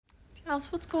Charles,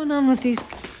 what's going on with these?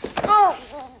 Oh,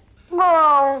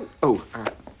 oh. Oh,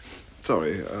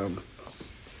 sorry.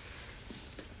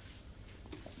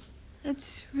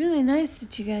 It's really nice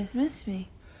that you guys miss me.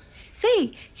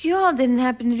 Say, you all didn't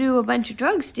happen to do a bunch of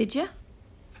drugs, did you?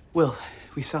 Will,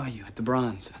 we saw you at the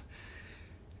Bronze.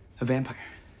 A vampire.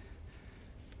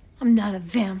 I'm not a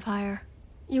vampire.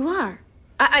 You are.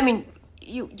 I mean,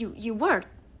 you were.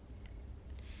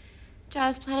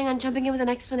 Giles planning on jumping in with an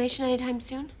explanation anytime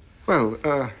soon?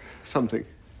 Well, something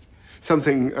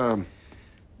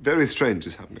very strange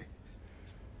is happening.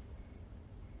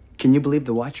 Can you believe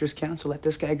the Watchers Council let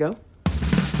this guy go?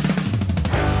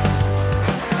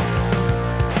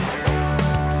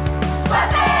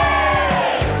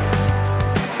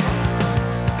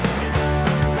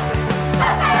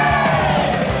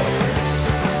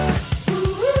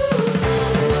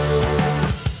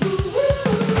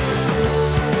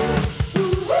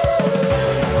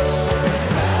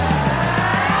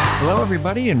 Hello,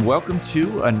 everybody, and welcome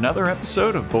to another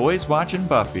episode of Boys Watching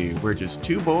Buffy. We're just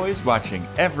two boys watching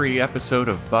every episode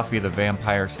of Buffy the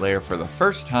Vampire Slayer for the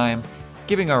first time,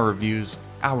 giving our reviews,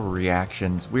 our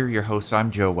reactions. We're your hosts. I'm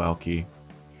Joe Welke.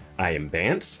 I am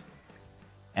Vance.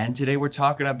 And today we're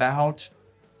talking about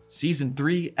Season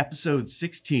 3, Episode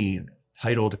 16,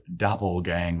 titled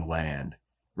Doppelgangland.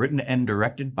 Written and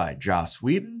directed by Joss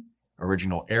Whedon.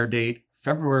 Original air date,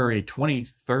 February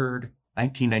 23rd,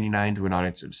 1999, to an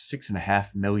audience of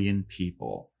 6.5 million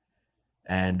people.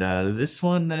 And this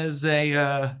one is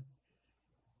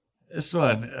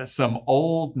some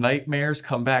old nightmares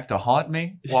come back to haunt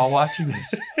me while watching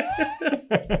this.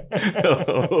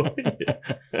 Oh,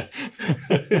 yeah.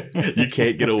 You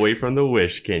can't get away from the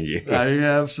wish, can you? I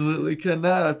absolutely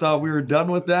cannot. I thought we were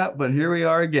done with that, but here we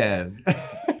are again.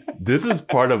 This is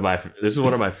one of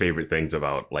my favorite things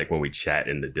about like when we chat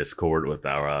in the Discord with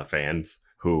our fans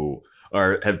who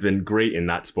have been great in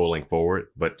not spoiling forward,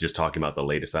 but just talking about the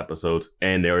latest episodes.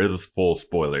 And there is a full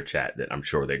spoiler chat that I'm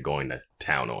sure they're going to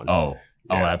town on. Oh,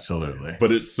 yeah. Absolutely.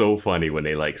 But it's so funny when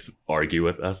they like argue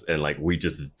with us and like we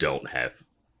just don't have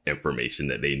information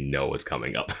that they know is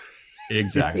coming up.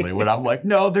 Exactly. When I'm like,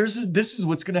 no, this is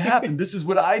what's going to happen. This is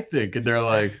what I think. And they're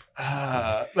like,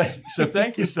 so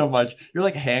thank you so much. You're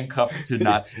like handcuffed to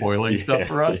not spoiling stuff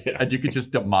for us. Yeah. And you could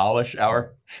just demolish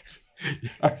our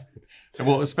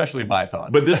well, especially my thoughts.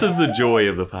 But this is the joy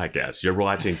of the podcast. You're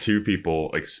watching two people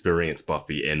experience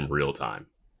Buffy in real time.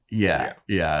 Yeah.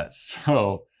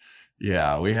 So,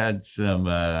 yeah, we had some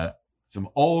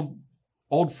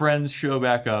old friends show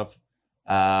back up.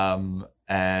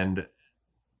 And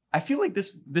I feel like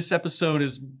this episode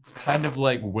is kind of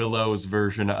like Willow's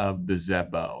version of the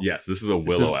Zeppo. Yes, this is a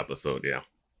Willow episode, yeah.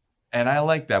 And I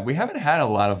like that. We haven't had a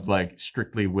lot of like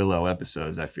strictly Willow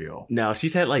episodes, I feel. No,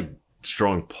 she's had like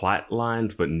strong plot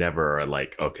lines, but never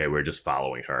like, okay, we're just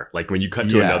following her. Like when you cut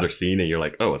to another scene and you're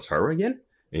like, oh, it's her again?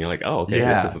 And you're like, oh, okay,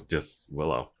 This is just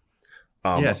Willow.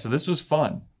 So this was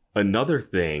fun. Another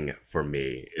thing for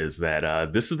me is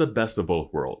that this is the best of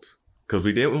both worlds. Because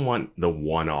we didn't want the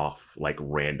one-off, like,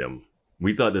 random.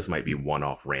 We thought this might be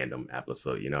one-off random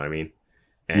episode, you know what I mean?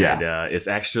 And it's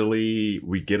actually,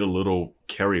 we get a little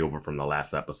carryover from the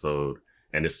last episode.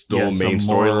 And it's still main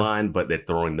storyline, but they're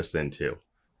throwing this in too.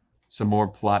 Some more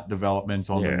plot developments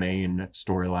on the main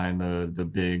storyline, the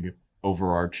big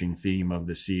overarching theme of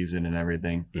the season and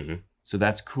everything. Mm-hmm. So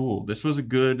that's cool. This was a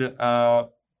good, like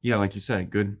you said,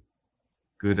 good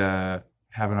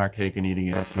having our cake and eating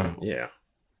it. Yeah.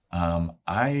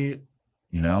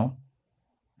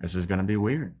 This is going to be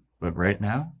weird, but right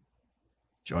now,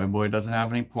 Joey Boy doesn't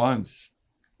have any plugs.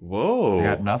 Whoa. I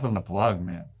got nothing to plug,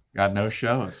 man. Got no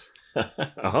shows.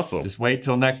 Awesome. Just wait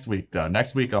till next week, though.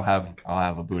 Next week I'll have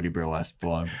a Booty Burlesque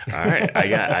plug. All right.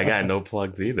 I got no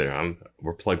plugs either.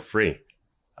 We're plug free.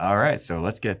 All right. So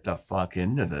let's get the fuck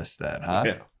into this then, huh?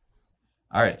 Yeah.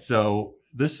 All right. So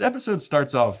this episode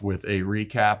starts off with a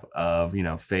recap of,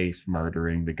 Faith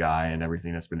murdering the guy and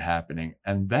everything that's been happening.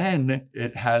 And then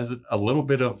it has a little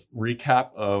bit of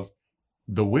recap of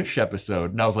the Wish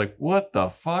episode. And I was like, what the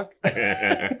fuck?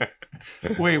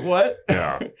 Wait, what?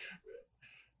 Yeah.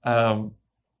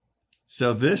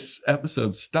 So this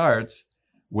episode starts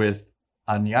with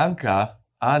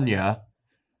Anya,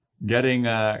 getting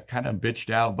kind of bitched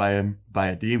out by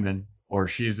a demon, or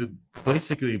she's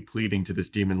basically pleading to this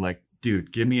demon like,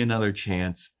 dude, give me another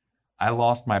chance. I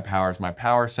lost my powers. My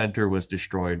power center was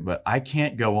destroyed, but I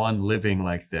can't go on living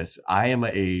like this. I am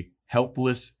a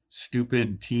helpless,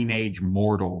 stupid teenage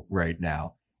mortal right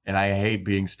now, and I hate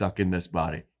being stuck in this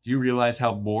body. Do you realize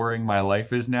how boring my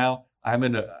life is now? I'm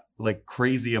in a like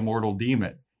crazy immortal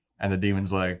demon. And the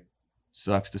demon's like,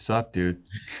 sucks to suck, dude.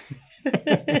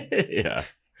 Yeah.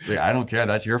 It's like, I don't care.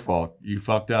 That's your fault. You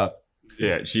fucked up.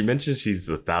 Yeah, she mentioned she's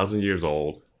 1,000 years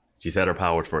old. She's had her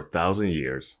powers for 1,000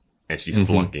 years, and she's Mhm.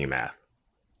 flunking math.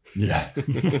 Yeah.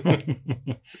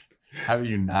 How do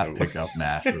you not pick up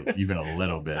math even a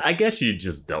little bit? I guess you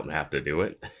just don't have to do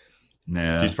it.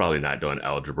 Yeah. She's probably not doing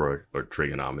algebra or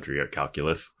trigonometry or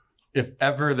calculus. If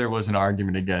ever there was an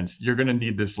argument against, you're going to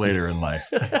need this later in life.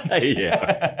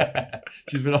 Yeah.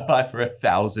 She's been alive for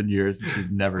 1,000 years and she's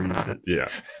never used it.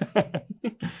 Yeah.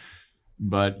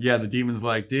 But yeah, the demon's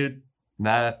like, dude,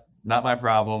 not my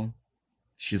problem.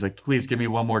 She's like, please give me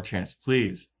one more chance,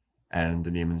 please. And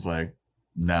the demon's like,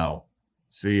 no,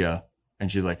 see ya. And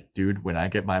she's like, dude, when I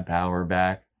get my power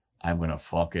back, I'm gonna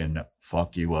fucking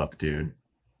fuck you up, dude.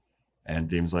 And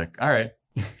demon's like, all right,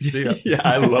 see ya. Yeah,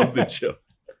 I love the joke.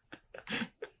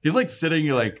 He's like sitting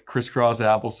like crisscross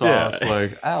applesauce, Yeah.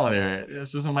 like, I don't know,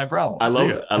 this isn't my problem. I See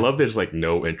ya. love there's like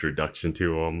no introduction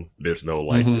to him. There's no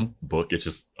like Mhm. book. It's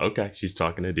just okay, she's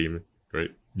talking to a demon.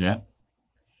 Great. Yeah.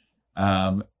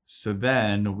 So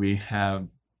then we have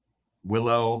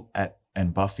Willow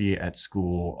and Buffy at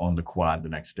school on the quad the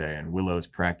next day, and Willow's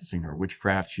practicing her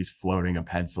witchcraft. She's floating a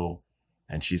pencil,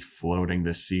 and she's floating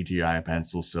the CGI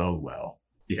pencil so well.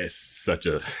 Yeah, it's such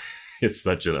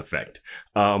an effect.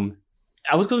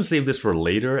 I was gonna save this for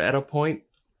later at a point,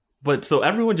 but so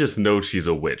everyone just knows she's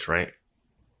a witch, right?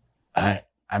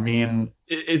 I mean,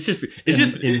 It's just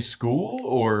in school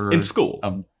or in school.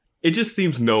 Um, It just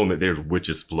seems known that there's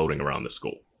witches floating around the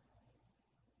school.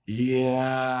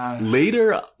 yeah.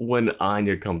 Later, when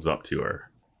Anya comes up to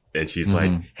her and she's like,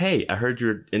 Mhm. "Hey, I heard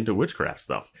you're into witchcraft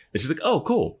stuff," and she's like, "Oh,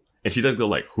 cool," and she doesn't go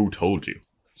like, "Who told you?"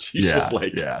 She's Yeah, just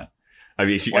like, yeah. I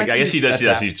mean, Well, I I guess think she does. at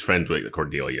that- She's friends with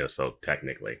Cordelia, so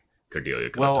technically, Cordelia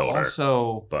could have Well, told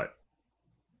her.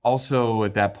 also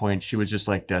at that point, she was just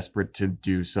like desperate to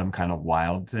do some kind of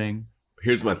wild thing.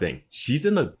 Here's my thing: she's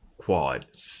in the quad,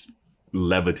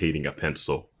 levitating a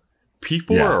pencil.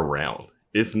 People Yeah. are around.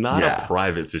 It's not Yeah. a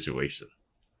private situation.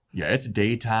 Yeah, it's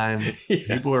daytime.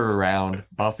 Yeah. People are around.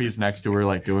 Buffy's next to her,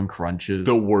 like doing crunches.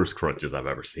 The worst crunches I've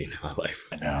ever seen in my life.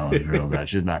 No, it's real bad.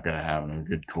 She's not gonna have a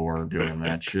good core doing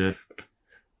that shit.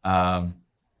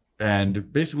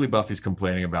 And basically Buffy's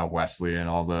complaining about Wesley and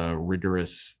all the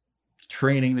rigorous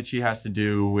training that she has to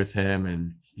do with him,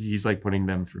 and he's like putting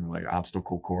them through like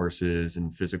obstacle courses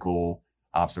and physical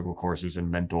obstacle courses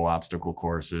and mental obstacle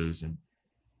courses,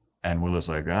 and Willow's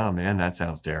like, oh man, that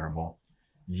sounds terrible.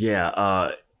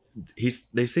 Yeah,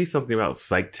 they say something about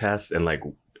psych tests and like,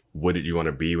 what did you want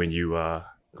to be when you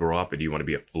grow up? And do you want to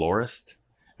be a florist?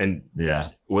 And Yeah.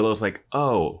 Willow's like,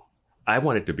 oh, I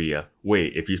wanted to be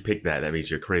wait, if you pick that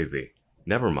means you're crazy.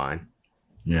 Never mind.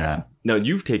 Yeah. Now,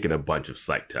 you've taken a bunch of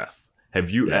psych tests. Have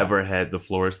you Yeah. ever had the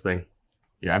florist thing?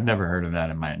 Yeah, I've never heard of that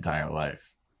in my entire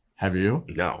life. Have you?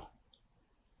 No,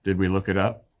 Did we look it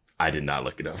up? I did not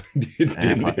look it up.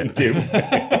 fucking-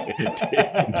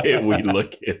 Did we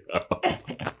look it up?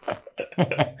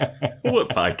 What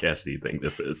podcast do you think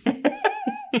this is?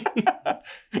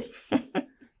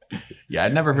 Yeah,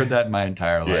 I'd never heard that in my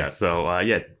entire Yeah, life.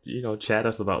 so chat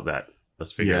us about that.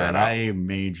 Let's figure Yeah, that and out. I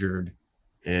majored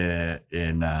in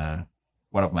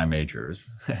one of my majors,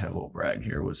 a little brag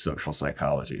here, was social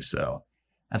psychology. So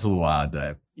that's a little odd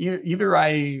that either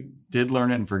I did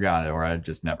learn it and forgot it, or I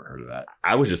just never heard of that.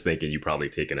 I was just thinking you probably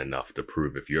taken enough to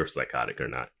prove if you're psychotic or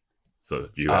not. So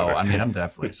if you Oh, ever, I mean, I'm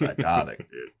definitely psychotic,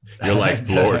 dude. you're like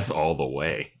Florist all the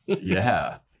way.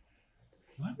 Yeah.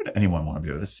 Why would anyone want to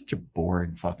do this? It's such a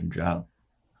boring fucking job.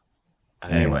 I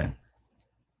mean, Anyway.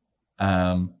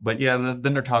 But yeah,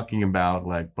 then they're talking about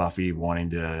like Buffy wanting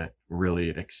to really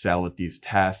excel at these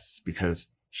tests because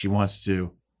she wants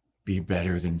to be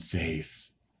better than Faith.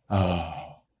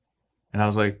 Oh. And I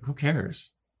was like, who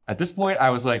cares? At this point, I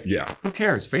was like, yeah, who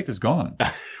cares? Faith is gone.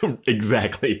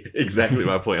 exactly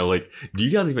my point. I'm like, do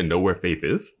you guys even know where Faith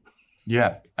is?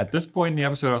 Yeah. At this point in the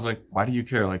episode, I was like, why do you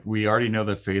care? Like, we already know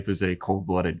that Faith is a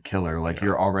cold-blooded killer. Like, Yeah.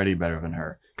 you're already better than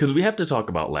her. Because we have to talk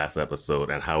about last episode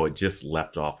and how it just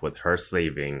left off with her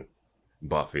saving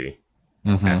Buffy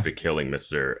after killing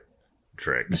Mr.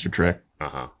 Trick. Mr. Trick.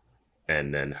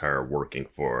 And then her working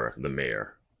for the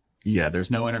mayor. Yeah, there's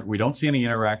no we don't see any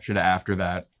interaction after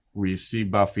that. We see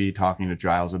Buffy talking to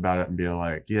Giles about it and being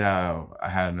like, yeah, I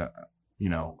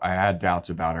had doubts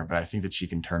about her, but I think that she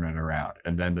can turn it around.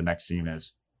 And then the next scene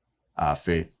is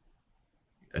Faith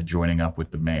joining up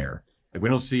with the mayor. Like, we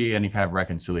don't see any kind of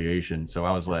reconciliation. So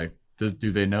I was like, do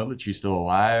they know that she's still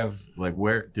alive? Like,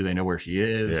 where do they know where she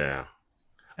is? Yeah.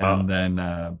 And then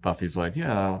Buffy's like,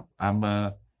 yeah, I'm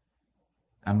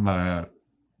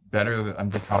better.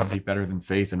 I'm just trying to be better than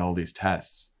Faith in all these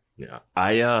tests. Yeah.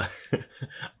 I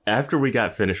after we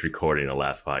got finished recording the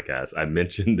last podcast, I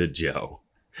mentioned to Joe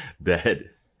that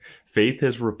Faith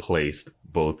has replaced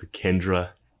both Kendra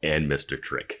and Mr.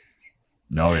 Trick.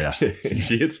 No, yeah.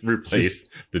 She has replaced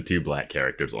the two black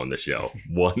characters on the show.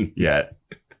 One. Yeah.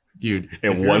 Dude,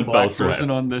 And if you're one a black fell person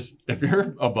swoop. on this, if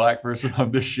you're a black person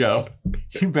on this show,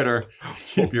 you better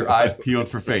keep your eyes peeled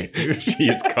for Faith. She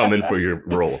is coming for your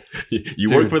role. You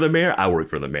Dude. work for the mayor, I work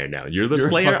for the mayor now. You're the You're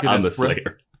slayer, fucking I'm the espresso-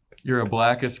 slayer. You're a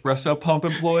black espresso pump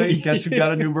employee. Guess who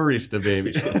got a new barista,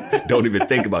 baby? Don't even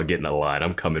think about getting a line.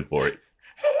 I'm coming for it.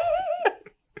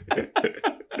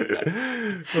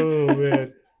 Oh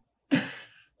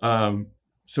man.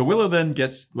 So Willow then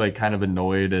gets like kind of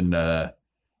annoyed and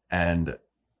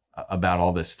about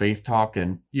all this Faith talk,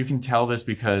 and you can tell this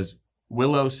because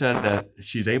Willow said that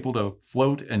she's able to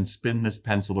float and spin this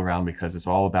pencil around because it's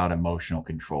all about emotional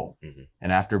control. Mhm.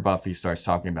 And after Buffy starts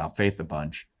talking about Faith a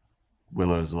bunch,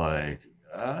 Willow's like,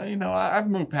 I've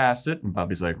moved past it. And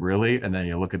Buffy's like, really? And then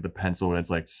you look at the pencil and it's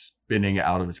like spinning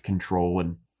out of its control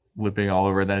and flipping all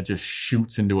over. And then it just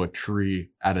shoots into a tree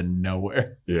out of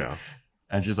nowhere. Yeah.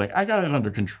 And she's like, I got it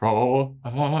under control.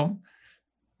 All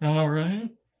right.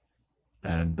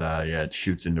 And it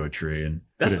shoots into a tree and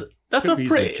That's could have easily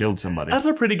pretty killed somebody. That's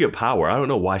a pretty good power. I don't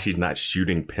know why she's not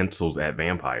shooting pencils at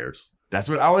vampires. That's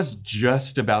what I was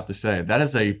just about to say. That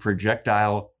is a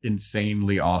projectile,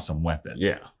 insanely awesome weapon.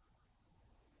 Yeah.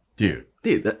 Dude,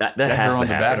 Dude, that Get has her to on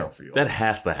the happen. battlefield. That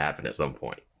has to happen at some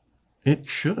point. it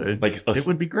should. Like it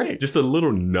would be great. Just a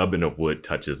little nubbin of wood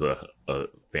touches a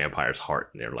vampire's heart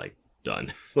and they're like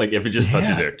done. Like if it just touches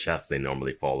Yeah. their chest, they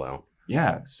normally fall out.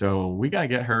 Yeah. So we got to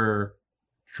get her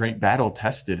battle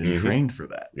tested and Mhm. trained for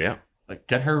that. Yeah. Like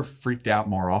get her freaked out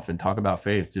more often. Talk about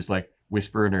Faith. Just like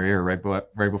whisper in her ear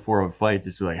right before a fight.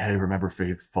 Just be like, hey, remember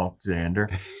Faith fucked Xander?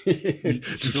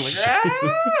 Just be like,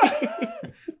 ah!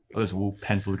 Those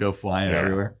pencils go flying Yeah.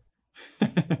 everywhere.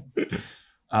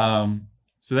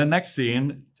 So then next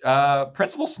scene,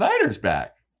 Principal Snyder's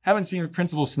back. Haven't seen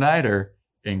Principal Snyder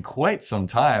in quite some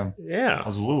time. I Yeah.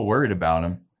 was a little worried about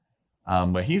him.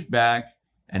 But he's back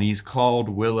and he's called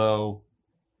Willow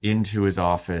into his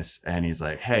office and he's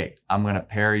like, hey, I'm going to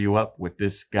pair you up with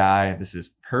this guy. This is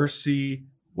Percy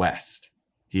West.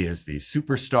 He is the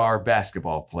superstar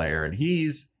basketball player and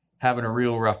he's having a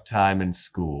real rough time in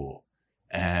school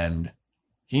and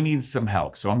he needs some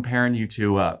help. So I'm pairing you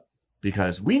two up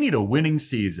because we need a winning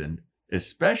season,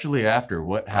 especially after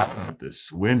what happened with the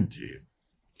swim team.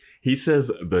 He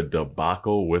says the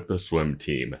debacle with the swim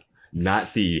team,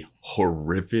 not the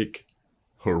horrific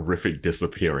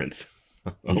disappearance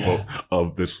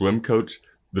of the swim coach,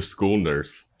 the school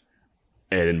nurse,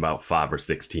 and about 5 or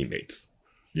 6 teammates.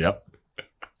 Yep.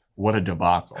 What a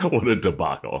debacle. What a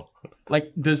debacle.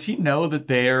 Like, does he know that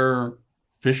they're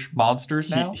fish monsters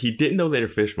now? He didn't know they're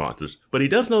fish monsters, but he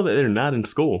does know that they're not in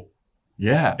school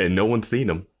Yeah. and no one's seen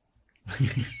them.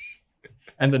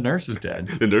 And the nurse is dead.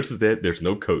 The nurse is dead. There's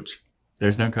no coach.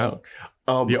 There's no coach.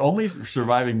 The only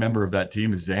surviving member of that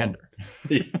team is Xander.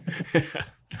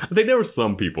 I think there were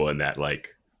some people in that like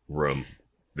room,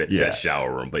 that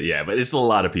shower room, but it's a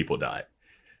lot of people died.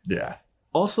 Yeah.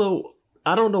 Also,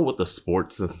 I don't know what the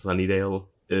sports in Sunnydale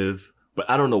is, but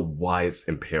I don't know why it's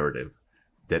imperative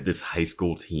that this high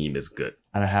school team is good.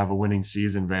 And I have a winning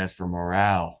season, Vance, for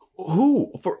morale.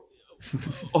 Who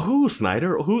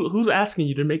Snyder? Who's asking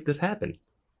you to make this happen?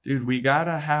 Dude, we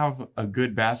gotta have a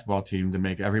good basketball team to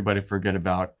make everybody forget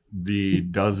about the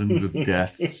dozens of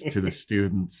deaths to the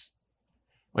students.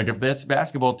 Like, if this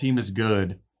basketball team is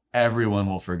good, everyone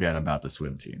will forget about the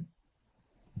swim team.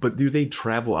 But do they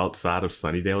travel outside of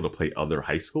Sunnydale to play other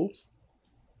high schools?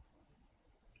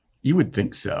 You would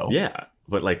think so. Yeah,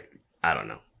 but like, I don't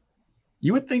know.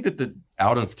 You would think that the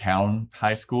out-of-town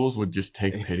high schools would just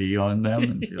take pity on them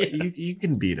and be like, you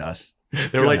can beat us.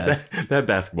 They're Go like ahead. that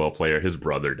basketball player. His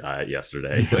brother died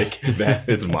yesterday. Like that,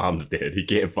 his mom's dead. He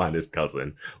can't find his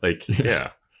cousin. Like,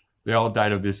 yeah. They all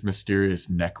died of this mysterious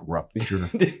neck rupture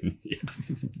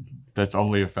that's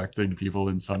only affecting people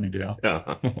in Sunnydale.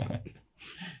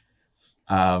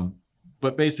 Yeah.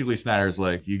 But basically, Snyder's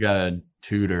like, you gotta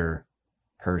tutor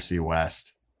Percy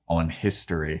West on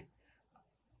history.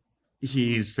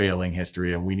 He's failing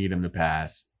history, and we need him to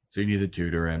pass. So you need to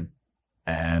tutor him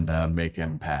and make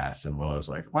him pass. And Willow's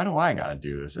like, why do I gotta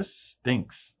do this? This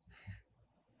stinks.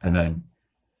 And then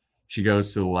she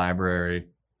goes to the library,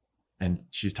 and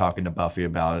she's talking to Buffy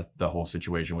about the whole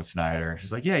situation with Snyder.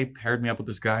 She's like, yeah, he paired me up with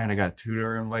this guy, and I got a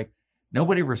tutor. And like,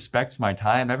 nobody respects my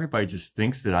time. Everybody just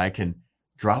thinks that I can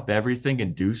drop everything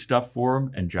and do stuff for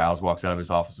him. And Giles walks out of his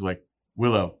office and is like,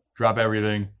 Willow, drop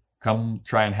everything. Come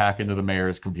try and hack into the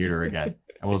mayor's computer again.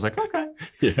 I was like, okay.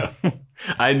 Yeah.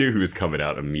 I knew he was coming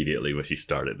out immediately when she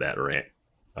started that rant.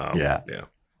 Yeah. Yeah.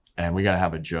 And we got to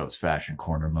have a Joe's Fashion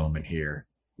Corner moment here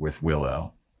with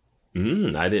Willow. I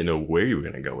didn't know where you were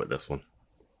going to go with this one.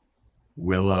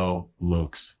 Willow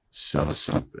looks so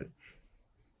something.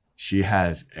 She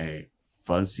has a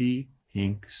fuzzy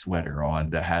pink sweater on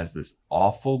that has this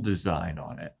awful design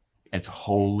on it. It's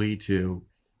wholly too.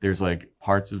 There's like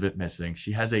parts of it missing.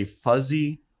 She has a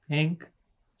fuzzy pink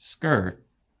skirt.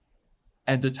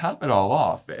 And to top it all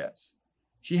off, Vance,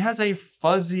 she has a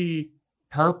fuzzy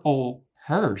purple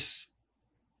purse.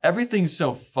 Everything's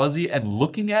so fuzzy, and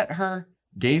looking at her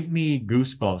gave me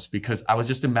goosebumps because I was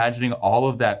just imagining all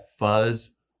of that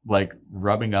fuzz like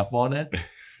rubbing up on it,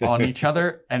 on each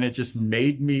other, and it just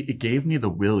it gave me the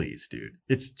willies, dude.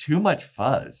 It's too much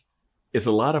fuzz. It's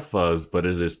a lot of fuzz, but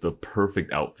it is the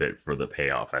perfect outfit for the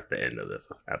payoff at the end of this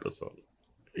episode.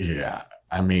 Yeah,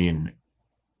 I mean,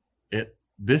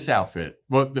 this outfit.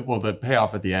 The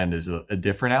payoff at the end is a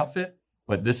different outfit,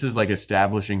 but this is like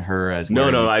establishing her as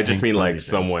no. I just pink mean like things.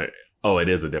 somewhat. Oh, it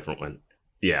is a different one.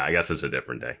 Yeah, I guess it's a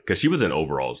different day because she was in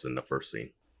overalls in the first scene.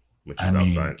 Which is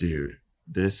outside. Dude,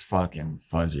 this fucking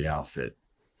fuzzy outfit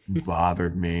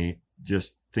bothered me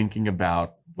just thinking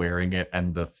about wearing it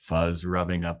and the fuzz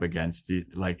rubbing up against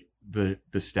it, like the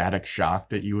static shock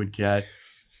that you would get.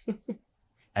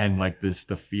 And like the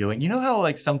feeling, you know how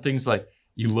like some things like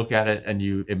you look at it and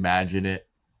you imagine it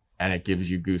and it gives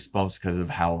you goosebumps because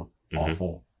of how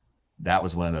awful. That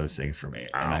was one of those things for me.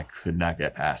 Wow. And I could not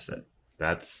get past it.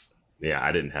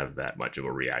 I didn't have that much of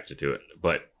a reaction to it,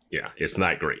 but yeah, it's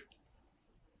not great.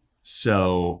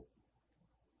 So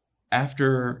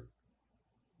after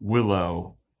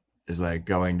Willow is like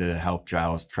going to help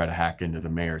Giles try to hack into the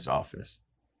mayor's office,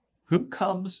 who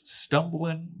comes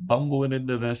bumbling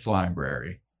into this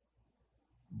library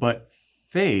but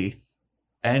Faith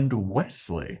and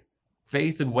Wesley.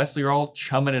 Faith and Wesley are all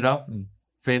chumming it up, and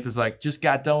Faith is like, just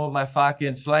got done with my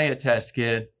fucking Slayer test,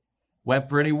 kid. Went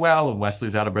pretty well. And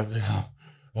Wesley's out of breath. Like,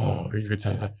 oh, you could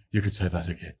say that. You could say that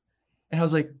again. And I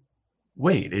was like,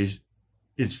 wait, is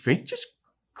Faith just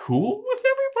cool with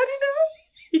everybody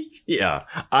now?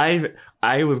 Yeah.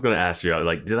 I was going to ask you,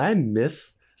 like, did I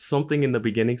miss something in the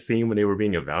beginning scene when they were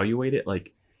being evaluated?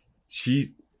 Like,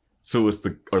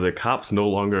 are the cops no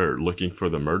longer looking for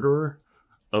the murderer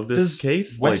of this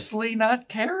case? Wesley not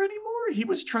care anymore? He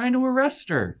was trying to arrest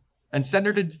her and send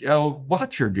her to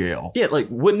Watcher jail. Yeah, like,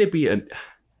 wouldn't it be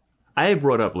I had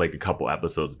brought up, like, a couple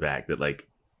episodes back that, like,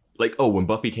 when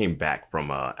Buffy came back from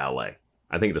LA,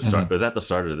 I think was that the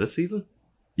start of this season?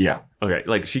 Yeah. Okay,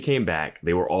 like, she came back,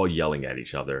 they were all yelling at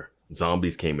each other.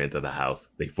 Zombies came into the house,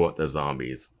 they fought the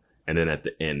zombies, and then at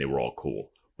the end, they were all cool.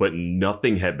 But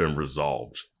nothing had been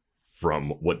resolved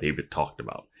from what they've talked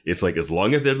about. It's like, as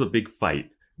long as there's a big fight,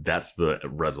 that's the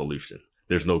resolution.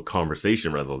 There's no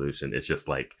conversation resolution. It's just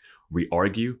like, we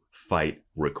argue, fight,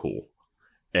 we're cool.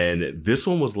 And this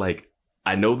one was like,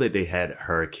 I know that they had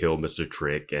her kill Mr.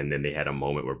 Trick, and then they had a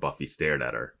moment where Buffy stared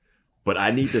at her. But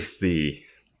I need to see,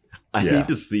 need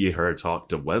to see her talk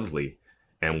to Wesley,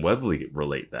 and Wesley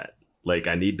relate that. Like,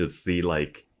 I need to see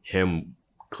like him,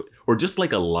 or just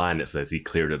like a line that says he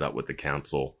cleared it up with the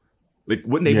council. Like,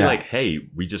 wouldn't they be like, hey,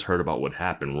 we just heard about what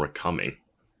happened, we're coming.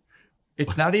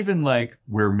 It's not even like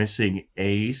we're missing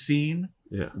a scene.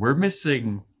 Yeah. We're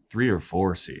missing 3 or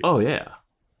 4 scenes. Oh, yeah.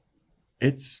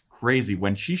 It's crazy.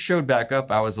 When she showed back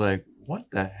up, I was like, what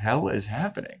the hell is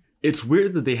happening? It's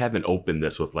weird that they haven't opened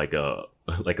this with like a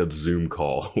Zoom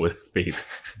call with Faith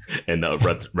and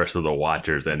the rest of the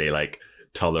Watchers, and they like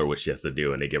tell her what she has to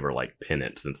do, and they give her like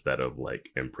penance instead of like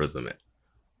imprisonment.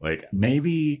 Like,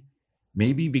 maybe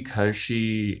because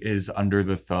she is under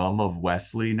the thumb of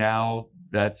Wesley now,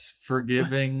 that's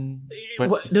forgiving.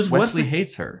 But Wesley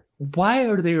hates her. Why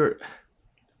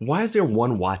is there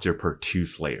one Watcher per 2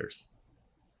 Slayers?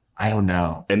 I don't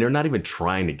know. And they're not even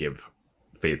trying to give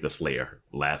Faith a Slayer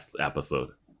last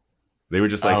episode. They were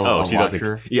just like, she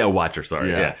Watcher? doesn't. Yeah, Watcher,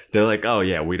 sorry. Yeah. Yeah. They're like, oh,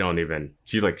 yeah, we don't even.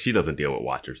 She's like, she doesn't deal with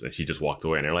Watchers. And she just walks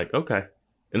away. And they're like, okay.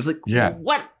 And it's like, yeah.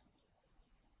 What?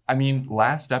 I mean,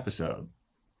 last episode,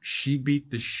 she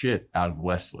beat the shit out of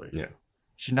Wesley. Yeah.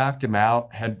 She knocked him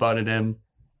out, headbutted him,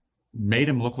 made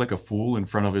him look like a fool in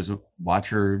front of his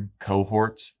Watcher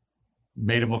cohorts,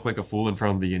 made him look like a fool in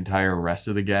front of the entire rest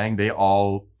of the gang. They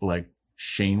all like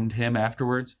shamed him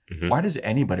afterwards. Mm-hmm. Why does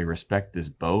anybody respect this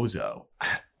bozo?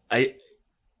 I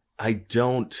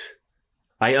don't.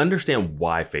 I understand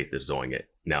why Faith is doing it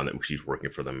now that she's working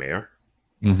for the mayor.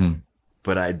 Mm-hmm.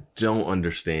 But I don't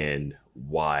understand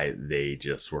why they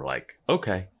just were like,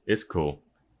 okay, it's cool.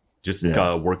 Just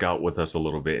work out with us a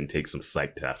little bit and take some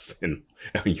psych tests and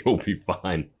you'll be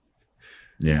fine.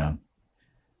 Yeah.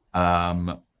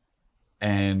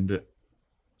 And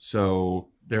so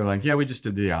they're like, yeah, we just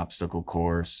did the obstacle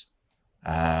course.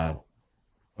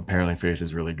 Apparently Faith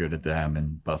is really good at them,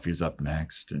 and Buffy's up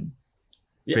next, and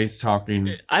Yeah. Faith's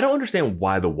talking. I don't understand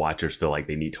why the Watchers feel like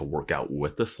they need to work out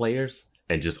with the Slayers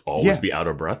and just always be out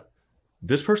of breath.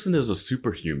 This person is a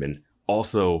superhuman,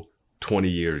 also 20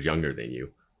 years younger than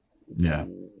you. Yeah.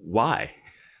 Why?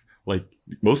 Like,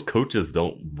 most coaches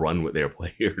don't run with their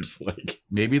players. Like,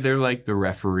 Maybe they're like the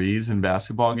referees in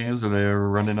basketball games, where they're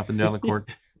running up and down the court.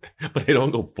 but they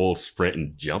don't go full sprint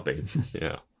and jumping.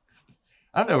 Yeah.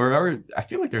 I don't know. Remember, I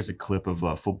feel like there's a clip of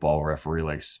a football referee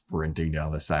like sprinting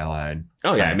down the sideline.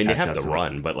 Oh, yeah. trying I mean, they catch have up to them.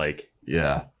 run, but like,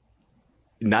 Yeah.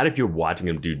 not if you're watching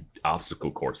them do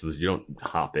obstacle courses. You don't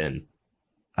hop in.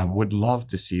 I would love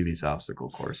to see these obstacle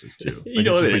courses too. You Like,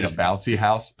 know, it's they just like a bouncy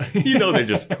house. You know, they're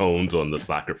just cones on the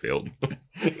soccer field.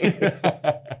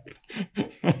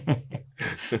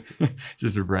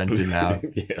 Just renting out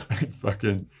Yeah.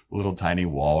 fucking little tiny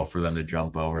wall for them to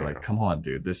jump over. Like, come on,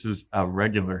 dude. This is a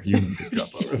regular human to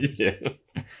jump over.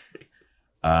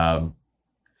 Yeah.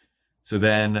 So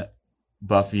then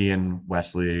Buffy and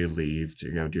Wesley leave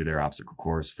to go do their obstacle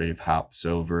course. Faith hops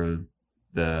over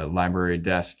the library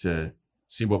desk to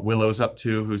see what Willow's up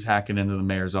to, who's hacking into the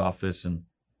mayor's office. And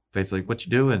Faith's like, what you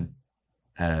doing?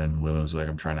 And Willow's like,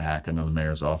 I'm trying to hack into the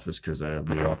mayor's office because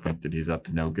we all think that he's up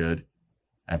to no good.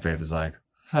 And Faith is like,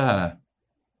 huh,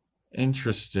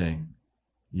 interesting.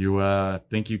 You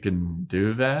think you can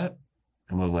do that?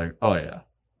 And Willow's like, oh yeah.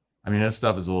 I mean, this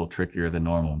stuff is a little trickier than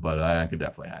normal, but I could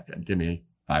definitely hack it. Give me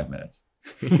 5 minutes.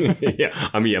 Yeah.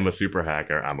 I mean, I'm a super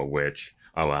hacker. I'm a witch.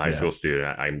 I'm a high Yeah. school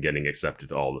student. I'm getting accepted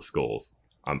to all the schools.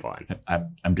 I'm fine.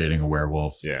 I'm dating a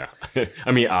werewolf. Yeah.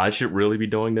 I mean, I should really be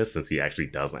doing this since he actually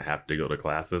doesn't have to go to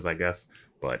classes, I guess.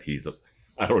 But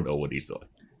I don't know what he's doing.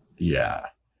 Yeah.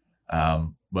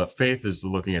 But Faith is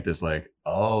looking at this like,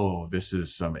 oh, this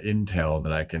is some intel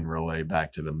that I can relay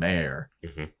back to the mayor.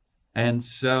 Mhm. And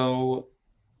so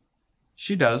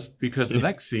she does, because the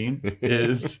next scene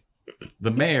is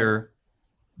the mayor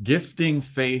gifting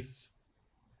Faith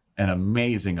an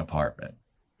amazing apartment.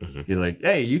 Mhm. He's like,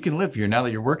 hey, you can live here now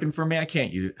that you're working for me. I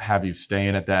can't have you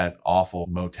staying at that awful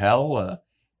motel. A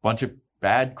bunch of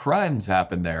bad crimes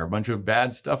happen there. A bunch of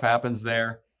bad stuff happens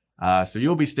there. So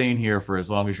you'll be staying here for as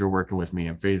long as you're working with me.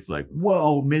 And Faith's like,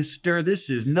 whoa, mister,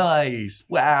 this is nice.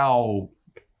 Wow.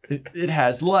 It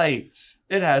has lights.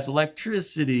 It has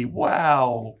electricity.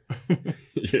 Wow.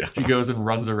 Yeah. She goes and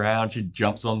runs around. She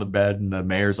jumps on the bed, and the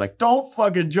mayor's like, don't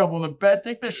fucking jump on the bed.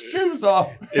 Take the shoes off.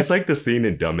 It's like the scene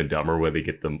in Dumb and Dumber where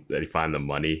they find the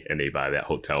money and they buy that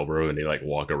hotel room and they like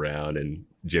walk around and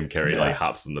Jim Carrey like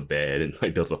hops on the bed and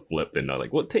like does a flip and they're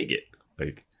like, well, take it.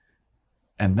 Like,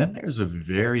 And then there's a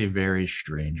very, very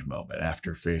strange moment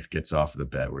after Faith gets off of the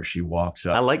bed where she walks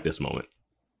up. I like this moment.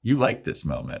 You like this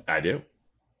moment. I do.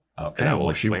 Okay. And I will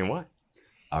well, explain why.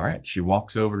 All right. She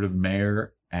walks over to the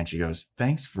mayor and she goes,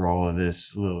 thanks for all of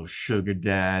this, little sugar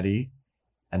daddy.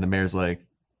 And the mayor's like,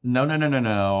 no.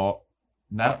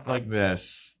 Not like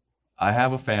this. I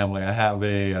have a family. I have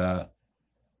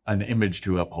an image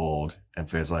to uphold. And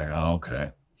Faith's like, oh,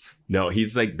 okay. No,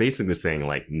 he's like basically saying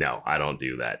like, no, I don't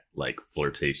do that. Like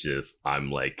flirtatious.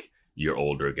 I'm like your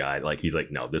older guy. Like he's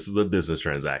like, no, this is a business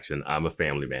transaction. I'm a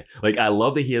family man. Like I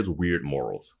love that he has weird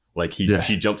morals. Like she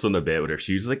jumps on the bed with her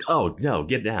shoes. Like, oh no,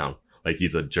 get down. Like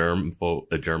he's a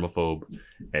germaphobe,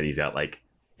 and he's got like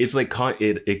it's like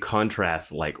it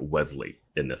contrasts like Wesley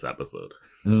in this episode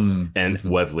and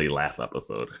Wesley last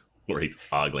episode where he's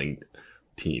ogling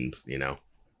teens. You know.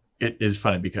 It is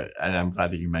funny because, and I'm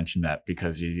glad that you mentioned that,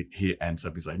 because he ends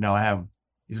up, he's like, no, I have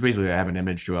an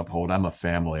image to uphold. I'm a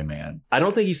family man. I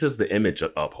don't think he says the image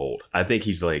uphold. I think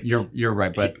he's like, you're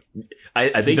right, but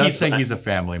I think he's saying he's a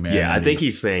family man. Yeah, I think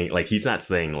he's saying like, he's not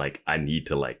saying like, I need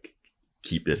to like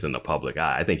keep this in the public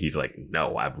eye. I think he's like,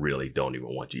 no, I really don't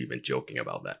even want you even joking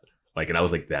about that. Like, and I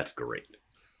was like, that's great.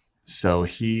 So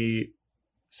he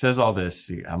says all this.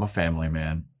 See, I'm a family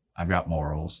man. I've got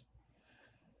morals.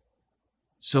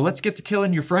 So let's get to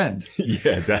killing your friend.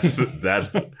 Yeah, that's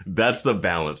the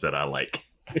balance that I like.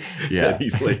 Yeah.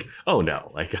 He's like, oh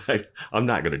no, like I'm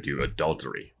not gonna do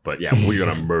adultery, but yeah, we're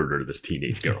gonna murder this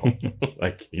teenage girl.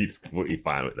 Like he's completely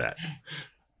fine with that.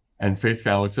 And Faith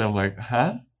kind of looks at him like,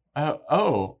 huh?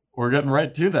 Oh, we're getting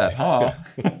right to that, huh?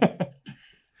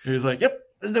 He's like, yep,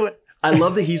 let's do it. I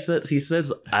love that he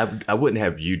says I wouldn't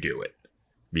have you do it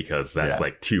because that's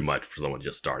like too much for someone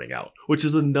just starting out, which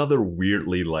is another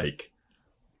weirdly like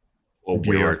a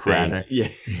weird thing.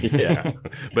 Yeah.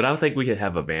 But I don't think we could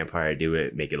have a vampire do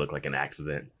it, make it look like an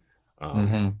accident.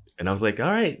 And I was like, all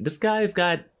right, this guy's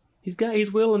got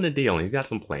He's willing to deal, and he's got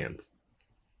some plans.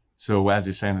 So as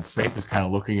he's saying this, Faith is kind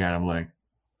of looking at him like,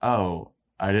 oh,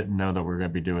 I didn't know that we're going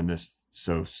to be doing this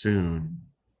so soon.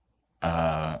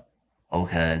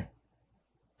 Okay.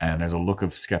 And there's a look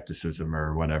of skepticism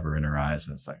or whatever in her eyes.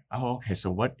 And it's like, oh, okay, so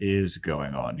what is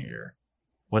going on here?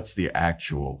 What's the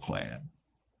actual plan?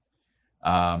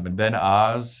 And then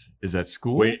Oz is at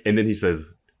school. Wait, and then he says,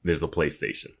 there's a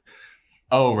PlayStation.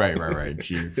 Oh, right.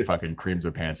 She fucking creams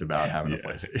her pants about having a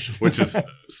PlayStation. Which is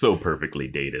so perfectly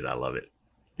dated. I love it.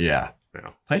 Yeah.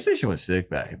 Yeah. PlayStation was sick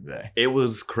back in the day. It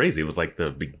was crazy. It was like the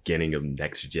beginning of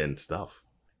next-gen stuff.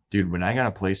 Dude, when I got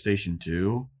a PlayStation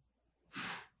 2,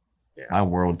 my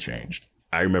world changed.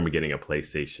 I remember getting a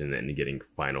PlayStation and getting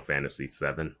Final Fantasy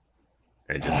VII.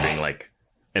 And just being like...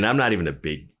 And I'm not even a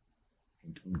big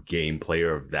game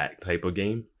player of that type of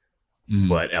game.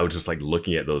 But I was just like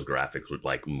looking at those graphics was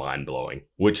like mind blowing.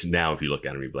 Which now, if you look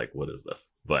at them, you'd be like, "What is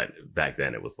this?" But back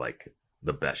then, it was like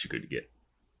the best you could get.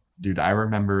 Dude, I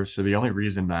remember. So the only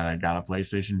reason that I got a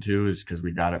PlayStation 2 is because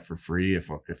we got it for free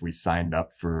if we signed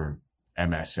up for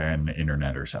MSN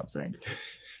Internet or something.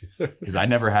 Because I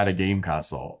never had a game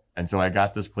console, and so I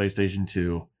got this PlayStation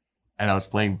 2, and I was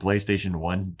playing PlayStation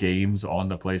 1 games on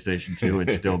the PlayStation 2,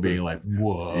 and still being like,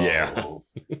 "Whoa!" Yeah.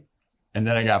 And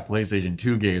then I got PlayStation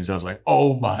 2 games. I was like,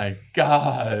 oh my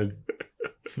God.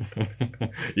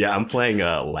 Yeah, I'm playing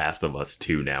Last of Us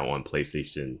 2 now on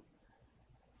PlayStation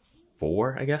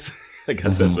 4, I guess. I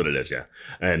guess that's what it is, yeah.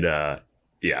 And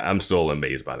yeah, I'm still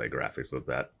amazed by the graphics of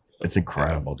that. It's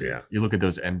incredible, dude. Yeah. You look at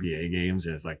those NBA games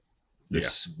and it's like the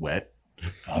sweat.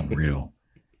 Unreal.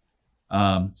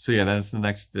 So yeah, that's the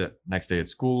next day at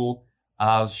school.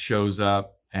 Oz shows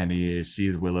up. And he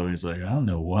sees Willow and he's like, I don't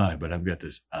know why, but I've got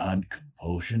this odd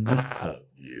compulsion to hug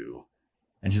you.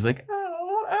 And she's like,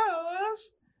 oh,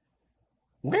 Oz,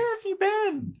 where have you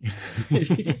been?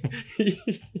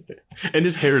 And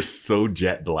his hair is so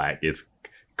jet black. It's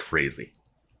crazy.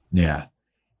 Yeah.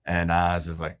 And Oz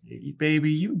is like,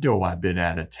 baby, you know I've been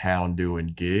out of town doing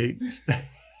gigs.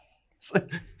 It's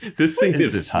like, this scene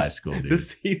is this high school, dude. This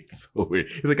scene is so weird.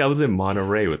 He's like, I was in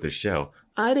Monterey with the show.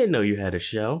 I didn't know you had a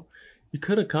show. You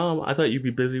could have come. I thought you'd be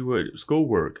busy with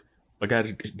schoolwork. I got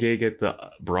a gig at the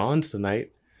Bronze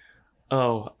tonight.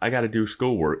 Oh, I got to do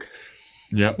schoolwork.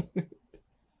 Yep.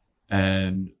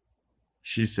 And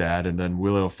she's sad. And then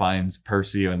Willow finds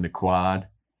Percy in the quad.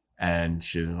 And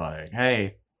she's like,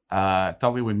 hey, I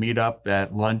thought we would meet up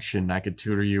at lunch and I could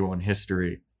tutor you on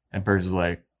history. And Percy's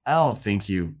like, I don't think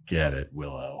you get it,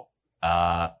 Willow.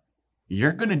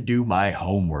 You're going to do my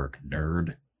homework,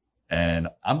 nerd. And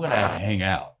I'm going to hang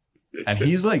out. And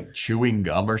he's like chewing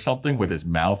gum or something with his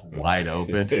mouth wide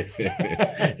open.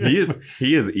 He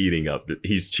is eating up.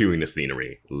 He's chewing the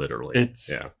scenery, literally.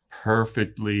 It's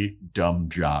perfectly dumb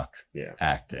jock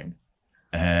acting.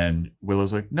 And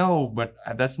Willow's like, no, but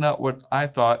that's not what I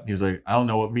thought. He was like, I don't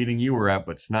know what meeting you were at,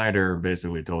 but Snyder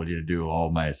basically told you to do all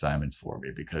my assignments for me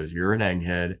because you're an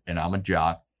egghead and I'm a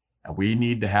jock. And we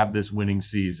need to have this winning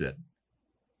season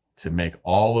to make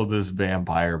all of this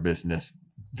vampire business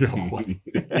go.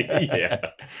 Yeah.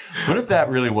 What if that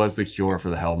really was the cure for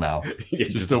the Hellmouth? Yeah,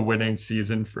 just a winning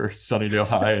season for Sunnydale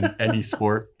High in any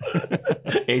sport.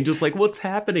 Angel's like, what's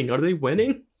happening? Are they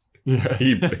winning? Yeah.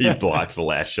 He blocks the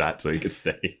last shot so he could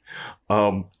stay.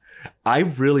 I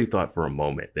really thought for a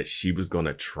moment that she was going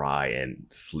to try and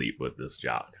sleep with this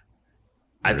jock.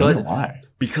 I thought, why?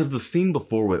 Because the scene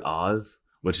before with Oz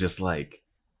was just like,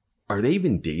 are they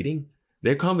even dating?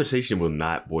 Their conversation was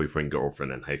not boyfriend,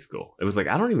 girlfriend in high school. It was like,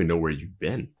 I don't even know where you've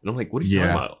been. And I'm like, what are you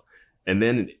talking about? And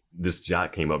then this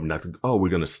jock came up and I was like, oh, we're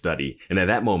going to study. And at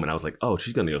that moment, I was like, oh,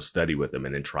 she's going to go study with him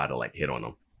and then try to like hit on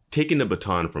him. Taking the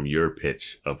baton from your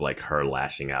pitch of like her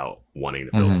lashing out, wanting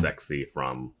to feel sexy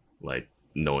from like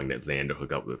knowing that Xander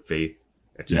hooked up with Faith.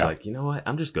 And she's like, you know what?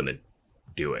 I'm just going to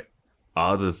do it.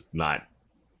 Oz is not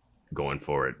going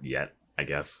for it yet, I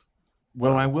guess.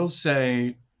 Well, I will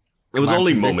say... It was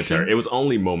only momentary. It was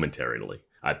only momentarily.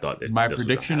 I thought that my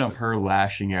prediction of her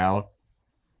lashing out,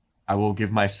 I will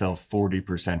give myself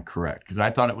 40% correct because I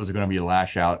thought it was going to be a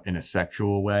lash out in a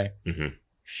sexual way. Mm-hmm.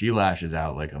 She lashes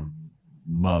out like a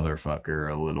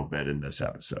motherfucker a little bit in this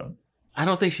episode. I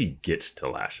don't think she gets to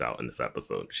lash out in this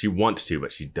episode. She wants to,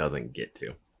 but she doesn't get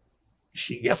to.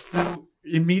 She gets to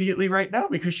immediately right now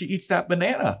because she eats that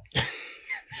banana.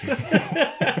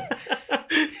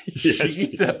 She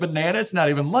eats that banana. It's not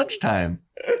even lunchtime.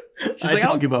 She's like, I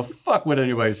don't give a fuck what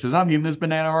anybody says. I'm eating this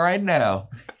banana right now.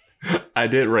 I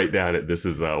did write down that this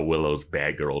is Willow's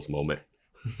Bad Girls moment.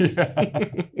 Yeah.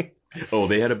 Oh,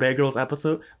 they had a Bad Girls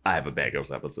episode? I have a Bad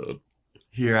Girls episode.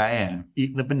 Here I am,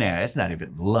 eating a banana. It's not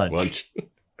even lunch. Lunch.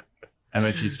 And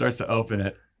then she starts to open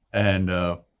it. And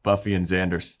Buffy and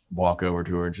Xander walk over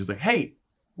to her and she's like, hey,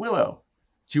 Willow,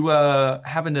 did you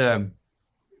happen to,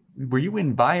 were you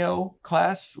in bio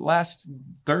class last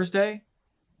Thursday?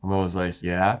 And Willow's like,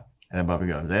 yeah. And then Buffy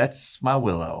goes, that's my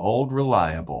Willow, old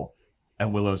reliable.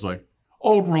 And Willow's like,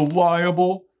 old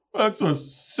reliable? That's a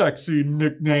sexy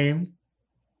nickname.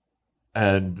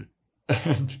 And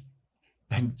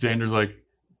Xander's like,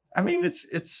 I mean,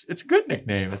 it's a good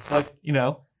nickname. It's like, you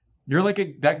know, you're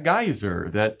like that geyser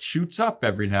that shoots up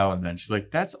every now and then. She's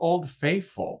like, that's Old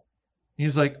Faithful.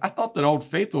 He's like, I thought that Old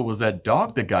Faithful was that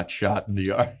dog that got shot in the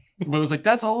yard. But it was like,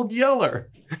 that's Old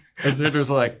Yeller. And Xander's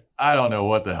like, I don't know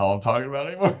what the hell I'm talking about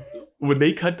anymore. When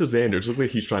they cut to Xander, it's like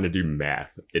he's trying to do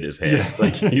math in his head. Yeah.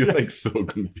 Like he's like so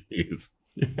confused.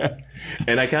 Yeah.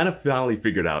 And I kind of finally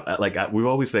figured out, we've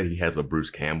always said he has a Bruce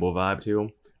Campbell vibe to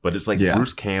him, but it's like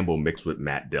Bruce Campbell mixed with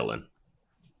Matt Dillon.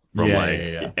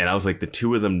 And I was like, the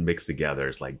two of them mixed together,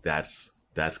 it's like, that's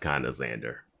kind of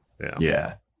Xander.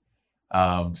 Yeah.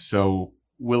 So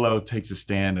Willow takes a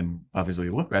stand and Buffy's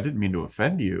like, look, I didn't mean to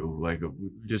offend you. Like,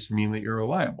 just mean that you're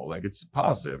reliable. Like, it's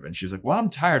positive. And she's like, well, I'm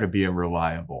tired of being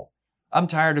reliable. I'm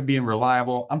tired of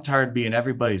being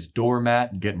everybody's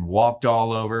doormat and getting walked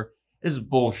all over. This is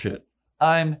bullshit.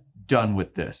 I'm done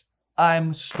with this.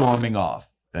 I'm storming off.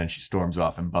 And she storms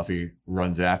off and Buffy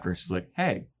runs after her. She's like,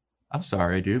 hey, I'm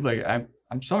sorry, dude. Like,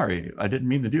 I'm sorry. I didn't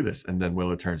mean to do this. And then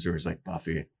Willow turns to her and is like,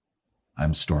 Buffy,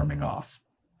 I'm storming off.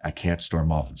 I can't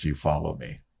storm off until you follow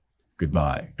me.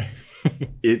 Goodbye.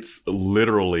 It's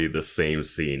literally the same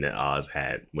scene that Oz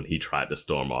had when he tried to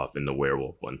storm off in the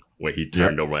werewolf one, where he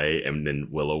turned away and then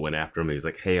Willow went after him. He's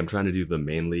like, hey, I'm trying to do the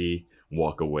manly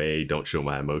walk away, don't show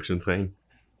my emotion thing.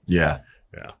 Yeah.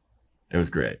 Yeah. It was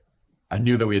great. I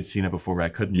knew that we had seen it before, but I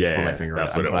couldn't put my finger on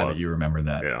it. I'm glad that you remember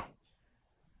that. Yeah.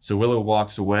 So Willow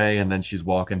walks away and then she's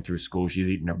walking through school. She's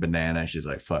eating her banana. She's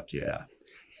like, fuck yeah.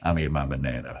 I'm eating my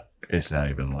banana. It's not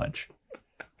even lunch.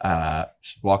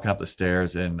 She's walking up the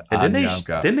stairs and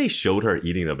then they showed her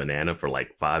eating the banana for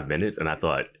like 5 minutes and I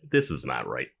thought, this is not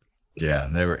right. Yeah,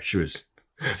 she was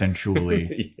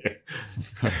sensually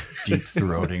deep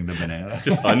throating the banana.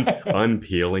 Just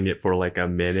unpeeling it for like a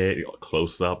minute,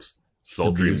 close-ups,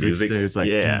 sultry music. Stays like,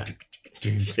 yeah.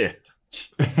 Yeah.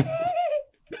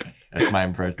 That's my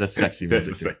impression. That's sexy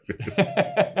music.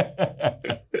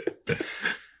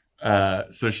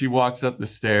 So she walks up the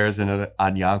stairs and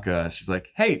Anyanka, she's like,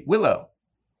 hey, Willow,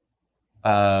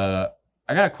 I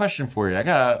got a question for you. I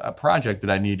got a project that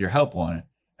I need your help on.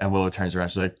 And Willow turns around.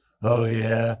 She's like, oh,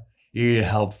 yeah, you need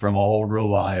help from Old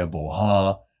Reliable,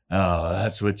 huh? Oh,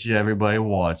 that's what everybody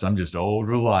wants. I'm just Old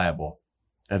Reliable.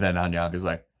 And then Anyanka's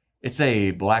like, it's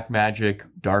a black magic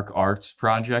dark arts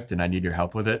project and I need your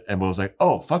help with it. And Willow's like,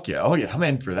 oh, fuck yeah. Oh, yeah, I'm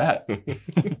in for that.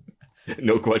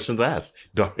 No questions asked.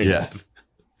 Darn. Yeah.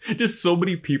 Just so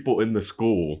many people in the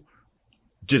school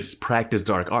just practice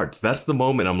dark arts. That's the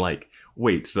moment I'm like,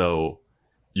 wait, so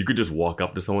you could just walk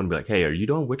up to someone and be like, hey, are you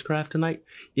doing witchcraft tonight?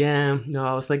 Yeah, no,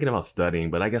 I was thinking about studying,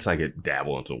 but I guess I could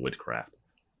dabble in some witchcraft.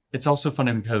 It's also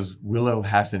funny because Willow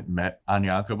hasn't met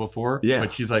Anyanka before. Yeah.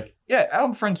 But she's like, yeah,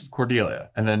 I'm friends with Cordelia.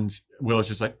 And then Willow's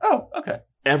just like, oh, okay.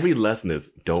 Every lesson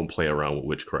is don't play around with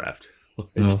witchcraft.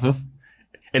 Mm-hmm.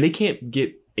 And they can't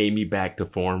get Amy back to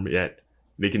form yet.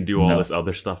 They can do all this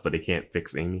other stuff, but they can't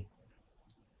fix Amy.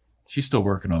 She's still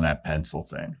working on that pencil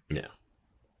thing. Yeah.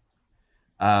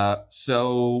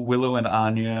 So Willow and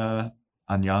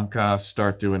Anyanka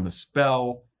start doing the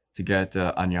spell to get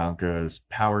Anyanka's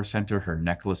power center, her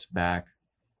necklace back.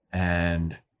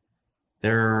 And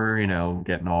they're,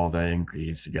 getting all the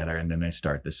ingredients together. And then they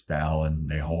start the spell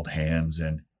and they hold hands.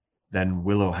 And then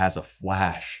Willow has a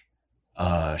flash.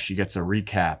 She gets a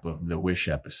recap of the Wish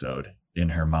episode in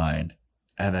her mind.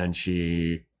 And then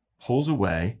she pulls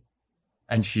away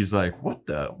and she's like,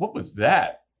 what was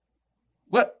that?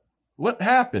 What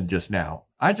happened just now?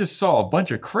 I just saw a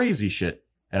bunch of crazy shit.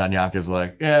 And Anyanka's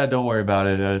like, yeah, don't worry about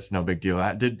it. It's no big deal.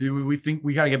 Do we think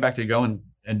we got to get back to going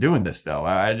and doing this though?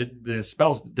 The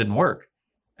spells didn't work.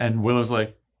 And Willow's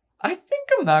like, I think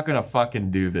I'm not going to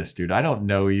fucking do this, dude. I don't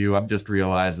know you. I'm just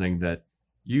realizing that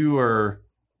you are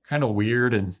kind of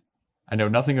weird and I know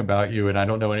nothing about you and I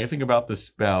don't know anything about the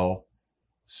spell.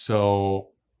 So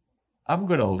I'm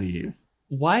going to leave.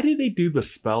 Why did they do the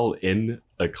spell in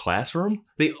a classroom?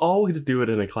 They always do it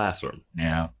in a classroom.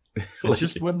 Yeah. It's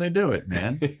just when they do it,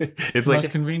 man. It's the like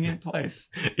most convenient place.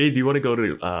 Hey, do you want to go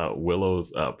to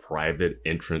Willow's private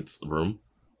entrance room?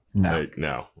 No. Like,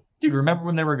 no. Dude, remember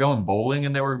when they were going bowling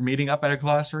and they were meeting up at a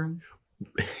classroom?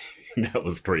 That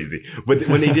was crazy. But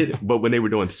when they were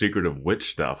doing secretive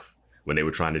witch stuff, when they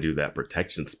were trying to do that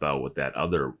protection spell with that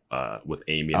other with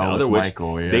Amy and the other witch,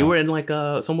 Michael, yeah. they were in like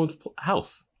someone's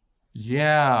house.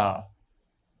 Yeah.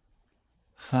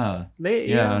 Huh.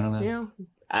 Yeah, I don't know. Yeah.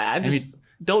 I just mean,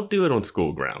 don't do it on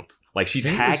school grounds. Like she's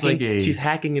Maybe it was hacking. like a- She's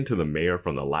hacking into the mayor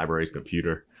from the library's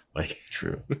computer. Like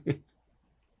True.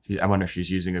 See, I wonder if she's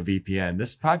using a VPN.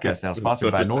 This podcast is now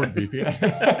sponsored by NordVPN.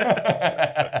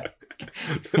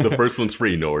 the first one's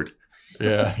free, Nord.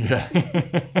 Yeah.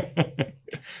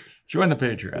 Join the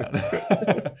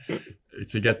Patreon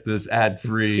to get this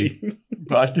ad-free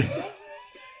podcast.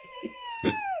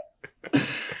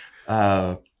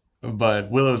 But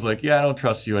Willow's like, yeah, I don't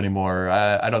trust you anymore.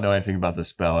 I don't know anything about the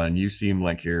spell, and you seem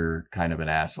like you're kind of an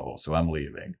asshole, so I'm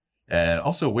leaving. And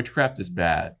also, witchcraft is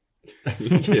bad.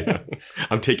 Yeah.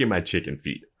 I'm taking my chicken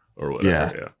feet or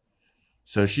whatever. Yeah.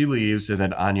 So she leaves, and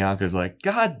then Anyanka's like,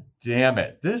 God damn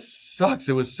it, this sucks.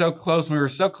 It was so close. We were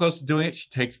so close to doing it. She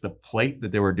takes the plate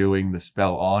that they were doing the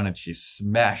spell on, and she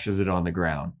smashes it on the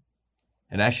ground.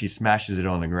 And as she smashes it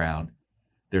on the ground,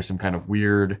 there's some kind of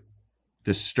weird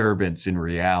disturbance in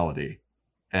reality.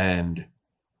 And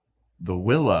the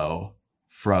Willow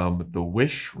from the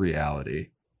Wish reality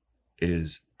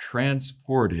is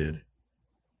transported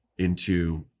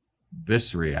into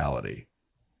this reality,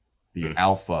 the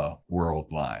Alpha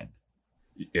world line.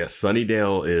 Yeah,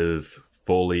 Sunnydale is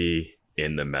fully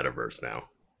in the metaverse now.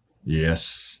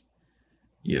 Yes.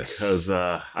 Because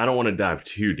I don't want to dive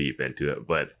too deep into it,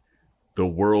 but the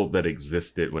world that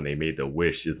existed when they made the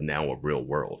Wish is now a real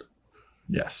world.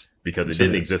 Yes. Because it So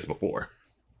didn't it is. exist before.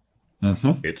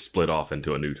 Mm-hmm. It split off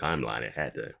into a new timeline. It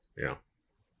had to,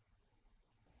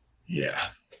 Yeah.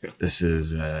 This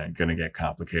is going to get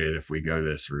complicated if we go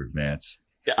this route, Vance.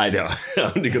 Yeah, I know.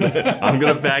 I'm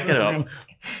gonna back it up.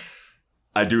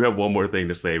 I do have one more thing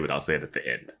to say, but I'll say it at the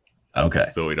end. Okay.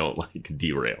 So we don't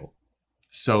derail.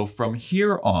 So from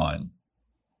here on,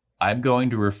 I'm going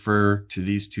to refer to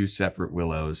these two separate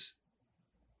Willows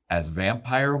as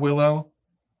Vampire Willow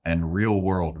and Real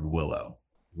World Willow.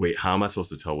 Wait, how am I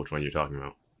supposed to tell which one you're talking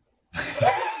about?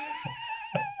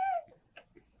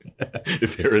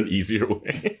 Is there an easier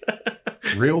way?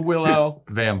 Real Willow,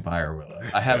 Vampire Willow.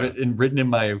 I have it written in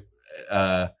my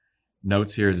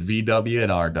notes here as VW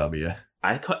and RW.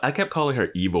 I kept calling her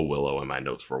Evil Willow in my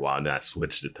notes for a while, and then I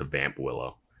switched it to Vamp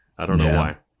Willow. I don't know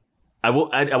why. I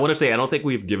want to say I don't think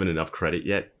we've given enough credit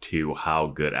yet to how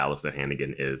good Alyson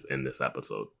Hannigan is in this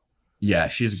episode. Yeah,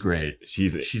 she's great.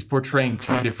 She's portraying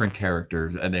two different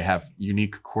characters, and they have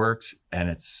unique quirks, and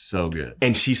it's so good.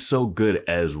 And she's so good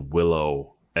as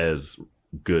Willow, as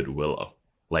good Willow.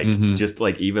 Like, just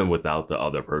like even without the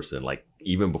other person, like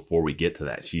even before we get to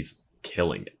that, she's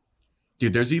killing it.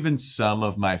 Dude, there's even some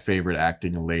of my favorite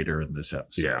acting later in this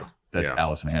episode that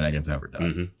Alyson Hannigan's ever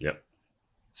done. Yep.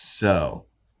 So,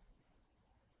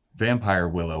 Vampire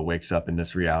Willow wakes up in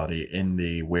this reality in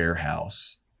the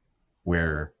warehouse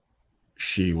where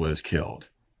she was killed.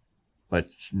 But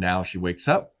now she wakes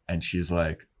up and she's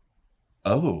like,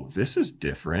 oh, this is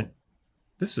different.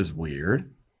 This is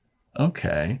weird.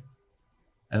 Okay.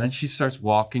 And then she starts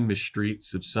walking the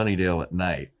streets of Sunnydale at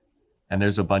night. And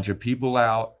there's a bunch of people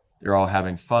out. They're all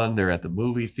having fun. They're at the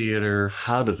movie theater.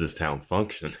 How does this town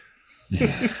function?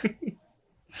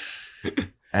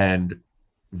 And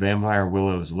Vampire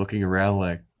Willow is looking around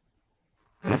like,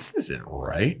 this isn't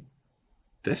right.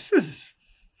 This is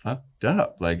fucked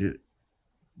up. Like,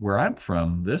 where I'm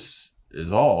from, this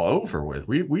is all over with.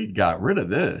 We got rid of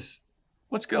this.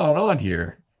 What's going on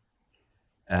here?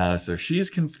 So she's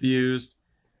confused.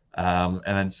 And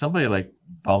then somebody like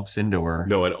bumps into her.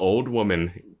 No, an old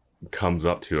woman comes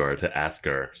up to her to ask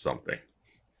her something.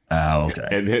 Oh, okay.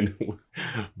 And then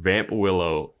Vamp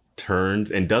Willow turns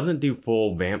and doesn't do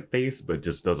full vamp face, but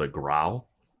just does a growl.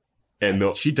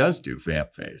 And she does do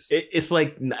vamp face. It's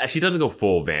like she doesn't go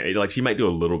full vamp. Like she might do a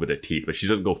little bit of teeth, but she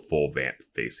doesn't go full vamp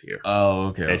face here. Oh,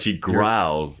 okay. And she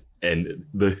growls, and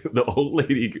the old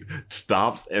lady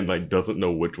stops and like doesn't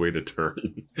know which way to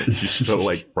turn. She's so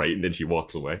like frightened, and she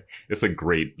walks away. It's a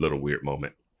great little weird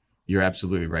moment. You're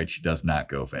absolutely right. She does not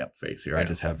go vamp face here. I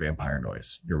just have vampire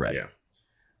noise. You're right. Yeah.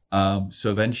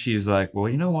 So then she's like, well,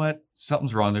 you know what?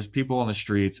 Something's wrong. There's people on the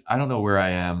streets. I don't know where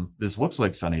I am. This looks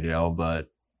like Sunnydale, but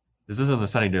this isn't the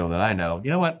Sunnydale that I know.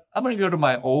 You know what? I'm going to go to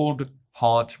my old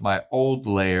haunt, my old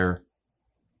lair.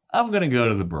 I'm going to go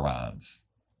to the Bronze.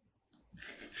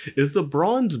 Is the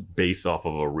Bronze based off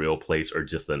of a real place or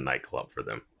just a nightclub for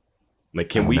them? Like,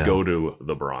 can we go to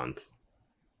the Bronze?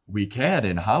 We can.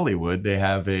 In Hollywood, they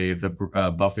have the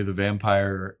Buffy the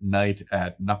Vampire night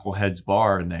at Knucklehead's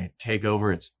Bar, and they take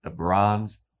over. It's the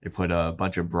Bronze. They put a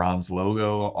bunch of bronze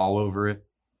logo all over it.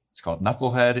 It's called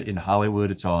Knucklehead in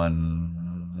Hollywood. It's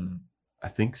on, I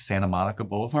think, Santa Monica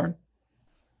Boulevard.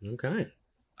 Okay.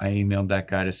 I emailed that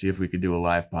guy to see if we could do a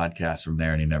live podcast from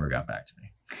there, and he never got back to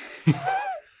me.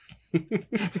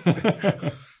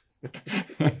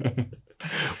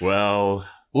 Well,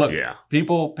 look, yeah.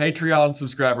 People, Patreon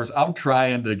subscribers, I'm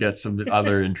trying to get some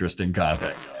other interesting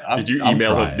content. Did you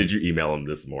email him? Did you email him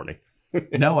this morning?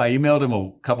 No, I emailed him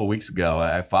a couple weeks ago.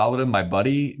 I followed him. My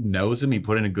buddy knows him. He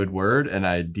put in a good word, and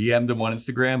I DM'd him on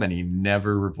Instagram, and he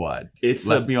never replied.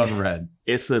 Left me on red.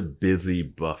 It's a busy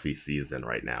Buffy season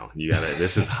right now.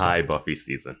 This is high Buffy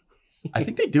season. I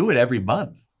think they do it every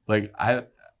month. Like I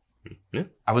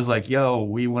was like, yo,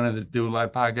 we wanted to do a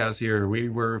live podcast here. We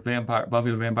were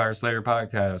Buffy the Vampire Slayer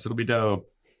podcast. It'll be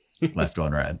dope. Left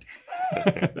on red.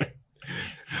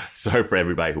 Sorry for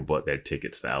everybody who bought their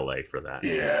tickets to LA for that.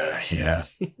 Yeah.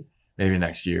 Maybe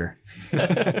next year.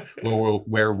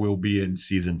 where we'll be in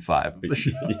season 5 of the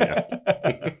show.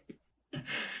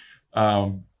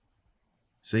 Yeah.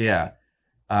 So yeah.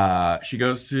 She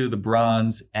goes to the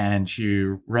Bronze and she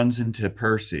runs into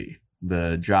Percy,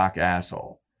 the jock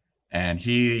asshole. And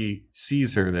he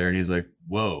sees her there and he's like,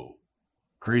 whoa,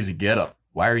 crazy getup.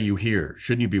 Why are you here?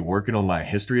 Shouldn't you be working on my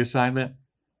history assignment?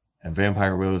 And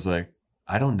Vampire Willow's like,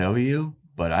 I don't know you,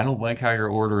 but I don't like how you're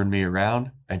ordering me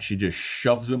around. And she just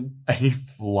shoves him and he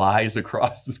flies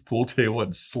across this pool table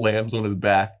and slams on his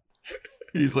back.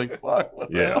 He's like, fuck,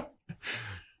 what the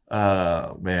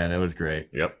hell? Man, it was great.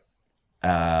 Yep.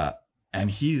 And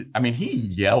he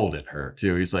yelled at her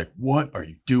too. He's like, what are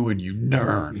you doing, you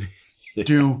nerd?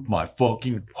 Do my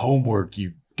fucking homework,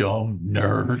 you dumb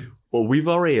nerd. Well, we've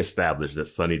already established that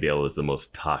Sunnydale is the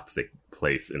most toxic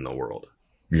place in the world.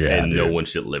 Yeah, and no one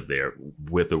should live there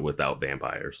with or without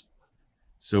vampires.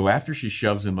 So after she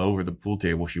shoves him over the pool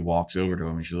table, she walks over to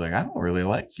him and she's like, I don't really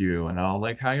like you. And I don't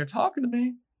like how you're talking to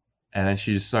me. And then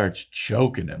she just starts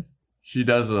choking him. She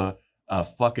does a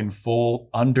fucking full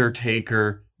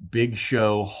Undertaker, Big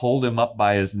Show, hold him up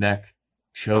by his neck,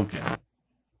 choke him.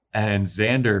 And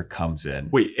Xander comes in.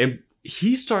 Wait, and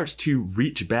he starts to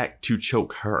reach back to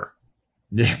choke her.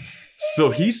 Yeah. So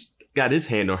he's got his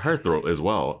hand on her throat as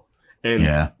well.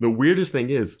 And the weirdest thing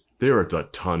is, there are a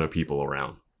ton of people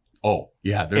around. Oh,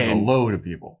 yeah, there's a load of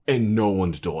people. And no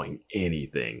one's doing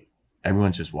anything.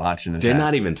 Everyone's just watching this. They're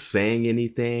not even saying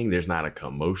anything. There's not a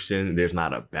commotion. There's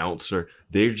not a bouncer.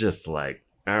 They're just like,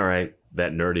 all right,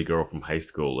 that nerdy girl from high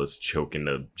school is choking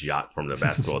the jock from the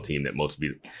basketball team that must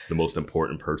be the most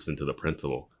important person to the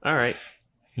principal. All right.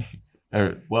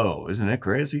 Whoa, isn't it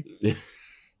crazy?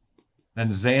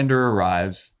 And Xander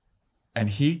arrives. And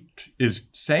he is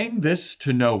saying this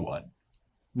to no one.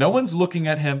 No one's looking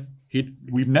at him.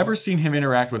 We've never seen him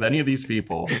interact with any of these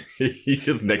people. He's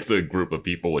just next to a group of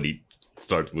people when he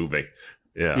starts moving.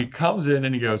 Yeah. He comes in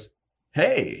and he goes,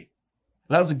 hey,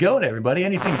 how's it going, everybody?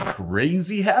 Anything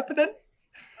crazy happening?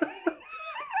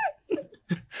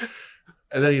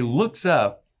 And then he looks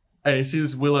up and he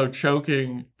sees Willow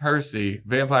choking Percy,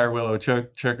 Vampire Willow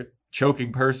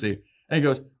choking Percy. And he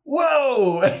goes,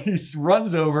 whoa! And he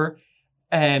runs over.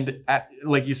 And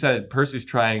like you said, Percy's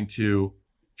trying to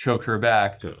choke her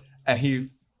back. And he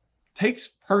takes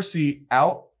Percy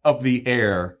out of the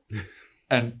air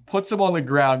and puts him on the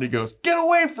ground. He goes, get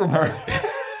away from her.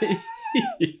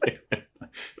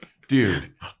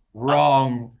 Dude,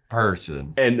 wrong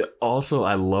person. And also,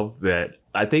 I love that.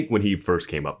 I think when he first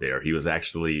came up there, he was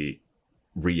actually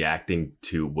reacting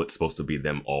to what's supposed to be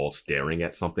them all staring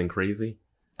at something crazy.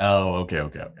 Oh, okay.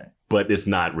 But it's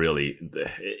not really,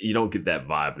 you don't get that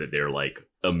vibe that they're like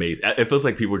amazed. It feels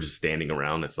like people are just standing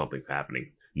around and something's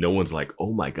happening. No one's like,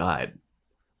 oh my God.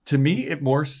 To me, it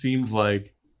more seemed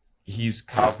like he's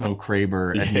Cosmo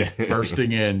Kramer and he's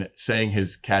bursting in saying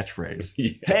his catchphrase.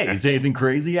 Yeah. Hey, is anything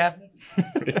crazy happening?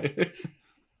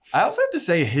 I also have to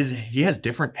say he has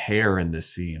different hair in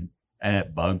this scene and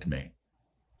it bugged me.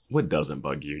 What doesn't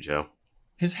bug you, Joe?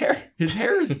 His hair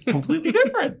is completely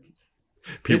different.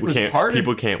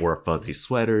 People can't wear fuzzy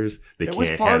sweaters. It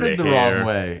was parted the wrong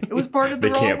way. It was parted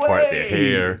the wrong way. They can't part their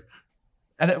hair.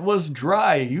 And it was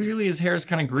dry. Usually his hair is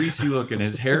kind of greasy looking.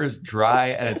 His hair is dry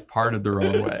and it's parted the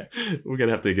wrong way. We're going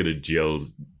to have to get a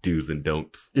Joe's do's and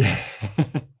don'ts. Yeah.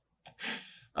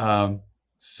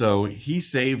 So he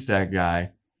saves that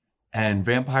guy. And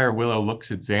Vampire Willow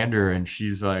looks at Xander and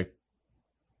she's like,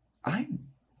 I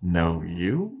know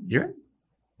you.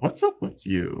 What's up with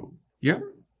you?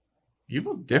 You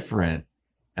look different.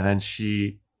 And then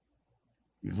she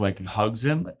like hugs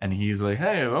him and he's like,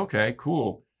 hey, okay,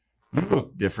 cool. You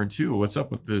look different too. What's up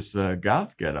with this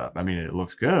goth getup? I mean, it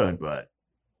looks good, but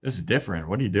this is different.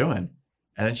 What are you doing?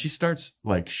 And then she starts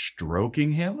like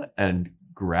stroking him and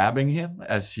grabbing him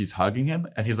as she's hugging him.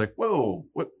 And he's like, whoa,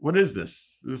 what is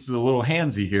this? This is a little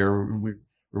handsy here.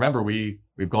 remember, we've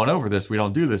gone over this. We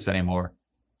don't do this anymore.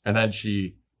 And then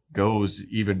she goes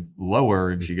even lower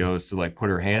and she goes to like put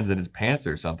her hands in his pants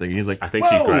or something. And he's like, I think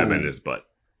whoa! she's grabbing his butt.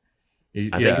 I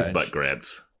think his butt she,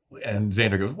 grabs. And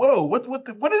Xander goes, whoa,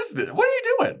 what is this? What are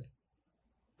you doing?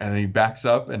 And then he backs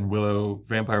up and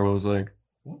Vampire Willow's like,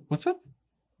 what's up?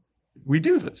 We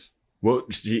do this. Well,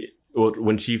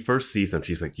 when she first sees him,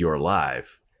 she's like, "You're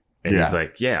alive," and he's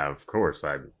like, "Yeah, of course.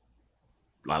 I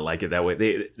like it that way."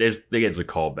 They get a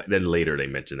call back. Then later they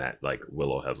mention that like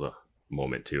Willow has a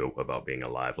moment too about being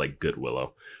alive, like good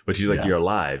Willow. But she's like, "You're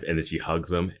alive," and then she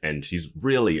hugs him, and she's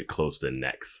really close to the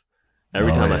necks.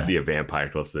 Every time I see a vampire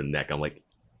close to the neck, I'm like,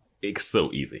 it's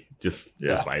so easy. Just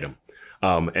bite him.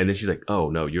 And then she's like, "Oh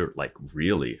no, you're like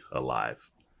really alive."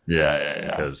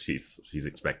 Yeah. Because she's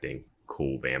expecting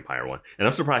cool vampire one, and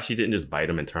I'm surprised she didn't just bite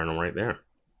him and turn him right there.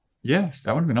 Yes,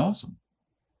 that would have been awesome.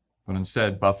 But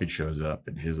instead, Buffy shows up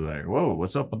and she's like, "Whoa,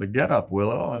 what's up with the getup,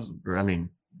 Willow? I mean,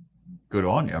 good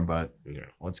on you, but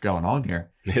what's going on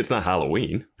here?" It's not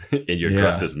Halloween, and you're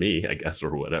dressed as me, I guess,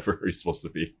 or whatever you're supposed to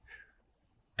be.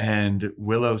 And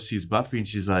Willow sees Buffy and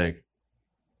she's like,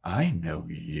 "I know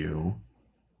you.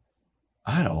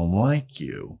 I don't like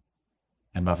you."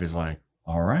 And Buffy's like,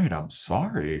 "All right, I'm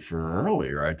sorry for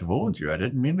earlier. I told you. I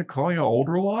didn't mean to call you old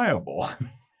reliable."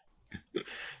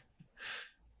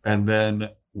 And then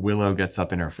Willow gets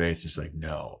up in her face. She's like,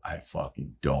 "No, I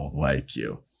fucking don't like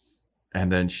you."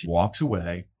 And then she walks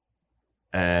away.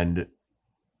 And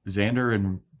Xander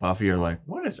and Buffy are like,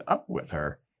 "What is up with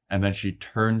her?" And then she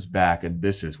turns back. And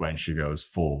this is when she goes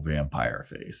full vampire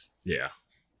face. Yeah.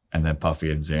 And then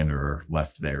Buffy and Xander are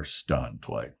left there stunned.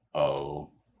 Like, oh,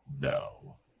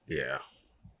 no. Yeah.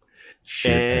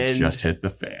 Shit has just hit the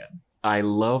fan. I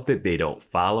love that they don't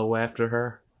follow after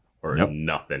her or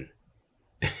nothing.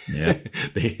 Yeah.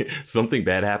 Something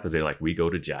bad happens. They're like, we go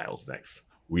to Giles next.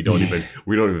 We don't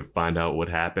even find out what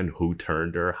happened, who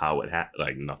turned her, how it happened,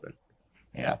 like nothing.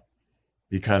 Yeah.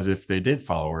 Because if they did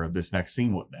follow her, this next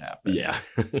scene wouldn't happen. Yeah.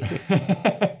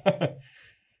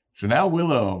 So now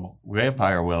Willow,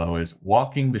 Vampire Willow, is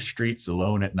walking the streets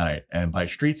alone at night. And by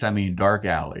streets, I mean dark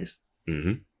alleys.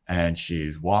 Mm-hmm. And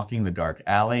she's walking the dark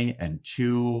alley, and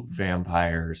two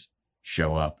vampires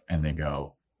show up, and they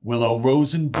go, "Willow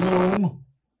Rosenbloom."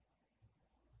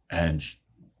 And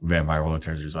Vampire Willow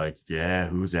turns, she's like, "Yeah,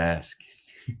 who's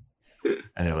asking?"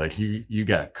 And they're like, you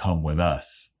got to come with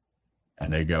us.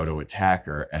 And they go to attack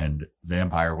her, and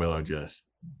Vampire Willow just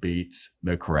beats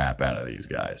the crap out of these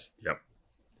guys. Yep.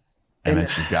 And then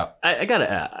she's got... I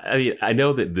mean, I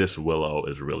know that this Willow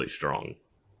is really strong.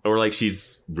 Or, like,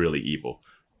 she's really evil.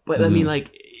 But, I mean,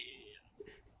 like,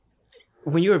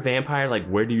 when you're a vampire, like,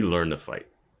 where do you learn to fight?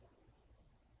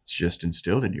 It's just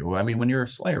instilled in you. I mean, when you're a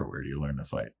slayer, where do you learn to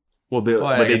fight? Well,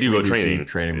 but they do go training.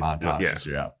 Training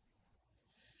montages,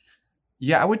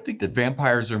 Yeah, I would think that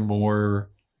vampires are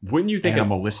more... Wouldn't you think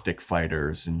animalistic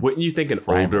fighters? And wouldn't you think an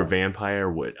older vampire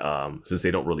would, since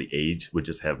they don't really age, would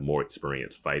just have more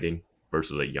experience fighting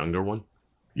versus a younger one?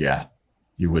 Yeah,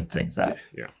 you would think that.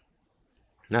 Yeah,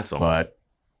 that's all. But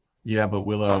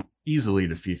Willow easily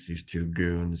defeats these two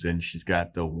goons, and she's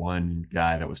got the one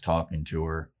guy that was talking to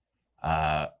her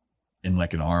in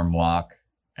like an arm lock,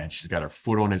 and she's got her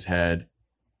foot on his head,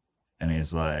 and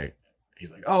he's like,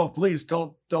 "Oh, please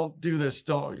don't do this.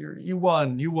 You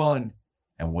won."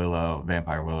 And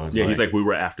Vampire Willow is he's like, "We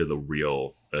were after the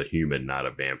real human, not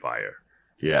a vampire."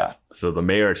 Yeah. So the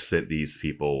mayor sent these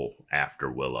people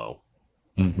after Willow,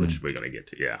 which we're going to get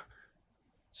to, yeah.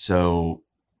 So,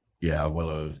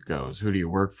 Willow goes, "Who do you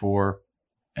work for?"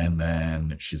 And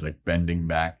then she's like bending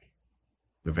back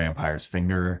the vampire's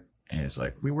finger, and it's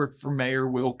like, "We work for Mayor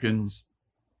Wilkins."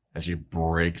 As she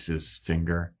breaks his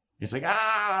finger. He's like,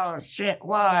 "Oh, shit,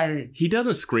 why?" He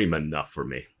doesn't scream enough for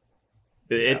me.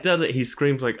 It doesn't. He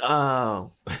screams like,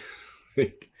 "Oh."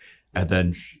 And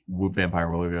then Vampire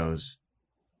Willow goes,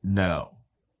 "No.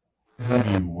 Who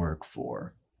do you work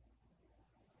for?"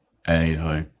 And he's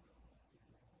like,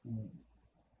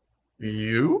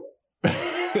 "You?"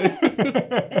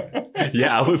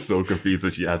 Yeah, I was so confused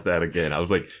when she asked that again. I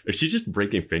was like, is she just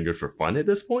breaking fingers for fun at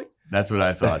this point? That's what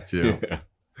I thought too. Yeah.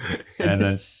 And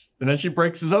then she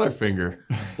breaks his other finger.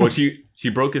 Well, she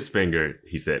broke his finger.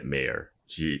 He said mayor.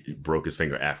 She broke his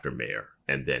finger after mayor,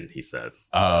 and then he says,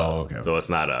 "Oh, okay." So it's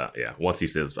not once he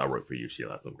says, "I work for you," she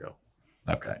lets him go.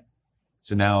 Okay.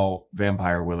 So now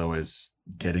Vampire Willow is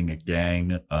getting a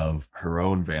gang of her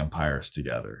own vampires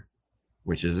together,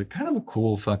 which is a kind of a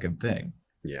cool fucking thing.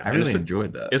 Yeah, I really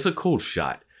enjoyed that. It's a cool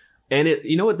shot, and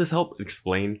you know what? This helped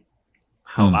explain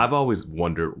how I've always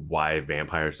wondered why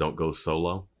vampires don't go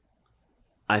solo.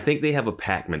 I think they have a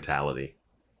pack mentality.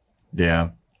 Yeah.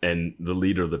 and the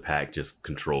leader of the pack just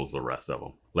controls the rest of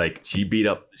them. Like she beat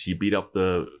up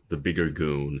the bigger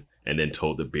goon, and then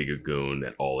told the bigger goon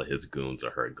that all of his goons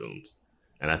are her goons.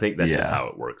 And I think that's just how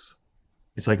it works.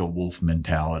 It's like a wolf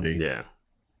mentality. Yeah.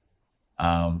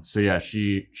 So yeah,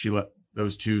 she let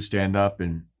those two stand up,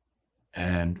 and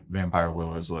Vampire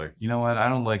Willow's like, you know what? I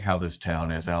don't like how this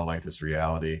town is. I don't like this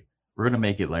reality. We're gonna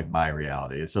make it like my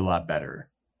reality. It's a lot better.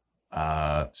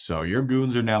 So your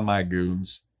goons are now my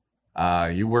goons.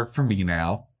 You work for me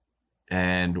now,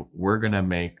 and we're gonna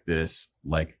make this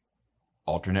like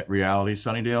alternate reality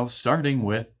Sunnydale, starting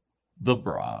with the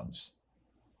Bronze.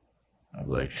 I was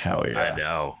like, hell yeah. I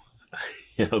know.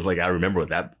 I was like, I remember what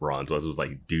that Bronze was. It was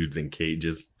like dudes in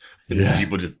cages and Yeah.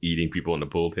 people just eating people on the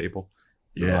pool table.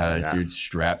 Yeah, Yes. dude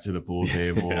strapped to the pool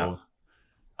table.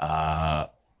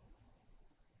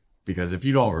 Because if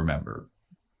you don't remember,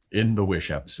 in the Wish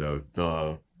episode,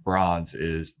 the Bronze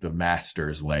is the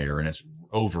Master's lair, and it's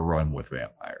overrun with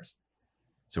vampires.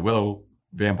 So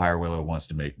Vampire Willow wants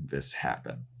to make this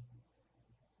happen.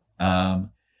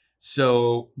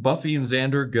 So Buffy and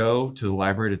Xander go to the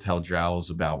library to tell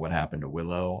Giles about what happened to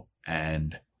Willow,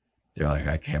 and they're like,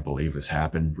 I can't believe this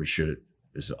happened. This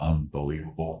is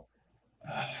unbelievable.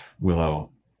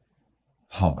 Willow,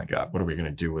 oh my God, what are we going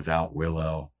to do without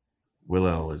Willow?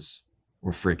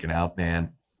 We're freaking out,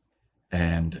 man.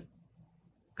 And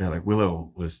they're like,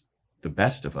 Willow was the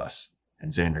best of us.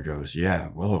 And Xander goes, yeah,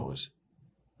 Willow was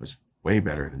way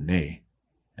better than me.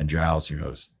 And Giles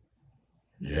goes,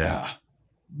 yeah,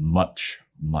 much,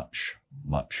 much,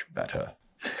 much better.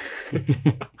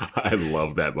 I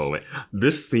love that moment.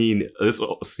 This scene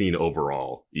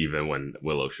overall, even when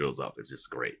Willow shows up, is just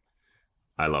great.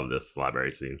 I love this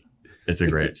library scene. It's a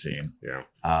great scene.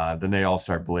 Yeah. Then they all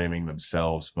start blaming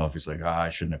themselves. Buffy's like, I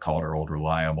shouldn't have called her old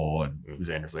reliable. And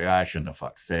Xander's like, I shouldn't have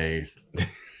fucked Faith.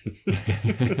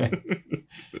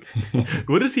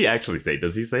 What does he actually say?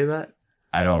 Does he say that?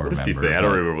 I don't What remember. does he say? I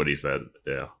don't remember what he said.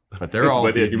 Yeah. But they're all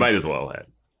but he might as well have.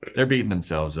 They're beating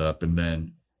themselves up, and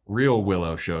then real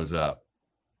Willow shows up,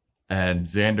 and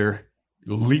Xander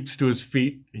leaps to his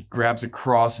feet. He grabs a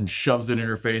cross and shoves it in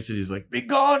her face, and he's like, "Be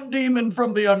gone, demon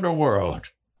from the underworld!"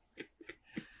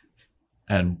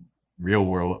 And real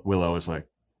Willow is like,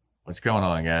 "What's going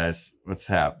on, guys? What's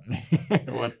happening?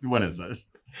 what is this?"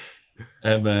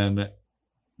 And then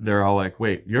they're all like,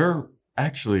 "Wait, you're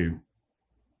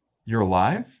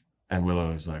alive?" And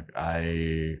Willow is like,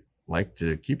 "I like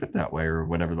to keep it that way," or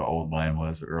whatever the old line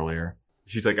was earlier.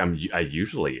 She's like, I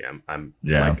usually am. I'm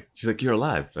Yeah. like, she's like, you're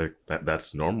alive. Like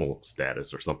that's normal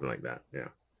status or something like that. Yeah.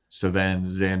 So then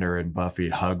Xander and Buffy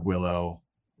hug Willow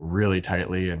really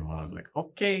tightly, and Willow's like,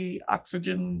 okay,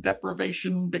 oxygen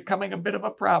deprivation becoming a bit of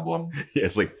a problem. Yeah,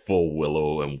 it's like full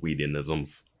Willow and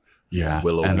Whedonisms. Yeah.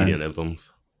 Willow and then,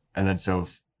 Whedonisms. and then so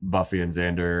Buffy and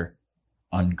Xander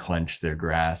unclench their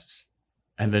grasps.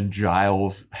 And then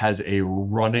Giles has a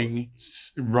running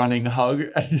hug,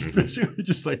 and he's basically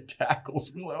just like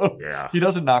tackles Willow. Yeah. He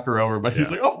doesn't knock her over, but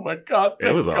he's like, "Oh my God,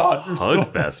 It was God, a you're hug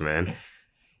so-" fest, man.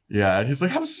 Yeah, and he's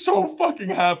like, "I'm so fucking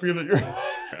happy that you're."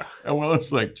 And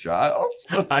Willow's like, "Giles,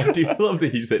 what's I do love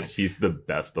that he said she's the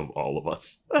best of all of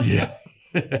us. Yeah.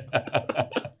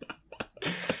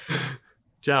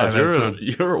 Giles, And then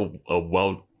you're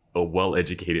a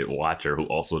well-educated watcher who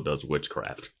also does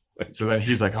witchcraft. So then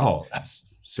he's like, "Oh, I'm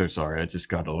so sorry. I just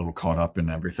got a little caught up in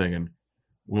everything." And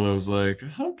Willow's like,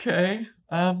 "Okay,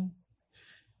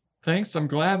 thanks. I'm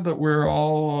glad that we're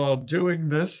all doing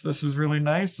this. This is really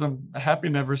nice. I'm happy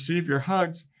to receive your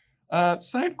hugs.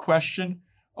 Side question: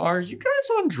 are you guys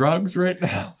on drugs right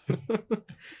now?"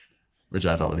 Which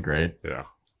I thought was great. Yeah.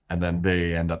 And then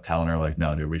they end up telling her, like,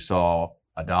 "No, dude, we saw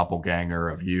a doppelganger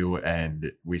of you,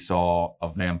 and we saw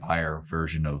a vampire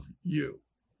version of you.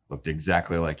 Looked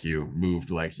exactly like you,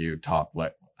 moved like you, talked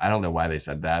like..." I don't know why they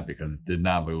said that, because it did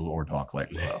not move or talk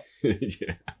like Willow.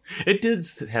 Yeah. It did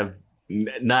have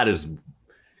not as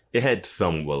it had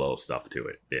some Willow stuff to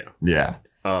it. Yeah. Yeah.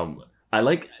 I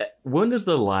like when is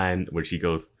the line where she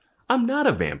goes, "I'm not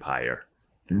a vampire."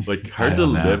 Like her I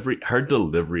don't know.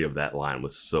 delivery of that line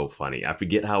was so funny. I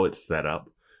forget how it's set up,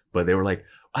 but they were like,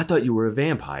 "I thought you were a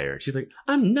vampire." She's like,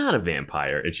 "I'm not a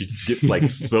vampire," and she just gets like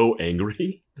so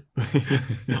angry.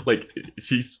 Like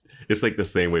it's like the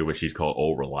same way when she's called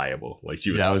old reliable. Like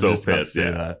she was, Yeah, I was so just about to pissed. say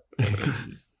Yeah.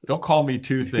 that. Don't call me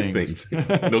two things.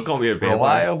 Don't call me a vampire.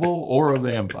 Reliable or a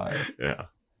vampire.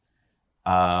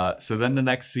 Yeah. So then the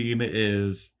next scene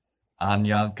is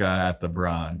Anyanka at the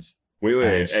Bronze.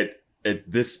 Wait. And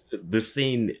This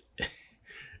scene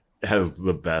has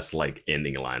the best like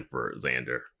ending line for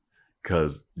Xander.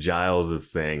 Because Giles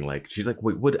is saying, like, she's like,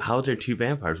 "Wait, how's there two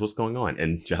vampires? What's going on?"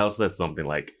 And Giles says something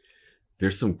like,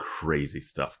 there's some crazy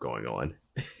stuff going on.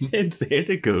 And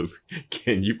Xander goes,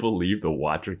 "Can you believe the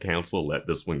Watcher Council let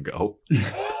this one go?"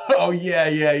 Oh yeah.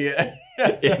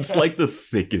 It's like the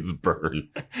sickest burn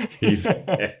he's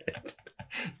had.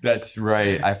 That's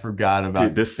right. I forgot about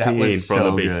Dude, this that. scene Was from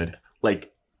so the good.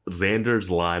 Like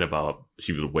Xander's line about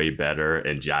she was way better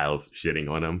and Giles shitting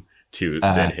on him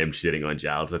than him shitting on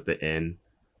Giles at the end.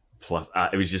 Plus,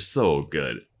 it was just so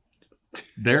good.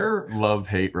 Their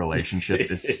love-hate relationship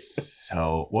is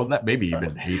so well. That maybe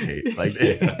even hate. Like,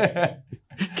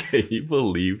 Can you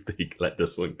believe they let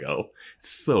this one go?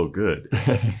 So good.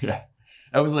 yeah.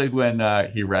 That was like when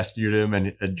he rescued him,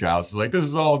 and Giles was like, "This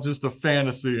is all just a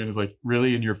fantasy," and it's like,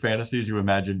 "Really? In your fantasies, you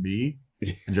imagine me?"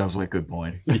 And Giles was like, "Good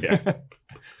point." Yeah.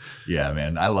 Yeah,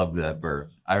 man, I love that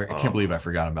burn. I can't believe I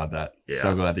forgot about that. Yeah.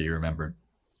 So glad that you remembered.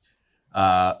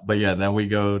 But yeah, then we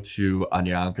go to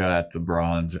Anyanka at the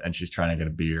Bronze, and she's trying to get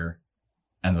a beer,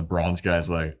 and the Bronze guy's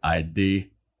like,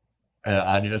 "ID," and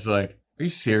Anya's like, "Are you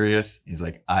serious?" He's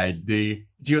like, "ID."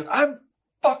 She goes, "I'm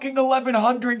fucking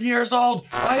 1100 years old.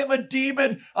 I am a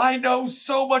demon. I know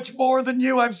so much more than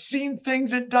you. I've seen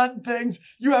things and done things.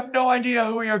 You have no idea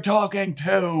who you're talking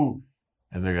to."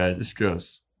 And the guy just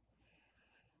goes,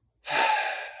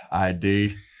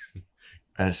 "ID."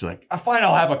 And she's like, "Fine,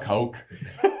 I'll have a Coke."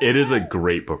 It is a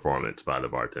great performance by the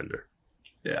bartender.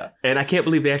 Yeah. And I can't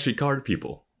believe they actually card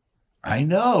people. I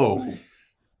know.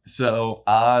 So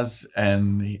Oz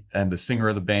and the singer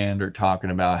of the band are talking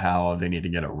about how they need to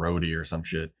get a roadie or some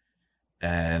shit.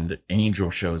 And Angel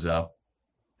shows up,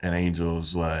 and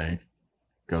Angel's like,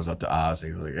 goes up to Oz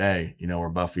and he's like, "Hey, you know where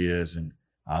Buffy is?" And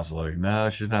Oz is like, "No,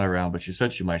 she's not around, but she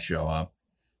said she might show up.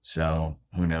 So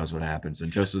who knows what happens."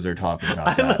 And just as they're talking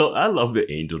about that, I love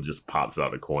that Angel just pops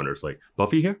out of corners like,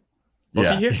 "Buffy here?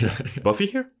 Buffy here? Buffy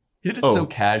here?" He did it so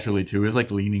casually too. He was like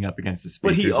leaning up against the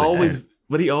speaker.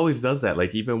 But he always does that.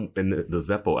 Like even in the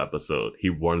Zeppo episode, he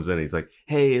runs in. He's like,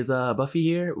 "Hey, is Buffy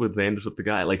here?" With Xander's with the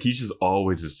guy. Like he's just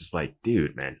always just like,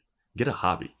 "Dude, man, get a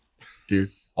hobby, dude."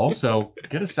 Also,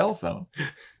 get a cell phone.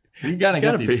 You gotta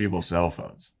get these people cell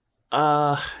phones.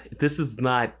 This is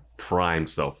not prime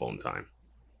cell phone time.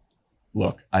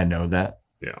 Look, I know that.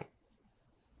 Yeah,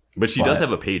 but she does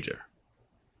have a pager,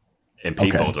 and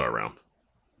payphones are around.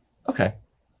 Okay.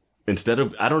 Instead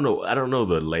of, I don't know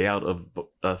the layout of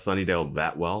Sunnydale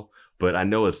that well, but I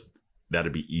know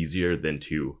that'd be easier than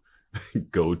to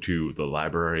go to the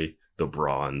library, the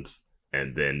Bronze,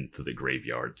 and then to the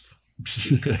graveyards.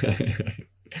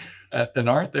 And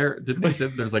aren't there? Didn't they say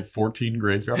there's like 14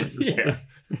 graveyards or something?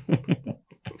 Yeah.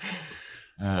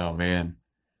 Oh man.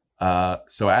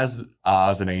 So as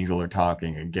Oz and Angel are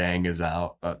talking, a gang is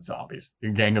out. Zombies. A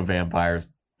gang of vampires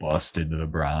bust into the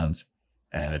Bronze.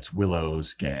 And it's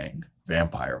Willow's gang,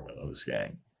 Vampire Willow's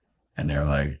gang. And they're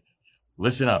like,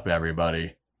 "Listen up,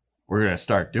 everybody. We're going to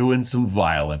start doing some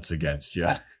violence against you."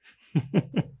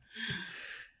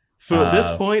 So at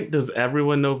this point, does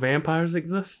everyone know vampires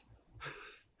exist?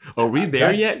 Are we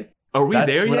there yet? Are we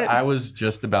there yet? I was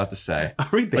just about to say. Are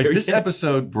we there yet? This yet?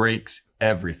 episode breaks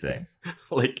everything.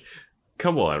 Like,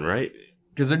 come on, right?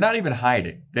 Because they're not even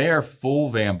hiding. They are full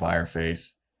vampire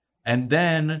face. And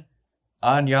then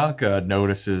Anyanka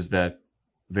notices that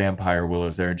Vampire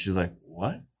Willow's there, and she's like,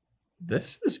 "What?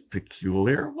 This is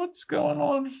peculiar. What's going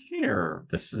on here?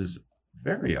 This is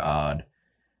very odd."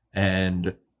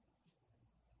 And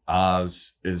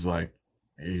Oz is like,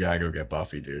 "You gotta go get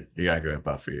Buffy, dude. You gotta go get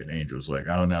Buffy." And Angel's like,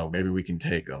 "I don't know. Maybe we can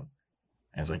take them."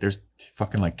 And it's like, "There's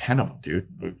fucking like 10 of them,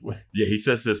 dude." Yeah, he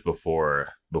says this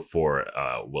before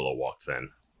Willow walks in.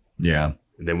 Yeah.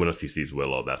 And then once he sees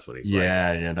Willow, that's when he's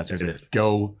yeah, that's what he's like,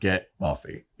 "Go get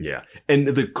Buffy." Yeah. And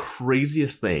the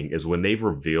craziest thing is when they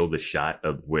reveal the shot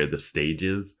of where the stage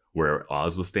is, where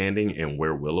Oz was standing and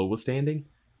where Willow was standing,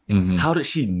 how did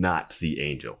she not see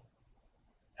Angel?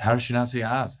 How does she not see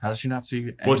Oz? How does she not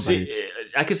see anybody? Well,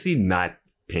 I could see not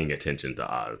paying attention to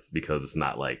Oz because it's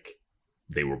not like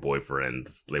they were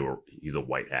boyfriends. He's a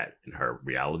white hat in her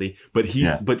reality. But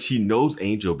she knows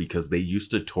Angel because they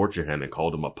used to torture him and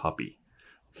called him a puppy.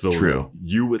 So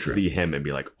you would see him and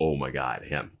be like, "Oh my God,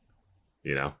 him,"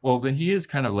 you know? Well, then he is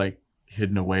kind of like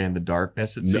hidden away in the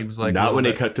darkness. It seems like not when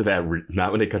they cut to that.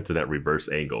 Not when they cut to that reverse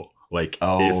angle. Like,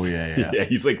 yeah,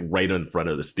 he's like right in front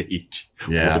of the stage.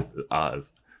 With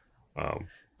Oz.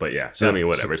 But yeah, so I mean,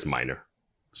 whatever. It's minor.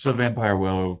 So Vampire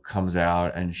Willow comes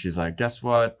out and she's like, "Guess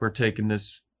what? We're taking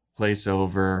this place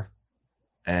over,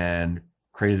 and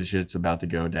crazy shit's about to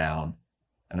go down."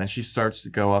 And then she starts to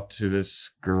go up to this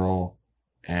girl.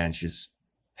 And she's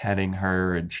petting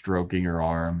her and stroking her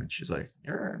arm. And she's like,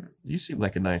 "You seem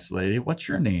like a nice lady. What's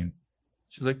your name?"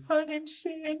 She's like, "My name's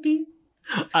Sandy."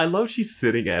 I love she's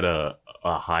sitting at a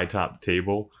high top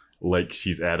table like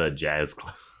she's at a jazz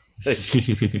club.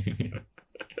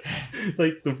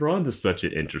 Like the Bronze is such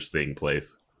an interesting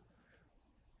place.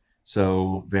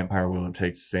 So Vampire Willow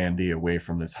takes Sandy away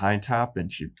from this high top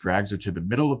and she drags her to the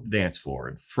middle of the dance floor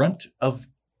in front of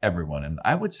everyone. And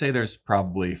I would say there's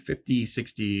probably 50,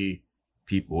 60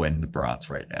 people in the Bronze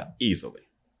right now. Easily.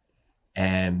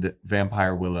 And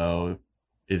Vampire Willow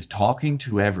is talking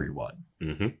to everyone.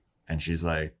 Mm-hmm. And she's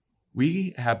like,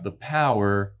 we have the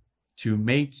power to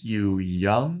make you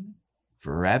young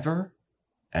forever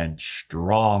and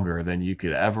stronger than you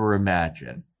could ever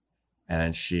imagine.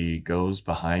 And she goes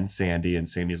behind Sandy, and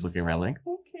Sandy's looking around like,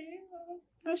 okay,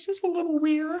 this is a little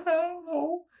weird. I don't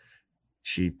know.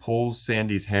 She pulls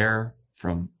Sandy's hair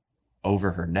from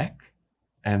over her neck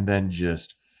and then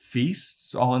just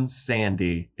feasts on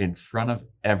Sandy in front of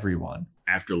everyone.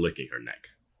 After licking her neck.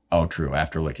 Oh, true.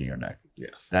 After licking her neck.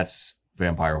 Yes. That's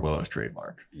Vampire Willow's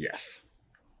trademark. Yes.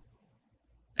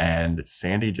 And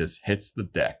Sandy just hits the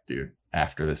deck, dude,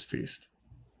 after this feast.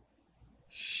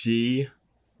 She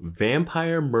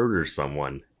vampire murders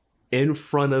someone in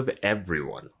front of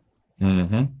everyone.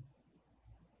 Mm-hmm.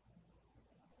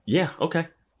 Yeah, okay.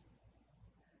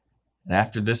 And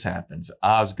after this happens,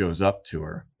 Oz goes up to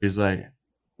her. He's like,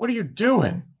 what are you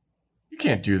doing? You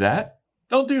can't do that.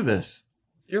 Don't do this.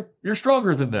 You're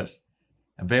stronger than this.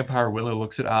 And Vampire Willow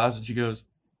looks at Oz and she goes,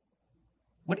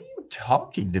 what are you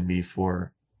talking to me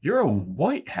for? You're a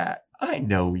white hat. I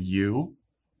know you.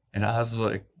 And Oz is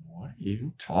like, what are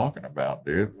you talking about,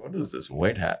 dude? What is this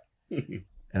white hat? And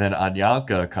then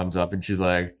Anyanka comes up and she's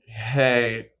like,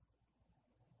 hey,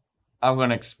 I'm going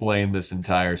to explain this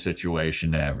entire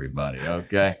situation to everybody,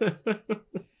 okay?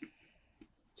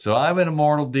 So I'm an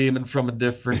immortal demon from a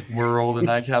different world,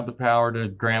 and I have the power to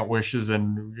grant wishes,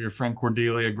 and your friend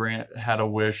Cordelia had a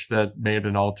wish that made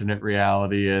an alternate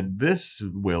reality, and this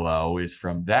Willow is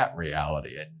from that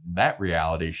reality. And in that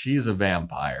reality, she's a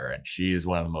vampire, and she is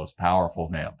one of the most powerful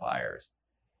vampires.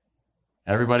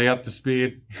 Everybody up to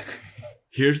speed?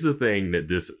 Here's the thing that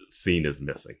this scene is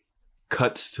missing.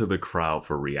 Cuts to the crowd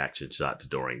for reaction shots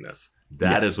during this.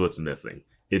 That is what's missing.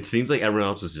 It seems like everyone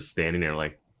else is just standing there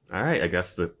like, all right, I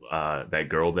guess that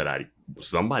girl that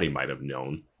somebody might have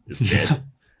known is dead.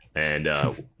 And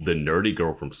the nerdy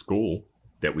girl from school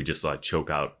that we just saw choke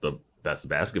out the best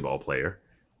basketball player,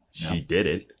 she did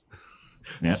it.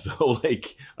 Yep. So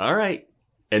like, all right.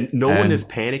 And no one is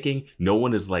panicking. No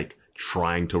one is like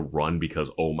trying to run because,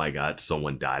 oh my God,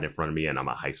 someone died in front of me and I'm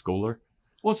a high schooler.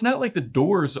 Well, it's not like the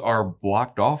doors are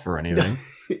blocked off or anything.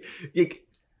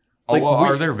 Like,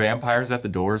 are there vampires at the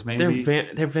doors, maybe?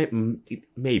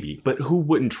 Maybe, but who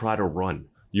wouldn't try to run?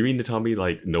 You mean to tell me,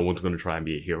 like, no one's going to try and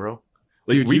be a hero?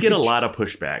 Like, Dude, we get a lot of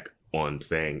pushback on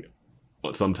saying,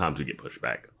 well, sometimes we get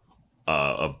pushback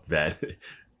of that.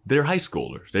 They're high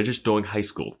schoolers. They're just doing high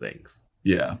school things.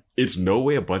 Yeah. It's no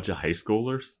way a bunch of high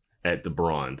schoolers at the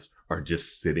Bronze are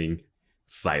just sitting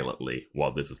silently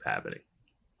while this is happening.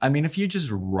 I mean, if you just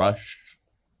rushed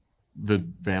the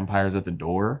vampires at the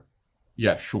door,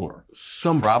 yeah, sure.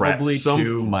 Probably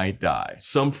two might die.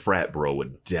 Some frat bro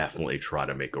would definitely try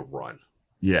to make a run.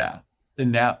 Yeah.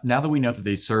 And now that we know that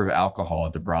they serve alcohol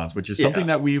at the Bronze, which is something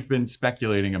that we've been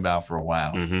speculating about for a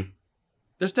while,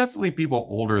 there's definitely people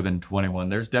older than 21.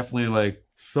 There's definitely like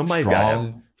somebody's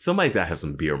got to have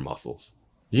some beer muscles.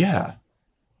 Yeah.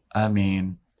 I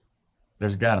mean,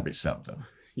 there's got to be something.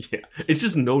 Yeah. It's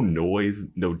just no noise,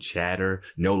 no chatter,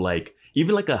 no like,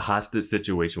 even like a hostage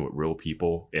situation with real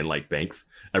people in like banks,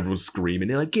 everyone's screaming.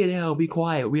 They're like, get out, be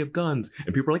quiet, we have guns.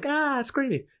 And people are like,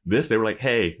 screaming. They were like,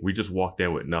 hey, we just walked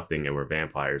in with nothing and we're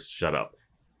vampires. Shut up.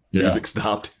 Yeah. Music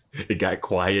stopped. It got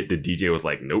quiet. The DJ was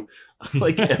like, nope.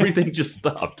 Like everything just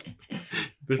stopped.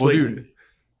 Well, dude,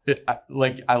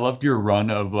 I loved your run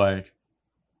of like,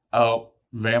 oh,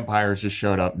 vampires just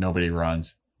showed up. Nobody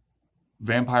runs.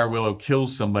 Vampire Willow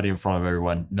kills somebody in front of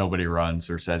everyone. Nobody runs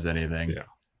or says anything. Yeah.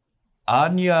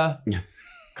 Anya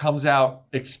comes out,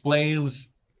 explains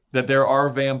that there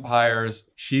are vampires.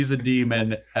 She's a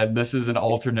demon, and this is an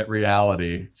alternate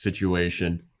reality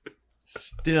situation.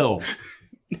 Still,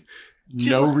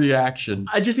 no reaction.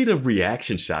 I just need a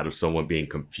reaction shot of someone being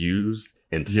confused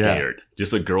and scared. Yeah.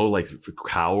 Just a girl like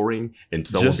cowering and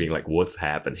someone being like, what's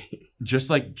happening? Just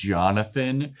like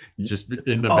Jonathan, just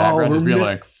in the background, just being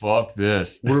like, fuck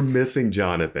this. We're missing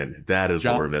Jonathan. That is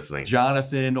what we're missing.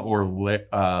 Jonathan or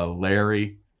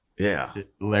Larry. Yeah.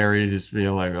 Larry just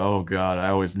being like, oh God, I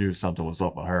always knew something was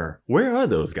up with her. Where are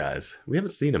those guys? We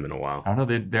haven't seen them in a while. I don't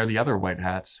know. They're the other white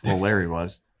hats. Well, Larry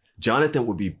was. Jonathan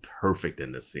would be perfect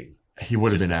in this scene. He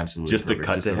would have been absolutely just to perfect,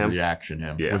 cut just to a him? reaction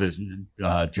him Yeah. with his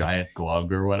giant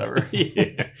glug or whatever.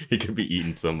 Yeah, he could be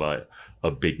eating some a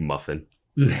big muffin.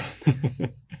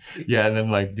 Yeah, and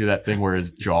then like do that thing where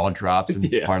his jaw drops and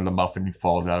Yeah. part of the muffin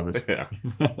falls out of his. Yeah.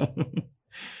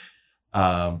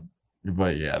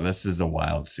 But yeah, this is a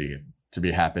wild scene to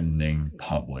be happening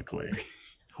publicly.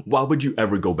 Why would you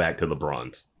ever go back to the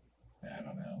bronze? I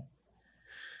don't know.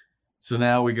 So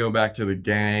now we go back to the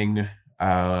gang,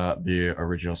 the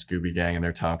original Scooby gang, and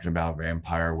they're talking about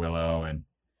Vampire Willow,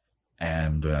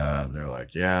 and they're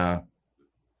like, yeah,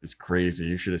 it's crazy.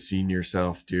 You should have seen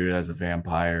yourself, dude, as a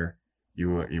vampire. You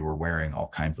were wearing all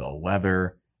kinds of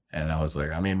leather. And I was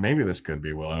like, I mean, maybe this could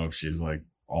be Willow if she's like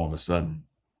all of a sudden,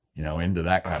 you know, into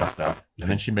that kind of stuff. And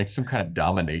then she makes some kind of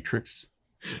dominatrix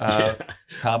Yeah.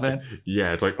 comment.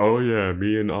 Yeah, it's like, oh yeah,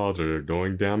 me and Oz are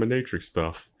doing dominatrix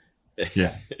stuff.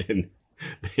 Yeah. And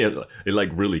it like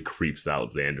really creeps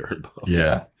out Xander and Buffy.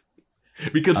 Yeah.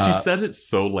 Because she says it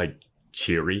so like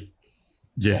cheery.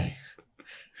 Yeah.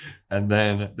 And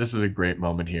then this is a great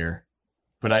moment here,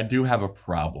 but I do have a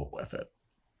problem with it.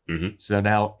 Mhm. So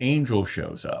now Angel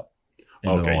shows up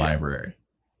into the Okay, yeah. library,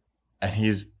 and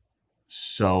he's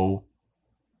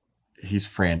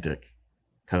frantic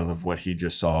because of what he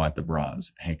just saw at the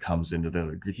Bronze. And he comes into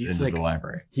He's like- the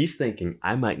library. He's thinking,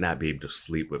 I might not be able to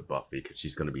sleep with Buffy because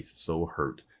she's going to be so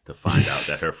hurt to find out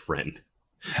that her friend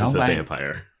How is a am I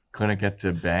vampire. gonna get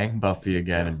to bang Buffy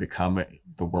again and become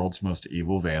the world's most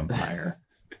evil vampire?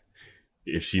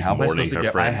 If she's How am I mourning supposed to her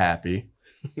get my friend. happy?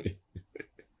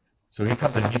 So he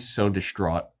comes in, he's so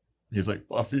distraught. He's like,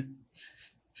 Buffy,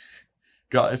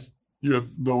 guys, you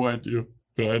have no idea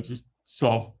what I just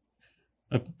saw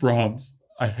at the Bronze.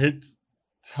 I hate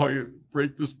to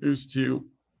break this news to you.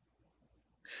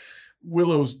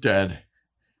 Willow's dead.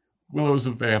 Willow's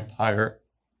a vampire.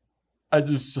 I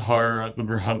just saw her at the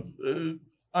Bronze.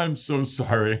 I'm so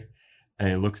sorry. And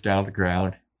he looks down at the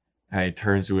ground, and he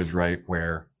turns to his right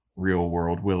where real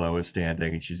world Willow is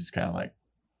standing, and she just kind of like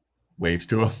waves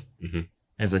to him. Mhm. And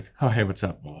he's like, oh, hey, what's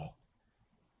up, Willow?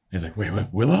 He's like, wait,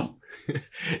 Willow?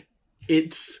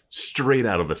 It's straight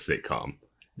out of a sitcom.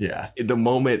 Yeah. The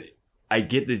moment, I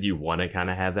get that you want to kind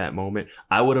of have that moment.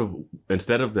 I would have,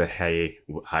 instead of the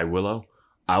hi Willow,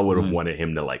 I would have Mhm. wanted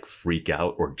him to like freak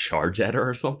out or charge at her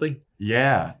or something.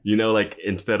 Yeah. You know, like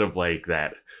instead of like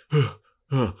that,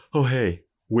 oh hey,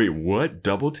 wait, what?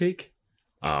 Double take?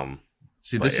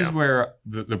 See, But this is yeah. where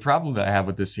the problem that I have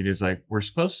with this scene is like, we're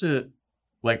supposed to,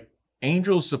 like,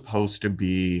 Angel's supposed to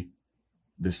be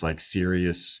this like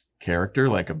serious character,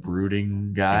 like a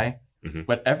brooding guy. Mhm.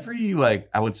 But every, like,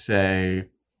 I would say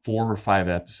 4 or 5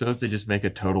 episodes, they just make a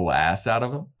total ass out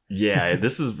of him. Yeah,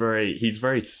 this is he's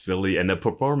very silly, and the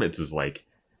performance is like,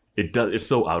 it's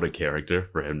so out of character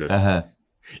for him to, Uh-huh.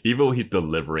 even when he's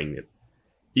delivering it.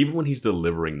 Even when he's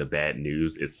delivering the bad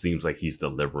news, it seems like he's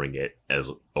delivering it as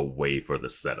a way for the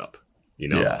setup. You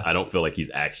know, Yeah. I don't feel like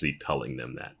he's actually telling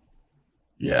them that.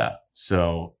 Yeah.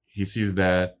 So he sees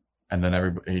that, and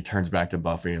then he turns back to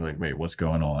Buffy. And he's like, wait, what's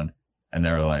going on? And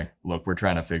they're like, look, we're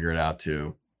trying to figure it out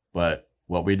too. But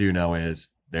what we do know is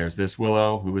there's this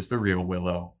Willow who is the real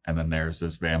Willow, and then there's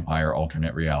this vampire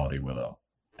alternate reality Willow.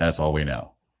 That's all we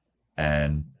know.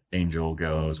 And Angel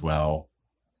goes, well,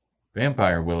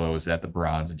 Vampire Willow is at the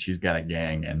Bronze, and she's got a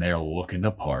gang, and they're looking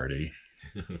to party.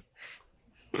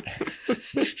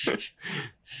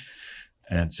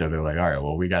 And so they're like, all right,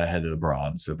 well, we got to head to the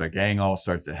Bronze. So the gang all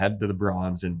starts to head to the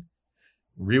Bronze, and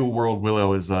real world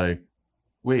Willow is like,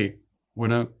 wait,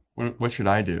 what should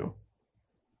I do?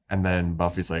 And then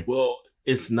Buffy's like, Well,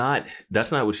 that's not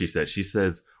what she said. She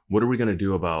says, what are we going to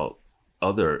do about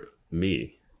other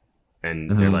me?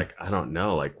 And they're Mhm. like, I don't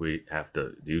know. Like, we have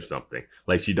to do something.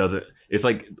 Like, she doesn't. It's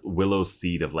like Willow's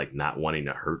seed of like not wanting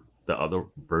to hurt the other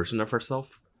version of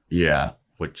herself, yeah,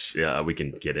 which we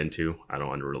can get into. I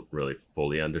don't really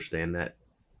fully understand that.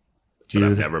 But dude.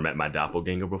 I've never met my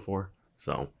doppelganger before.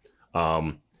 So,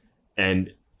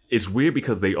 and it's weird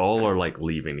because they all are like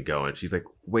leaving to go. And she's like,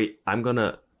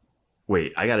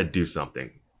 I got to do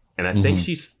something. And I think Mhm.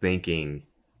 she's thinking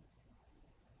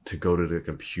to go to the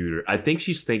computer. I think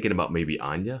she's thinking about maybe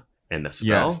Anya and the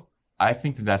spell. Yes. I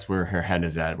think that's where her head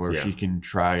is at, where Yeah. she can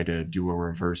try to do a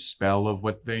reverse spell of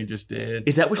what they just did.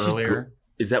 Is that what earlier.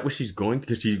 Is that what she's going?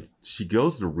 Because she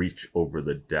goes to reach over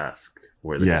the desk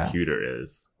where the Yeah. computer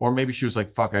is. Or maybe she was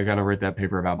like, fuck, I gotta write that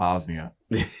paper about Bosnia.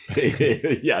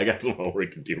 Yeah, I got some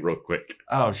homework to do real quick.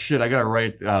 Oh shit, I gotta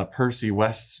write Percy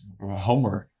West's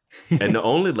homework. And the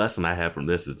only lesson I have from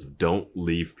this is don't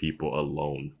leave people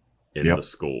alone in Yep. the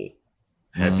school.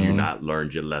 Have you Mhm. not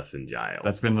learned your lesson, Giles?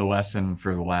 That's been the lesson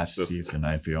for the last This- season,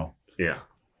 I feel. Yeah.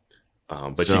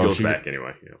 But So she goes she- back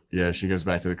anyway. Yeah. Yeah, she goes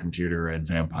back to the computer and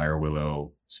Vampire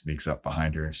Willow sneaks up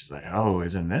behind her and she's like, "Oh,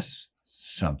 isn't this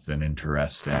something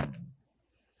interesting?"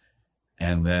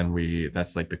 And then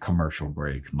that's like the commercial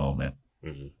break moment.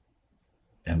 hmm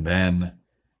And then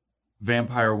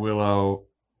Vampire Willow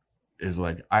is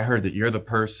like, "I heard that you're the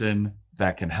person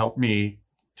that can help me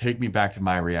take me back to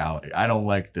my reality. I don't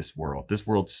like this world. This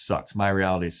world sucks. My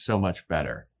reality is so much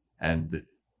better." And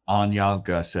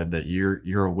Anyanka said that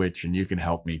you're a witch and you can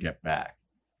help me get back.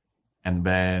 And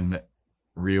then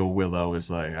Real Willow is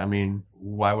like, "I mean,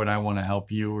 why would I want to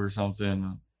help you or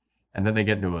something?" And then they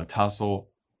get into a tussle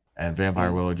and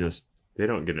Vampire Willow just, They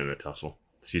don't get in a tussle.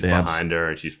 She's They have- behind her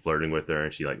and she's flirting with her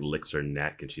and she like licks her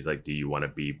neck and she's like, "Do you want to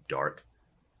be dark?"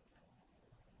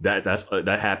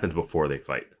 That happens before they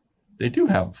fight. they do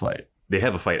have a fight. They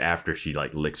have a fight after she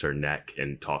like licks her neck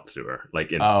and talks to her,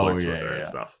 like and Oh, flirts yeah, with her yeah, and yeah.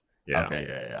 stuff. Yeah,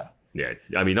 Okay, yeah.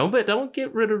 I mean, don't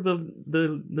get rid of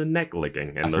the neck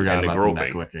licking I and the, forgot and the about the groping.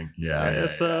 neck licking. Yeah,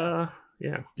 It's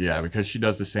yeah. Yeah, because she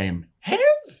does the same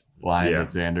hands line Yeah. that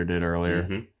Xander did earlier.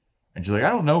 Mhm. And she's like, I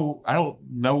don't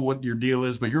know what your deal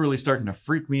is, but you're really starting to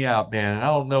freak me out, man. And I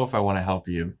don't know if I want to help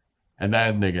you. And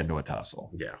then they get into a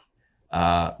tussle.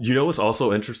 Yeah. You know what's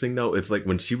also interesting though? It's like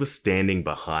when she was standing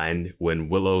behind, when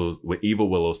Evil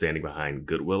Willow standing behind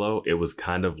Good Willow, it was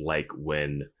kind of like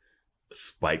when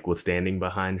Spike was standing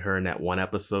behind her in that one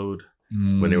episode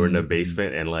when they were in the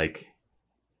basement and like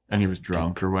and he was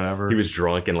drunk or whatever. he was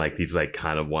drunk and like he's like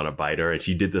kind of want to bite her and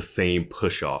she did the same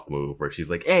push off move where she's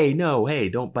like, hey,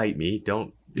 don't bite me,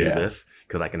 don't do Yeah. this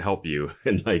because I can help you.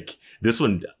 And like this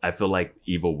one, I feel like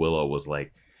Evil Willow was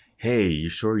like, hey, you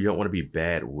sure you don't want to be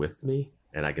bad with me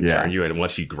and I can Yeah. turn you? And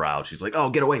once she growled, she's like, oh,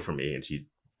 get away from me, and she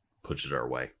pushes her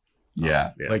away.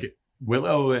 Yeah. Yeah. Like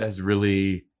Willow has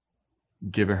really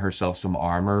given herself some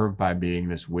armor by being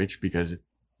this witch because,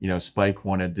 Spike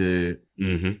wanted to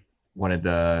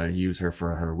use her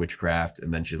for her witchcraft.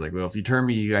 And then she's like, well, if you turn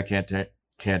me, I can't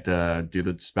do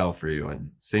the spell for you.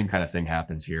 And same kind of thing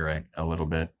happens here a little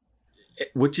bit.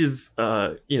 Which is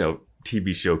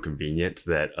TV show convenient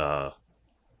that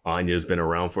Anya's been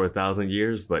around for 1,000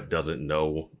 years but doesn't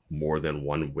know more than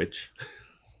one witch.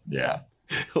 Yeah.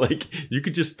 Like you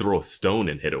could just throw a stone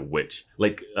and hit a witch.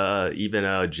 Like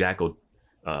even Jackal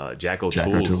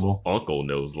Tool's Tool. uncle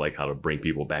knows like how to bring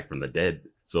people back from the dead.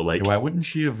 So like Why wouldn't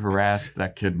she have harassed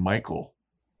that kid Michael?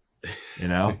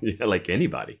 yeah, like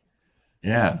anybody.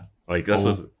 Yeah. Like that's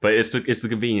Oh. but it's the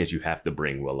convenience. You have to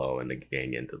bring Willow and the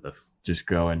gang into this. Just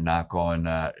go and knock on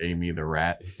Amy the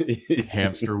rat's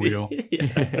hamster wheel.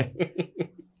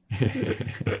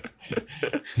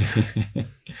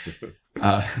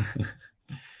 Yeah.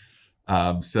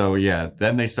 So yeah,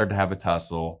 then they start to have a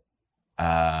tussle,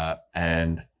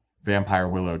 and Vampire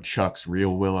Willow chucks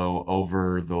Real Willow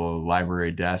over the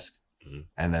library desk, Mhm.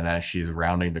 and then as she's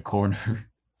rounding the corner,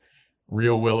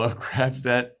 Real Willow grabs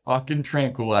that fucking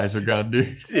tranquilizer gun,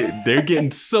 dude. Dude, they're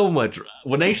getting so much.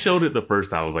 When they showed it the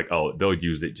first time, I was like, oh, they'll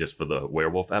use it just for the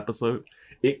werewolf episode.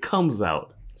 It comes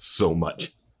out so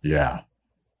much. Yeah,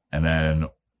 and then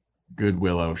Good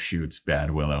Willow shoots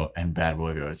Bad Willow, and Bad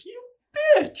Willow goes, "You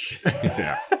bitch!"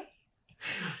 Yeah.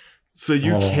 So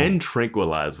you Oh. can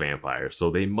tranquilize vampires,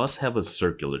 so they must have a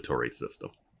circulatory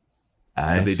system.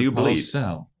 I They do suppose bleed.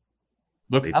 So,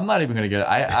 look, They- I'm not even gonna get it.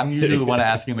 I'm usually the one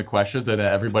asking the questions, and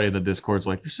everybody in the Discord's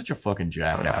like, "You're such a fucking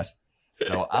jackass."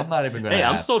 So I'm not even gonna. Hey,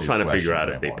 I'm ask still these trying to figure out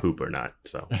questions if they anymore. poop or not.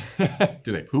 So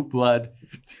Do they poop blood?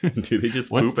 do they just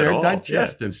What's poop their at all?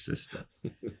 digestive system?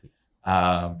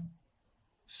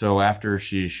 So after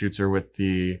she shoots her with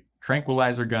the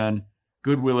tranquilizer gun,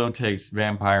 Good Willow takes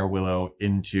Vampire Willow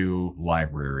into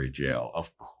library jail.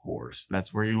 Of course,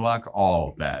 that's where you lock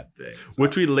all bad things.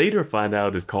 Which we later find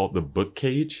out is called the book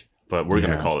cage, but we're Yeah.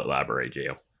 gonna call it library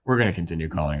jail. We're gonna continue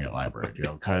calling it library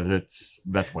jail because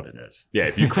that's what it is. Yeah,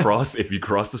 if you cross the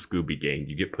Scooby Gang,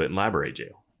 you get put in library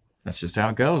jail. That's just how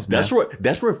it goes, man.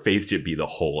 That's where Faith should be the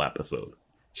whole episode.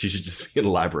 She should just be in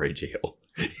library jail.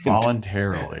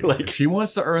 Voluntarily. Like- if she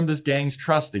wants to earn this gang's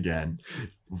trust again,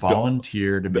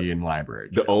 volunteer to be in library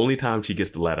jail. The only time she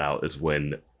gets to let out is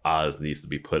when Oz needs to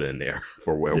be put in there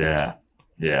for werewolf.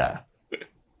 Yeah.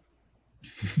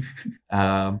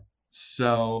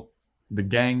 So the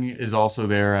gang is also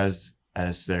there as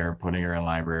they're putting her in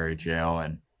library jail,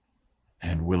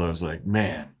 and Willow's like,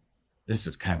 man, this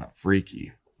is kind of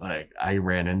freaky. Like, I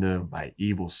ran into my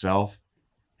evil self,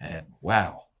 and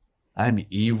wow, I'm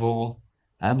evil,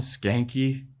 I'm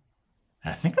skanky,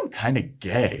 and I think I'm kind of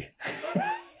gay.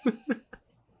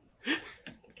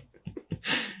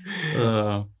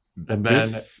 And then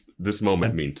This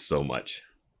moment means so much.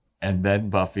 And then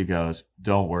Buffy goes,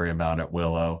 don't worry about it,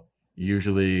 Willow.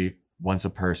 Usually once a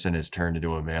person is turned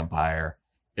into a vampire,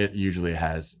 it usually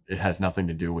has nothing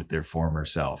to do with their former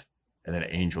self. And then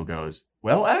Angel goes,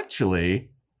 well,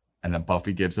 actually, and then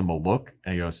Buffy gives him a look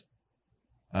and he goes,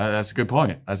 that's a good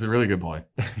point. That's a really good point.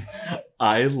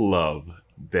 I love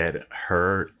that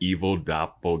her evil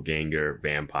doppelganger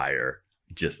vampire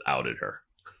just outed her.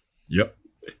 Yep.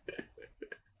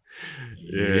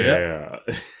 Yeah.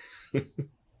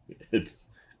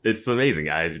 It's amazing.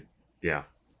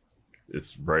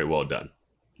 It's very well done.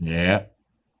 Yeah.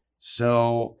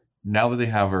 So now that they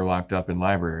have her locked up in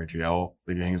library jail,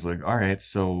 the gang's like, all right,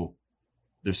 so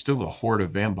there's still a horde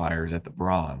of vampires at the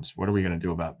Bronze. What are we going to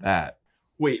do about that?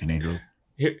 Wait, And Angel,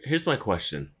 here's my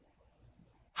question.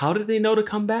 How did they know to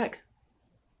come back?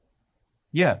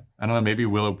 yeah, I don't know, maybe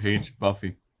Willow paged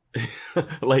Buffy.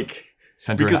 Like,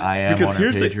 Sent her an IM on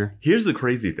her pager. Here's the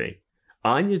crazy thing.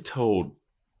 Anya told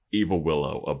Evil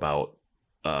Willow about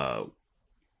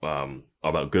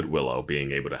Good Willow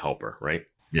being able to help her, right?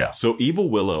 Yeah. So Evil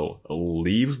Willow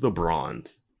leaves the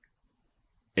Bronze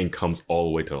and comes all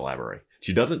the way to the library.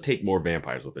 She doesn't take more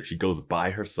vampires with her. She goes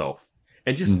by herself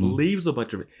and just leaves a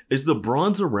bunch of... Is the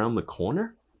Bronze around the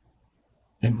corner?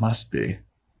 It must be.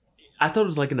 I thought it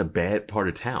was like in a bad part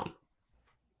of town.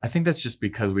 I think that's just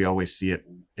because we always see it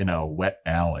in a wet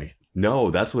alley.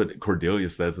 No, that's what Cordelia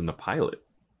says in the pilot.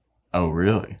 Oh,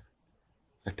 really?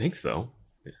 I think so.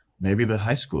 Maybe the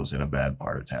high school's in a bad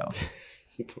part of town.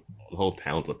 The whole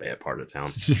town's a bad part of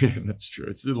town. That's true.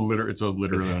 It's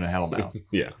literally in a hellmouth.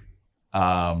 Yeah.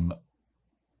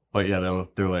 But yeah,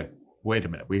 they're like, wait a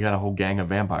minute, we got a whole gang of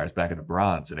vampires back at the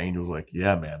Bronze. And Angel's like,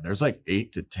 yeah, man, there's like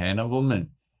 8 to 10 of them. And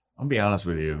I'll be honest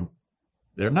with you,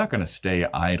 they're not going to stay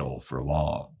idle for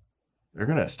long. They're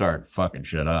going to start fucking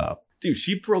shit up. Dude,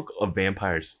 she broke a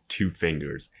vampire's 2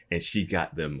 fingers and she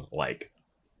got them like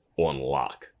on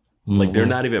lock. Like they're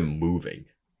not even moving.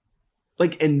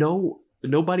 Like, and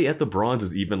nobody at the Bronze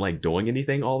is even like doing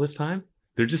anything all this time.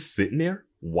 They're just sitting there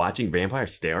watching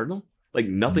vampires stare at them. Like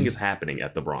nothing is happening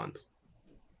at the Bronze.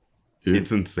 Dude.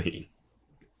 It's insane.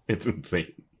 It's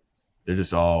insane. They're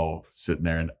just all sitting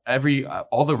there, and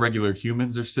all the regular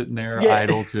humans are sitting there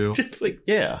idle too. Just like,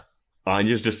 yeah.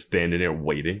 Anya's just standing there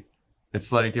waiting.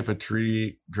 It's like if a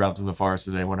tree drops in the forest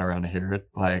and anyone around to hear it,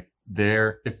 like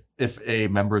if a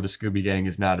member of the Scooby Gang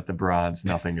is not at the Bronze,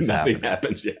 nothing is happening. Nothing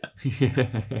happens, yeah.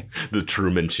 The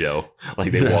Truman Show.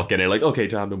 Like they walk in and like, okay,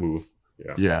 time to move.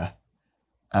 Yeah.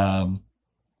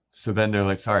 So then they're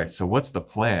like, sorry, so what's the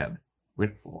plan?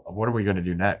 What are we going to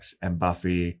do next? And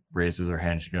Buffy raises her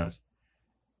hand. She goes,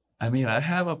 I mean, I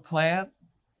have a plan.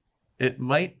 It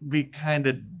might be kind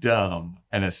of dumb.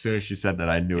 And as soon as she said that,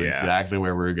 I knew exactly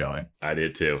where we were going. I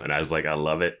did too. And I was like, I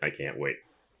love it. I can't wait.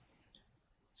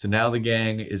 So now the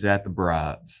gang is at the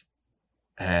Bronze.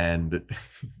 And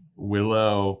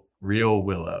Willow, real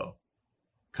Willow,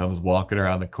 comes walking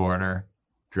around the corner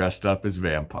dressed up as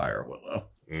Vampire Willow.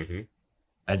 Mm-hmm.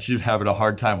 And she's having a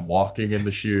hard time walking in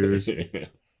the shoes. And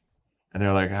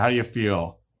they're like, how do you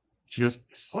feel? She goes,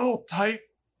 it's a little tight.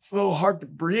 It's a little hard to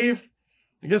breathe.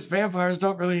 I guess vampires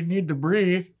don't really need to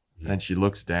breathe. And she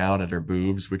looks down at her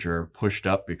boobs, which are pushed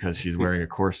up because she's wearing a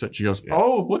corset. She goes,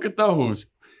 oh, look at those.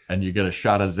 And you get a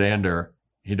shot of Xander.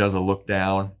 He does a look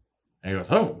down. And he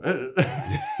goes, oh.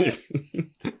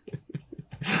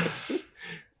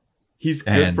 He's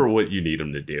good for what you need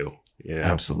him to do. Yeah,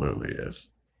 absolutely is.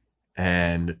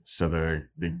 And so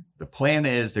the plan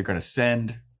is they're going to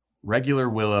send regular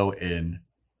Willow in,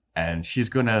 and she's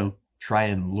going to try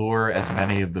and lure as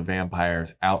many of the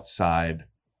vampires outside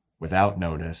without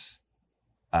notice,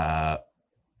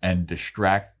 and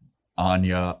distract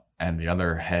Anya and the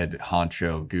other head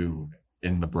honcho goon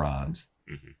in the Bronze,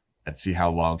 and see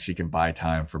how long she can buy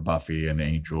time for Buffy and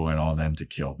Angel and all them to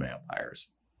kill vampires.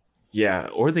 Yeah,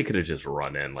 or they could have just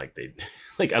run in like they,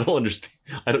 like I don't understand.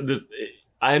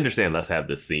 I understand let's have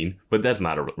this scene, but that's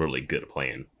not a really good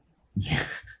plan. Yeah.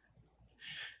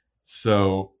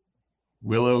 So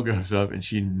Willow goes up and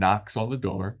she knocks on the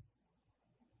door,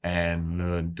 and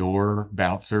the door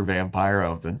bouncer vampire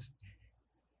opens,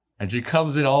 and she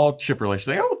comes in all chipper. She's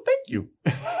like, oh, thank you.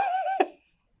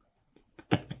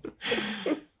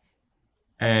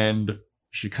 And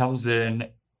she comes in,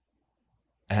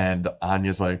 and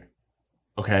Anya's like,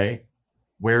 okay,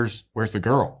 where's the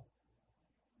girl?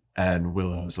 And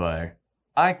Willow's like,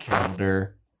 I killed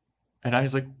her. And I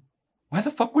was like, why the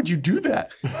fuck would you do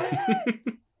that?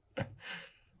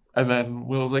 And then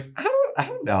Willow's like, I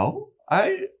don't know.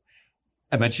 And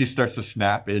then she starts to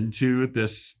snap into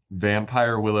this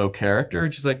vampire Willow character.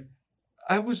 And she's like,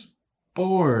 I was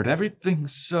bored.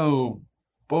 Everything's so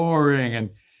boring.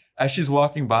 And as she's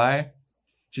walking by,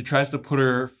 She tries to put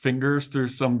her fingers through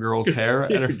some girl's hair,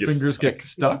 and her fingers get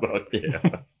stuck.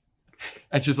 Yeah.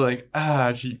 And she's like,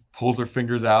 she pulls her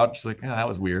fingers out. She's like, that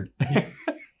was weird.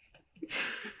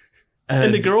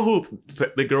 And the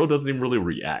girl doesn't even really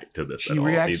react to this she at all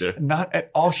reacts either. not at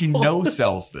all. She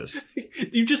no-sells this.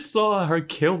 You just saw her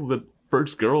kill the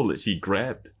first girl that she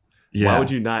grabbed. Yeah. Why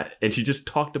would you not? And she just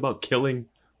talked about killing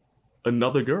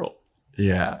another girl.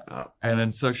 Yeah. Oh. And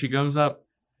then so she goes up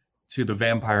to the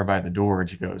vampire by the door and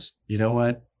she goes, you know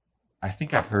what? I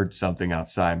think I heard something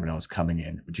outside when I was coming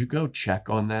in. Would you go check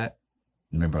on that?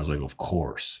 And the vampire's like, of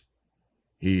course.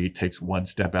 He takes one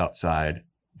step outside,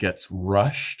 gets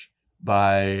rushed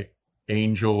by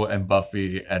Angel and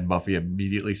Buffy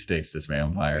immediately stakes this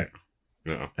vampire.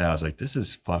 Yeah. And I was like, this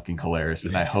is fucking hilarious,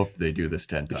 and I hope they do this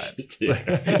 10 times.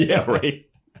 Yeah, right.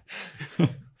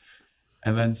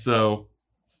 And then so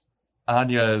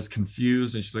Anya is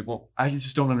confused, and she's like, well, I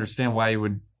just don't understand why you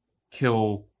would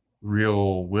kill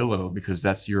real Willow, because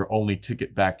that's your only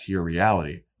ticket back to your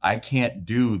reality. I can't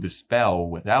do the spell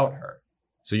without her.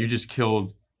 So you just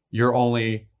killed your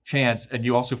only chance, and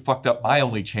you also fucked up my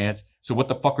only chance. So what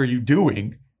the fuck are you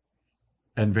doing?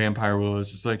 And Vampire Willow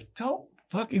is just like, don't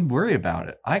fucking worry about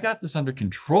it. I got this under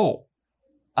control.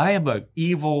 I am an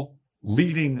evil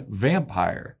leading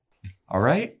vampire. All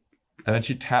right? And then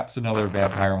she taps another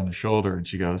vampire on the shoulder and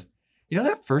she goes, you know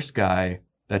that first guy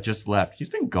that just left? He's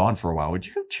been gone for a while. Would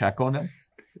you go check on him?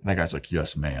 And that guy's like,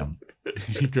 yes, ma'am.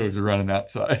 He goes running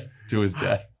outside to his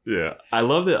death. Yeah. I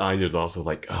love that Anya's also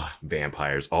like, oh,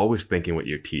 vampires, always thinking with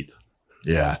your teeth.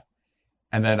 Yeah.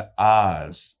 And then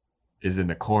Oz is in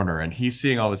the corner and he's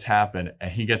seeing all this happen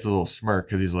and he gets a little smirk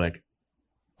because he's like,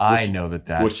 I know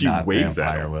that's she not waves at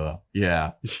Vampire him. Willow.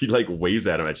 Yeah. She like waves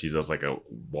at him and she does like a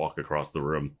walk across the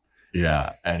room.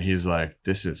 Yeah. And he's like,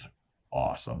 this is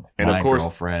awesome. And my of course-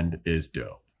 girlfriend is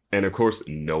dope. And of course,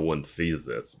 no one sees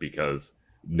this because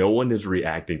no one is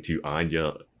reacting to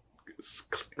Anya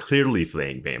clearly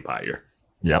saying vampire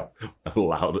Yep.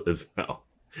 loud as hell.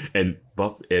 And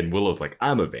Willow's like,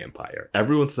 I'm a vampire.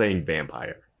 Everyone's saying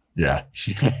vampire. Yeah.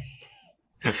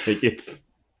 It's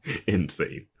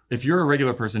insane. If you're a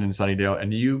regular person in Sunnydale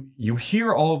and you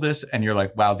hear all of this and you're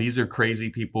like, wow, these are crazy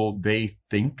people. They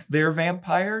think they're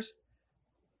vampires.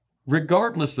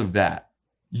 Regardless of that,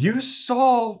 you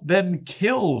saw them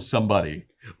kill somebody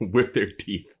With their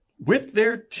teeth. with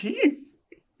their teeth.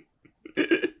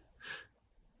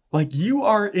 Like, you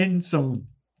are in some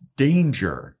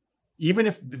danger. Even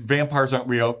if vampires aren't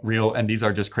real and these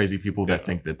are just crazy people that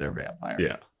think that they're vampires.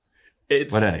 Yeah.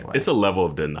 But anyway. It's a level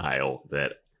of denial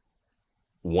that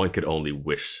one could only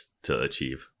wish to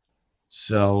achieve.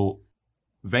 So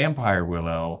Vampire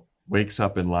Willow wakes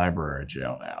up in library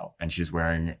jail now, and she's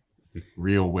wearing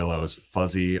real Willow's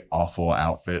fuzzy, awful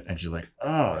outfit. And she's like,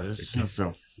 oh, this feels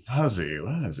so fuzzy.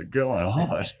 What is going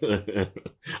on?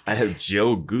 I have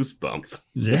Joe goosebumps.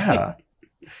 Yeah.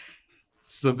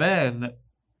 So then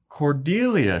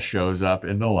Cordelia shows up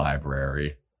in the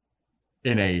library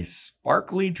in a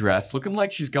sparkly dress, looking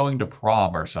like she's going to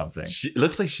prom or something. It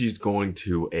looks like she's going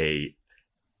to a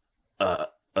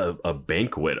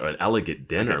banquet or an elegant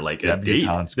dinner, like a date.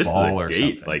 debutante's This is ball a or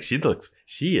date. something. Like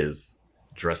she is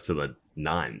dressed to the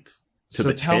nines, to So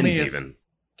the tell me tens if- even.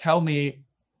 Tell me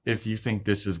if you think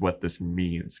this is what this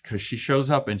means. Because she shows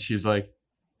up and she's like,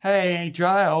 hey,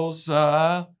 Giles,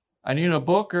 I need a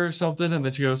book or something. And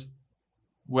then she goes,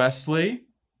 Wesley?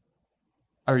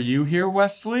 Are you here,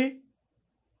 Wesley?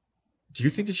 Do you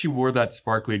think that she wore that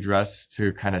sparkly dress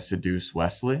to kind of seduce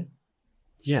Wesley?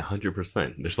 Yeah,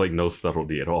 100%. There's like no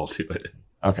subtlety at all to it.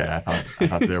 Okay, I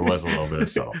thought there was a little bit of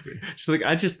subtlety. She's like,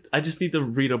 I just need to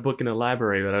read a book in a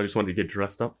library, but I just wanted to get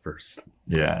dressed up first.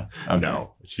 Yeah. Okay.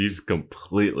 No, she's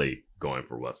completely going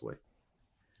for Wesley.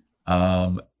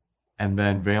 And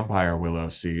then Vampire Willow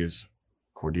sees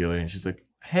Cordelia and she's like,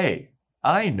 hey,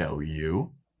 I know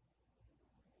you.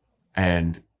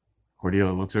 And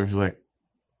Cordelia looks over, she's like,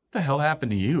 what the hell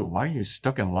happened to you? Why are you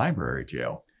stuck in library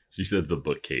jail? She says the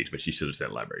book cage, but she should have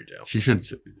said library jail. She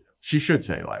should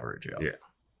say library jail. Yeah.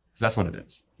 Because that's what it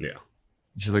is. Yeah.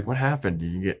 And she's like, what happened?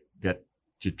 Did you did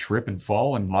you trip and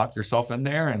fall and lock yourself in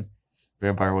there? And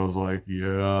Vampire Willow's like,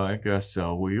 yeah, I guess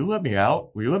so. Will you let me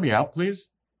out? Will you let me out, please?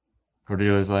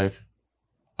 Cordelia's like,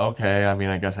 okay, I mean,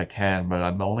 I guess I can, but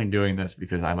I'm only doing this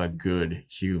because I'm a good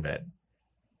human.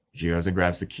 She goes and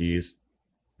grabs the keys.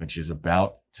 And she's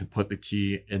about to put the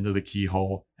key into the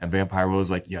keyhole. And Vampire Willow's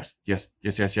like, yes. And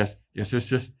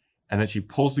then she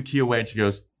pulls the key away and she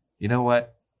goes, you know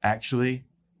what? Actually,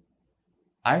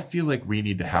 I feel like we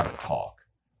need to have a talk.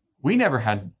 We never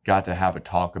got to have a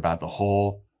talk about the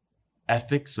whole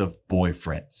ethics of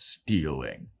boyfriend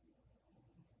stealing.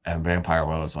 And Vampire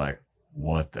Willow's like,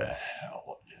 what the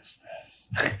hell is this?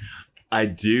 I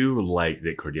do like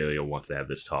that Cordelia wants to have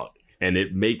this talk. And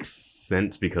it makes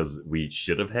sense because we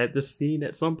should have had this scene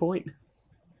at some point.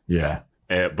 Yeah.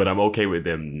 But I'm okay with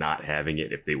them not having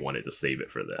it if they wanted to save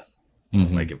it for this.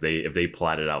 Mhm. Like if they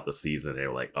plotted out the season, they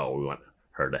were like, oh, we want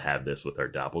her to have this with her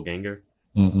doppelganger,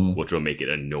 Mhm. which will make it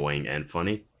annoying and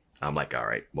funny. I'm like, all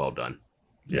right, well done.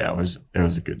 Yeah, it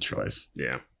was a good choice.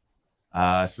 Yeah.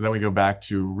 So then we go back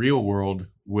to real world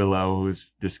Willow,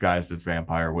 who's disguised as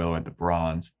Vampire Willow at the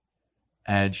Bronze.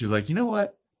 And she's like, you know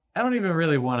what? I don't even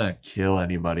really want to kill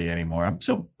anybody anymore. I'm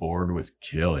so bored with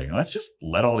killing. Let's just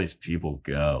let all these people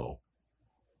go.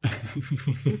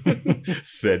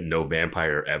 Said no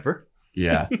vampire ever.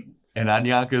 Yeah. And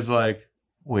Anyanka's like,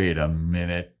 wait a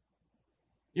minute.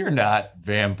 You're not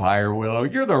Vampire Willow.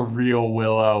 You're the real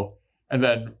Willow. And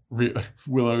then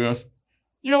Willow goes,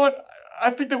 you know what? I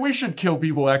think that we should kill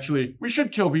people, actually. We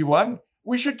should kill people.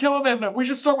 We should kill them, and we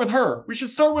should start with her. We should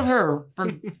start with her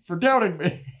for doubting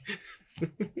me.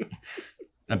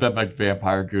 And then like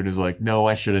Vampire Goon is like, no,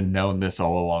 I should have known this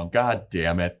all along. God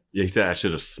damn it. Yeah, he said I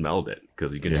should have smelled it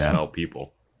because you can Yeah. smell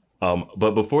people.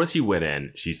 But before she went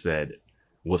in, she said,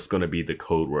 what's going to be the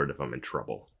code word if I'm in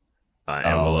trouble?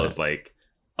 And Willow's like,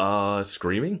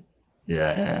 screaming?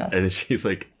 Yeah. And then she's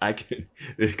like, I can,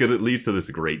 because it leads to this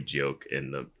great joke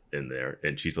in there.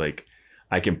 And she's like,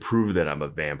 I can prove that I'm a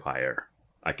vampire.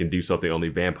 I can do something only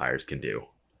vampires can do.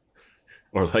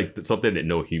 Or like something that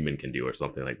no human can do or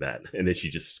something like that. And then she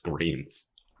just screams.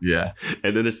 Yeah.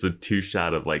 And then it's a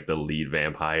 2-shot of like the lead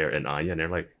vampire and Anya. And they're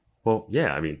like, well,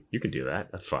 yeah, I mean, you can do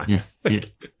that. That's fine. Yeah.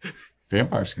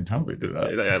 Vampires can totally do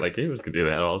that. Like humans can do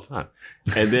that all the time.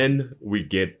 And then we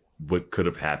get what could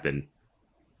have happened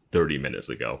 30 minutes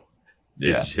ago.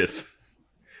 Yeah. It's just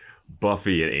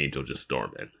Buffy and Angel just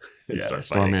storm in. And Yeah, start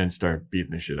storm fighting. in and start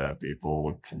beating the shit out of people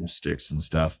with pool sticks and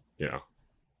stuff. Yeah.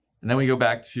 And then we go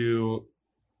back to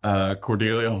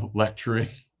Cordelia lecturing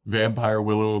Vampire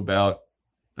Willow about,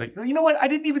 like, you know what? I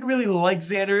didn't even really like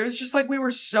Xander. It's just like we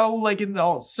were so like in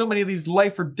so many of these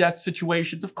life or death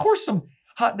situations. Of course, some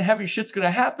hot and heavy shit's gonna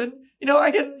happen. You know,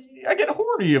 I get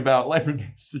horny about life or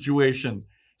death situations.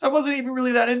 So I wasn't even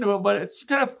really that into it, but it's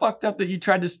kind of fucked up that you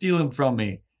tried to steal him from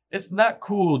me. It's not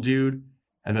cool, dude.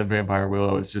 And then Vampire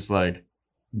Willow is just like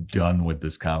done with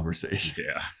this conversation.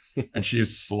 Yeah. And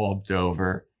she's slumped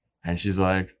over and she's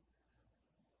like,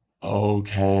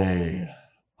 okay,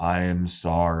 I am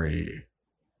sorry.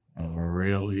 I'm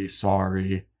really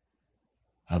sorry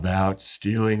about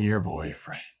stealing your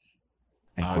boyfriend.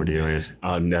 And Cordelia's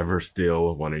I'll never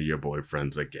steal one of your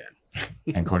boyfriends again.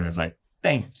 and Cordelia's like,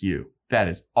 thank you. That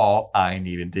is all I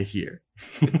needed to hear.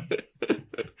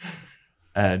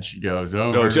 And she goes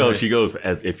over. No, Joe, she goes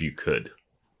as if you could.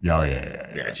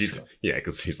 Yeah, She's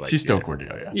because she's like she's still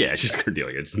Cordelia. Yeah, she's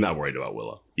Cordelia. She's not worried about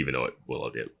Willow, even though Willow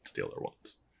did steal her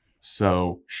once.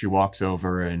 So she walks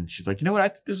over and she's like, you know what? I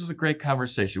think this was a great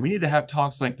conversation. We need to have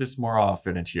talks like this more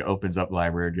often. And she opens up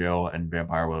Library Jail and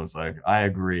Vampire Willow's like, I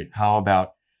agree. How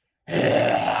about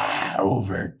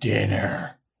over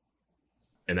dinner?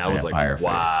 And I was Vampire like, face.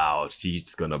 wow,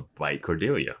 she's going to bite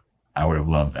Cordelia. I would have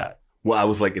loved that. Well, I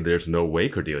was like, there's no way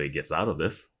Cordelia gets out of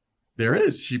this. There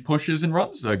is. She pushes and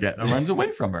runs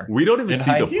away from her. We don't even in see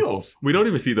high the heels. We don't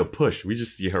even see the push. We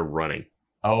just see her running.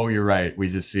 Oh, you're right. We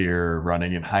just see her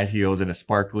running in high heels in a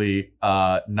sparkly,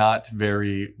 not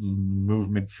very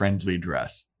movement-friendly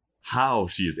dress. How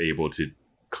she is able to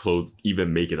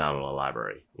even make it out of the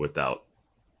library without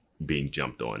being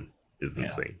jumped on is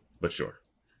insane. But sure.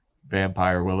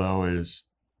 Vampire Willow is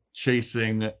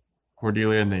chasing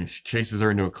Cordelia, and then she chases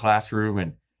her into a classroom,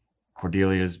 and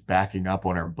Cordelia's backing up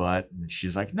on her butt, and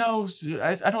she's like, no,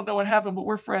 I don't know what happened, but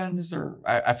we're friends, or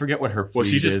I forget what her Well,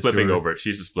 she's plead just is to flipping her. over.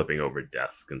 She's just flipping over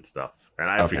desks and stuff. And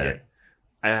I forget.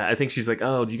 I think she's like,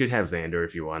 oh, you could have Xander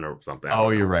if you want or something. Oh,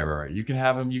 you're right. You can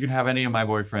have him. You can have any of my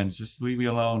boyfriends. Just leave me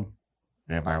alone.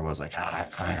 Vampire was like,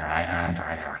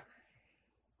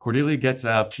 Cordelia gets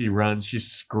up. She runs. She's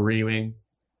screaming.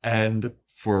 And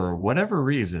for whatever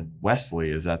reason,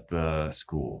 Wesley is at the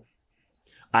school.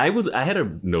 I had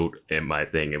a note in my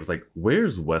thing. It was like,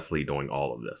 where's Wesley doing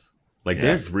all of this? Like, Yeah.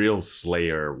 there's real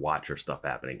Slayer Watcher stuff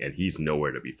happening, and he's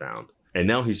nowhere to be found. And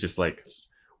now he's just like,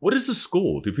 what is the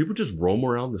school? Do people just roam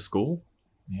around the school?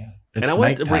 Yeah. It's I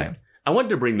wanted nighttime.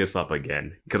 to bring this up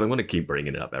again because I'm going to keep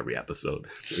bringing it up every episode.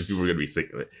 If people are going to be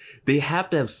sick of it, they have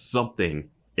to have something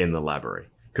in the library.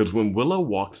 Because when Willow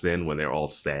walks in, when they're all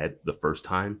sad the first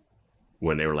time,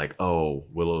 when they were like, "Oh,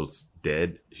 Willow's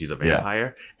dead. She's a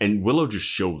vampire," and Willow just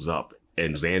shows up,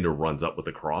 and Xander runs up with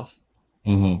a cross.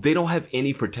 Mm-hmm. They don't have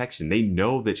any protection. They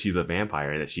know that she's a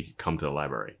vampire and that she could come to the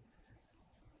library.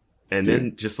 And Dude.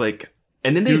 then just like,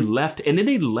 and then they Dude. left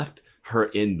her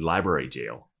in library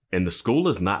jail, and the school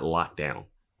is not locked down.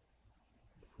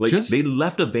 Like they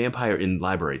left a vampire in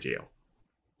library jail.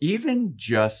 Even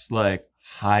just like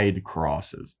hide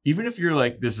crosses. Even if you're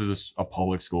like, this is a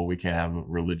public school, we can't have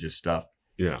religious stuff.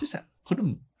 Yeah. Just put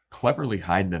them, cleverly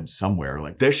hide them somewhere.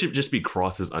 Like, There should just be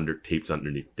crosses tapes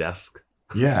underneath desk.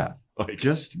 yeah, Like,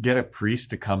 just get a priest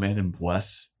to come in and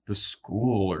bless the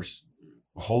school or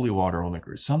holy water on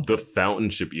or something. the fountain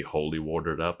should be holy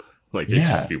watered up. Like it Yeah.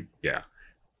 should just be, yeah.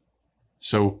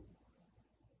 So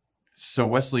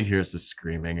Wesley hears the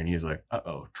screaming and he's like,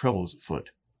 uh-oh, trouble's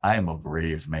afoot. I am a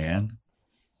brave man.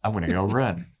 I'm going to go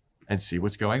run and see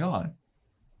what's going on.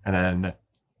 And then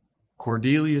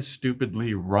Cordelia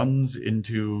stupidly runs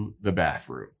into the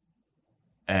bathroom.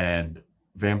 And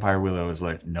Vampire Willow is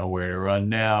like, nowhere to run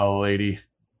now, lady.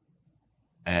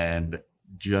 And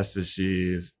just as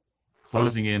she's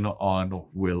closing in on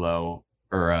Willow,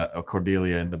 or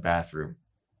Cordelia in the bathroom,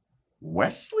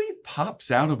 Wesley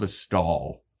pops out of a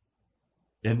stall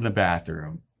in the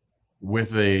bathroom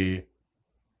with a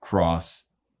cross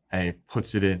and he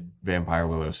puts it in Vampire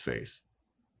Willow's face.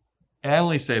 And I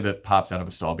only say that pops out of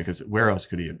a stall because where else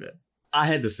could he have been? I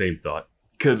had the same thought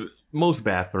because most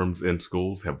bathrooms in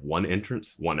schools have one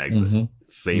entrance, one exit, Mm-hmm.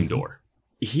 same door.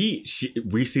 We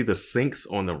see the sinks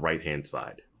on the right hand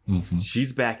side. Mm-hmm.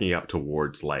 She's backing up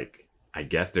towards like, I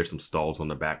guess there's some stalls on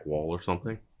the back wall or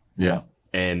something. Yeah.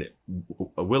 And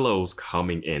Willow's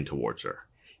coming in towards her.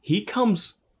 He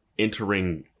comes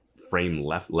entering frame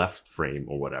left frame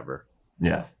or whatever,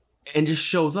 Yeah. and just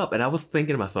shows up. And I was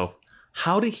thinking to myself,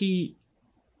 where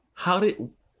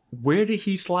did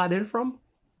he slide in from?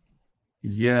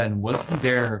 Yeah, and wasn't he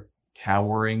there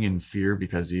cowering in fear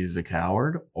because he's a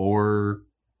coward? Or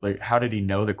like, how did he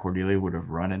know that Cordelia would have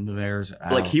run into theirs?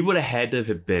 Like he would have had to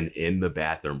have been in the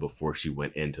bathroom before she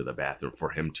went into the bathroom for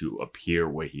him to appear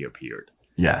where he appeared.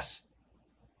 Yes.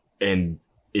 And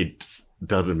it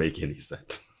doesn't make any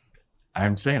sense.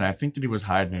 I'm saying, I think that he was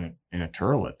hiding in a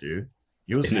turlet, dude.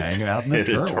 He was hanging out in the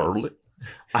in a turlet. turlet?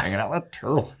 Hanging out in the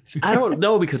turlet. I don't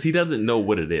know because he doesn't know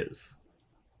what it is.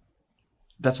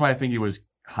 That's why I think he was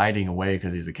hiding away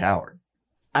because he's a coward.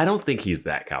 I don't think he's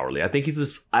that cowardly. I think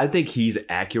he's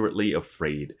accurately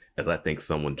afraid as I think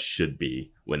someone should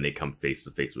be when they come face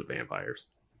to face with vampires.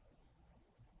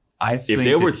 I think If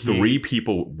there were that three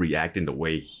people reacting the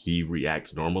way he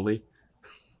reacts normally,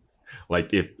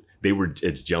 like if they were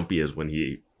as jumpy as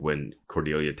when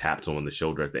Cordelia taps him on the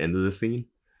shoulder at the end of the scene,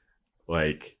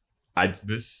 like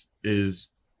this is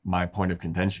my point of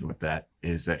contention with that,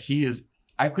 is that he is,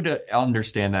 I could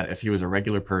understand that if he was a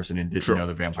regular person and didn't Sure, know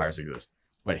that vampires exist.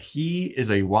 But he is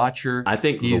a watcher. I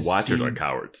think the He's Watchers are seen-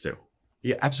 cowards too.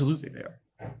 Yeah, absolutely they are.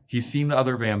 He's seen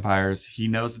other vampires. He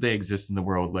knows that they exist in the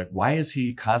world. Like, why is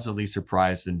he constantly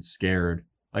surprised and scared?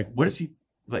 Like, what is he,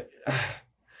 like,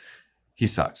 he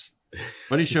sucks.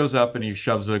 But he shows up and he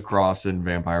shoves a cross in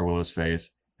Vampire Willow's face.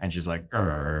 And she's like,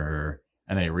 "Urgh."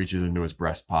 And then he reaches into his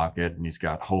breast pocket and he's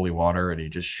got holy water and he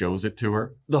just shows it to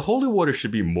her. The holy water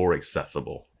should be more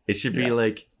accessible. It should be Yeah.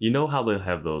 like, you know how they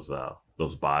have those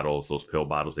bottles, those pill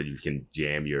bottles that you can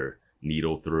jam your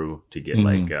needle through to get Mhm.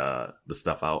 like the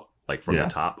stuff out, like from Yeah. the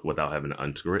top without having to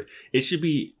unscrew it. It should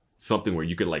be something where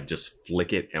you could like just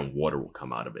flick it and water will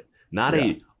come out of it. Not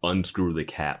Yeah. a unscrew the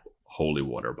cap holy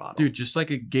water bottle. Dude, just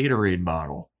like a Gatorade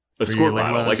bottle. a where squirt you, like,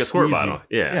 bottle, wanna like a squirt squeeze bottle.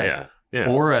 it. Yeah, Yeah. yeah, yeah.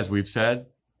 Or as we've said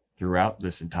throughout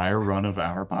this entire run of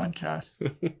our podcast,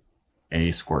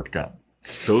 a squirt gun.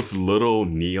 Those little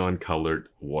neon colored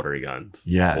water guns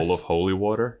Yes. full of holy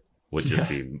water would just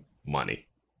be money.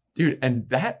 Dude, and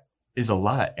that is a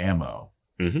lot of ammo.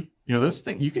 Mhm. You know, those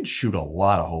things, you can shoot a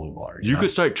lot of holy water. You know? could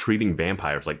start treating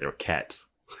vampires like they're cats.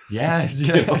 Yeah, You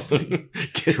know? yes.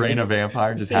 Train a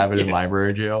vampire, just have it in Yeah.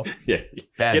 library jail. Yeah.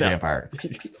 Bad Get out. vampire.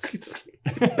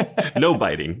 No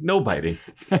biting. No biting.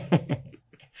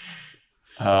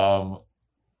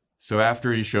 So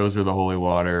after he shows her the holy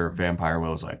water, Vampire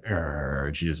Willow's like, "Urgh,"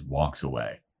 and she just walks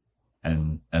away.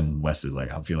 And Wesley's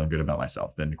like, "I'm feeling good about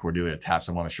myself." Then Cordelia taps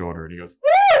him on the shoulder and he goes,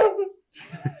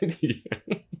 Yeah.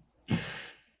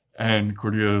 and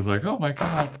Cordelia's like, "Oh my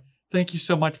God, thank you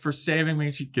so much for saving me."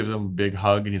 She gives him a big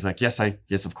hug and he's like, yes,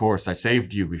 of course, I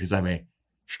saved you because I'm a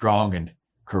strong and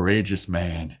courageous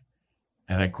man.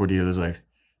 And then Cordelia's like,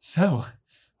 "So,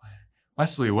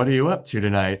 Wesley, what are you up to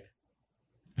tonight?"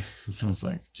 I was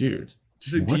like, dude.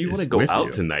 She's like, what do you is want to go with out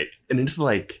you?" tonight? And it's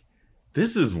like,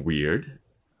 this is weird.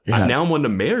 Yeah. Now I'm on the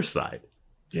mayor's side.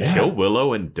 Yeah. Kill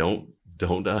Willow and don't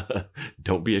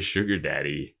be a sugar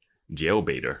daddy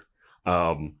jailbaiter.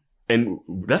 And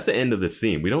that's the end of the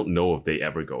scene. We don't know if they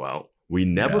ever go out. We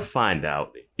never Yeah. find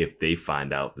out if they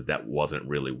find out that that wasn't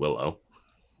really Willow.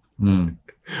 Hmm.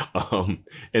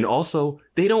 And also,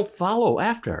 they don't follow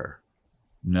after her.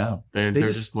 No, they're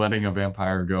just letting a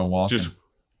vampire go walking.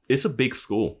 It's a big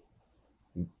school.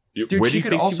 Dude, Where do she you could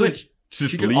think also she went?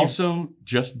 Just she could leave? also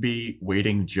just be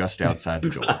waiting just outside the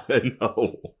door.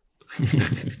 No.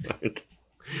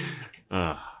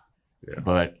 Yeah.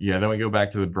 But yeah, then we go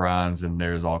back to the bronze, and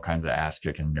there's all kinds of ass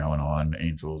kicking going on.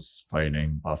 Angel's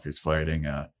fighting, Buffy's fighting.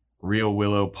 Real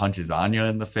Willow punches Anya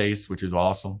in the face, which is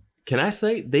awesome. Can I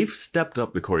say they've stepped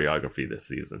up the choreography this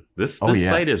season? This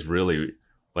yeah. fight is really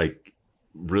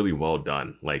really well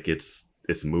done. Like it's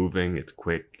moving, it's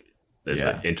quick. There's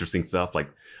like interesting stuff.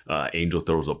 Like Angel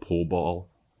throws a pool ball,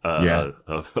 a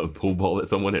pool ball at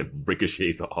someone and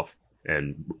ricochets off.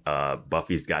 And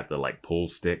Buffy's got the like pull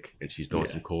stick, and she's doing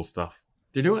some cool stuff.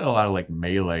 They're doing a lot of like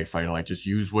melee fighting, like just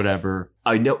use whatever.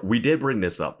 I know we did bring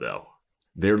this up though.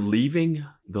 They're leaving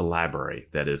the library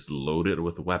that is loaded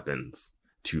with weapons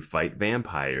to fight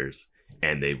vampires,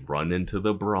 and they run into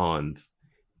the bronze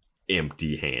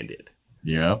empty-handed.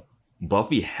 Yeah.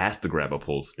 Buffy has to grab a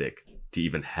pull stick to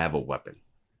even have a weapon.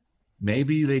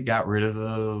 Maybe they got rid of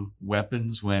the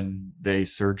weapons when they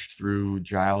searched through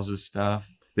Giles's stuff.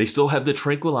 They still have the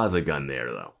tranquilizer gun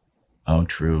there, though. Oh,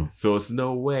 true. So it's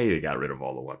no way they got rid of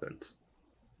all the weapons.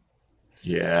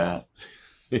 Yeah.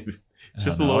 It's I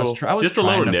just a don't know. little. I was just a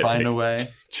trying little to find nitpick. a way.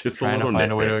 Just Trying a to little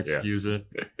find a way to nitpick, yeah. excuse it.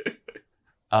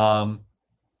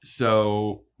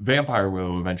 So Vampire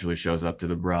Willow eventually shows up to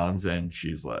the bronze, and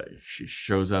she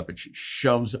shows up and she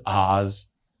shoves Oz.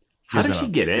 How Gives did him she a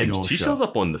get big in? old She shove. shows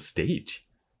up on the stage.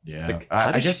 Yeah, Like, how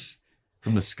I did guess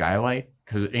from the skylight,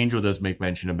 because Angel does make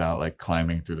mention about like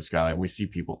climbing through the skylight. We see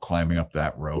people climbing up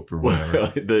that rope or whatever.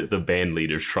 the band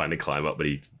leader's trying to climb up, but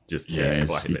he just can't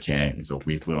climb he it. can't. He's a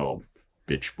weak little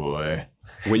bitch boy.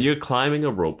 When you're climbing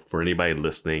a rope, for anybody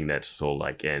listening that's still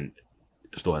like and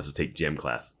still has to take gym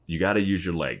class, you got to use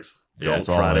your legs. Yeah, it's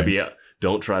all legs.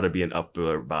 Don't try to be an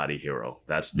upper body hero.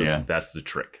 That's the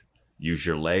trick. Use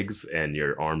your legs, and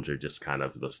your arms are just kind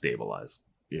of the stabilize.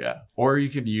 Yeah, or you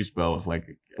could use both.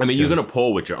 Like, I mean, you're gonna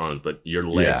pull with your arms, but your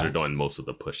legs Yeah. are doing most of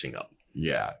the pushing up.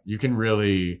 yeah, you can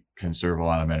really conserve a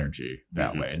lot of energy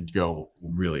that Mhm. way and go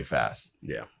really fast.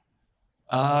 Yeah.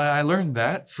 I learned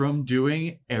that from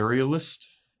doing aerialist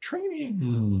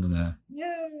training.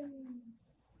 Yeah.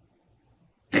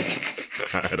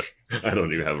 I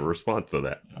don't even have a response to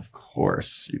that. Of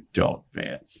course you don't,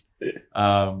 Vance.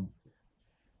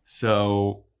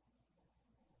 So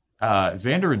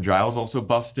Xander and Giles also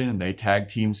bust in, and they tag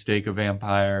team stake a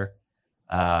vampire.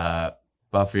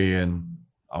 Buffy and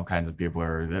all kinds of people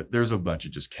there's a bunch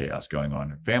of just chaos going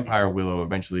on. Vampire Willow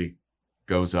eventually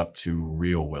goes up to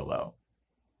real Willow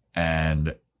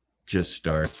and just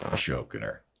starts choking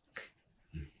her.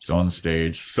 It's on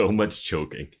stage. So much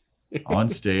choking. On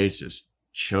stage, just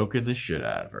choking the shit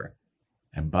out of her.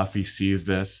 And Buffy sees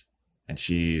this, and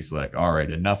she's like, all right,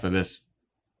 enough of this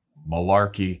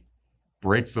malarkey.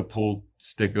 Breaks the pull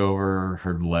stick over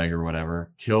her leg or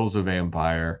whatever, kills a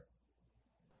vampire.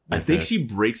 I with think it. she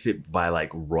breaks it by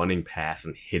like running past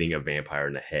and hitting a vampire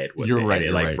in the head with You're it. right, And it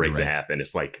you're like right, breaks you're in right. half, and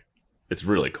it's like it's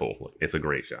really cool. It's a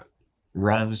great shot.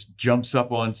 Runs, jumps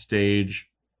up on stage,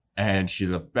 and she's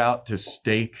about to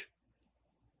stake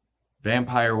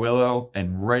Vampire Willow.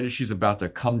 And right as she's about to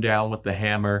come down with the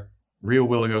hammer, real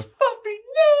Willow goes, Buffy,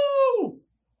 no!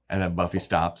 And then Buffy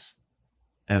stops.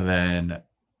 And then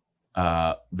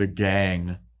the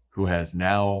gang, who has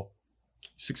now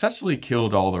successfully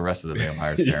killed all the rest of the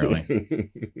vampires, apparently,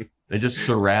 they just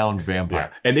surround Vampire.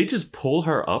 Yeah. And they just pull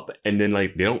her up, and then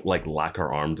like they don't like lock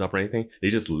her arms up or anything. They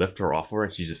just lift her off her,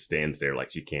 and she just stands there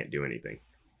like she can't do anything.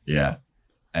 Yeah.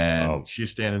 And Oh. she's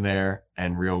standing there,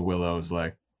 and real Willow's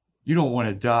like, you don't want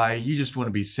to die. You just want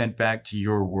to be sent back to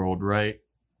your world, right?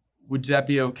 Would that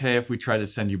be okay if we try to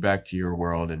send you back to your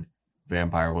world? And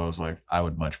Vampire Willow's like, I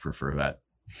would much prefer that.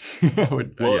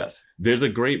 Well, yes. There's a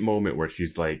great moment where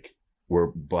she's like, where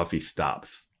Buffy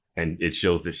stops, and it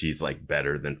shows that she's like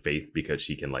better than Faith because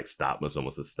she can like stop when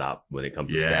someone says stop when it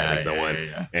comes to stabbing someone.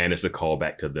 Yeah. And it's a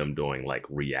callback to them doing like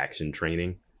reaction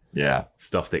training, Yeah.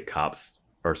 stuff that cops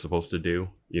are supposed to do,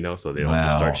 you know, so they don't Wow.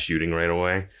 just start shooting right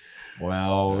away.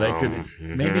 Well, they could.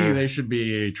 Maybe mhm. they should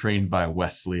be trained by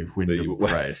Wesley Wyndham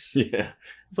Price. Yeah.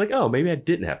 It's like, oh, maybe I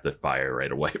didn't have to fire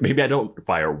right away. Maybe I don't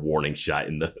fire a warning shot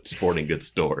in the sporting goods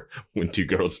store when two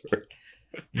girls are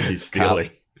These stealing.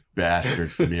 cop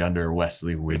bastards to be under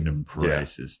Wesley Wyndham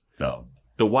Price's thumb.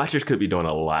 The Watchers could be doing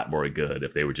a lot more good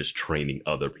if they were just training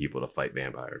other people to fight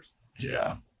vampires.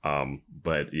 Yeah.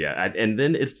 But yeah, and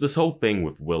then it's this whole thing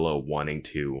with Willow wanting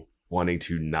to wanting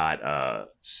to not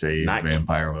Save not-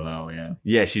 Vampire Willow,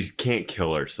 yeah, she can't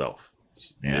kill herself.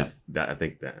 Yeah. I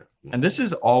think that. And this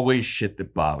is always shit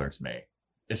that bothers me,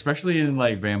 especially in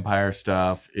like vampire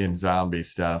stuff, in zombie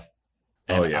stuff.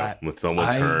 Oh And yeah, when someone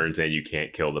I- turns and you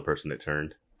can't kill the person that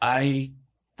turned. I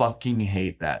fucking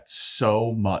hate that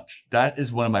so much. That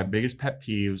is one of my biggest pet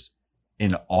peeves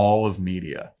in all of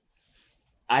media.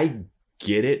 I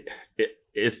get it.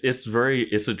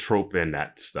 It's a trope in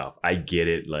that stuff. I get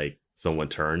it. Like someone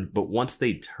turned, but once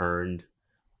they turned,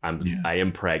 I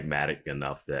am pragmatic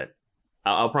enough that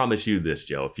I'll promise you this,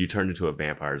 Joe. If you turned into a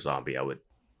vampire zombie, I would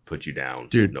put you down.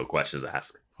 Dude. No questions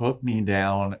asked. Put me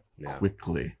down Yeah.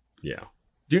 quickly. Yeah.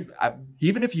 Dude,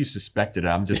 even if you suspected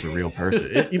I'm just a real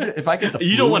person, even if I get the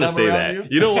You flu don't want when to I'm say around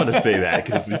that. You don't want to say that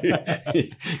because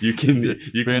you can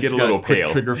Vance get a got little quick pale.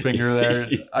 trigger finger there.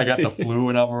 I got the flu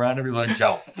when I'm around him. He's like,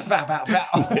 Joe, bow, bow,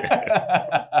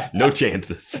 bow. No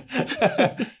chances.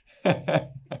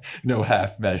 No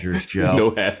half measures, Joe.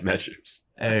 No half measures.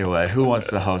 Anyway, who wants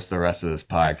to host the rest of this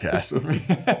podcast with me?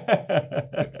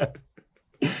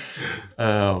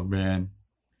 Oh, man.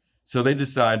 So they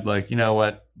decide, like, you know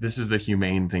what? This is the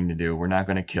humane thing to do. We're not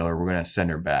going to kill her. We're going to send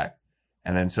her back.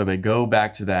 And then so they go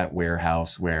back to that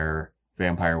warehouse where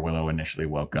Vampire Willow initially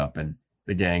woke up, and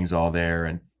the gang's all there,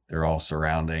 and they're all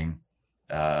surrounding.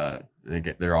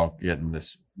 They're all getting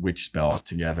this witch spell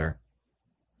together.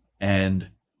 And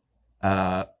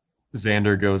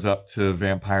Xander goes up to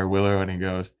Vampire Willow and he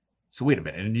goes, so wait a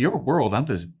minute, in your world, I'm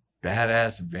this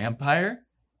badass vampire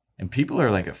and people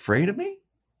are like afraid of me?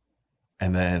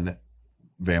 And then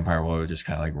Vampire Willow just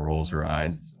kind of like rolls her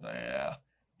eyes. Yeah.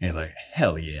 And he's like,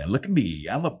 hell yeah, look at me.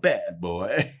 I'm a bad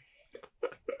boy.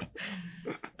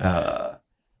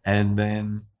 And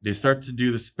then they start to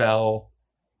do the spell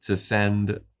to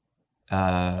send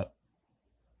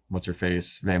what's her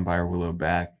face, Vampire Willow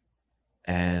back.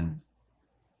 And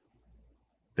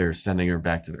they're sending her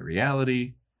back to the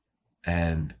reality.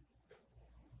 And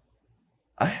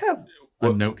I have a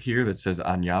note here that says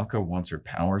Anyaka wants her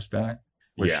powers back.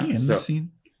 Was Yeah, she in so- the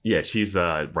scene? Yeah, she's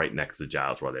right next to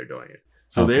Giles while they're doing it.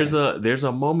 So Okay. there's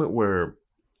a moment where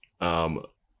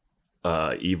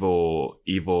evil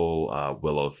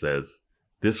Willow says,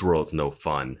 "This world's no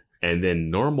fun," and then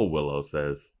normal Willow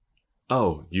says,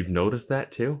 "Oh, you've noticed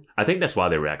that too?" I think that's why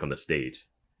they were back on the stage.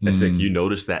 And she's like, "You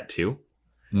noticed that too?"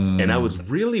 And I was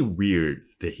really weird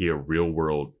to hear real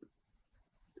world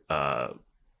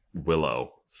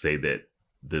Willow say that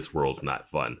this world's not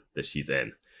fun that she's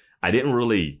in. I didn't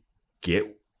really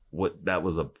get what that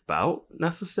was about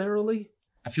necessarily.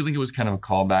 I feel like it was kind of a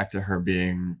callback to her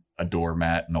being a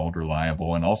doormat and old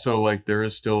reliable. And also, like, there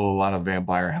is still a lot of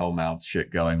vampire hellmouth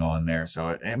shit going on there.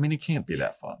 So, I mean, it can't be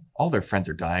that fun. All their friends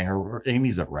are dying.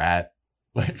 Amy's a rat.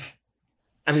 Like,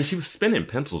 I mean, she was spinning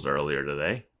pencils earlier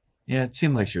today. yeah, it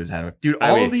seemed like she was having... Dude, I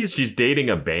all mean, of these... she's dating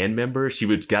a band member. She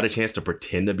got a chance to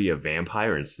pretend to be a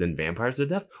vampire and send vampires to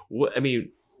death. What? I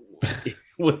mean,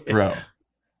 what? Bro,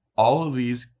 all of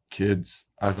these kids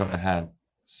are going to have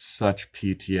such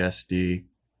PTSD.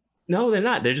 No, they're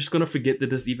not. They're just going to forget that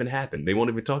this even happened. They won't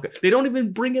even talk. They don't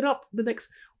even bring it up the next.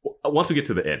 Once we get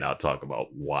to the end, I'll talk about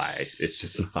why it's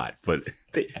just not. But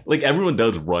like everyone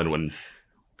does run when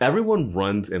everyone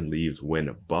runs and leaves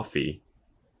when Buffy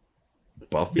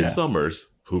Yeah. Summers,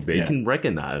 who they Yeah. can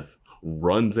recognize,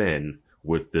 runs in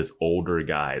with this older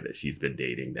guy that she's been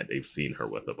dating that they've seen her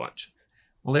with a bunch.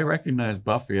 Well, they recognize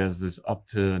Buffy as this up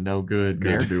to no good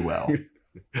ne'er-do-well.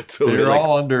 So They're like,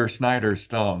 all under Snyder's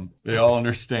thumb. They all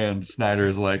understand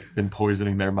Snyder's like been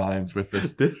poisoning their minds with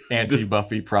this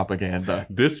anti-Buffy propaganda.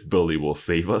 this Billy will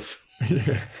save us.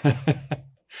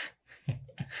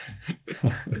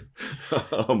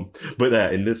 But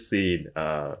in this scene,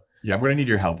 Yeah, I'm gonna need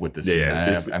your help with this.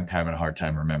 Yeah, scene. I'm having a hard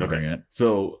time remembering it.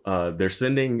 so they're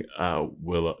sending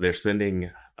Willow. They're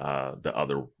sending the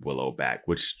other Willow back,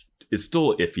 which is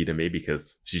still iffy to me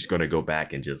because she's going to go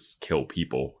back and just kill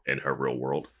people in her real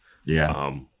world. Yeah.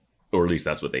 Or at least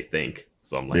that's what they think.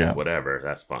 So I'm like, Yeah. whatever,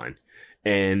 that's fine.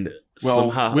 And Well,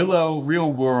 somehow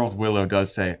real world Willow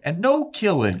does say, and no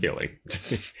killing. killing,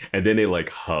 and then they like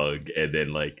hug, and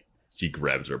then like she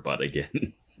grabs her butt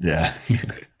again. Yeah.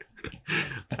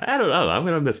 I don't know. I'm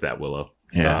gonna miss that Willow.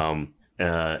 Yeah.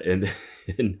 And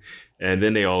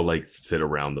then they all like sit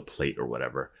around the plate or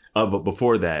whatever. But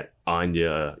before that,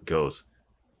 Anya goes.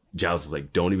 Giles is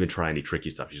like, "Don't even try any tricky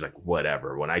stuff." She's like,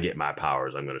 "Whatever. When I get my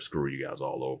powers, I'm gonna screw you guys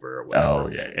all over." Or whatever. Oh,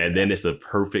 yeah. And then it's a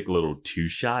perfect little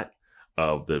 2-shot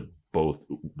of the both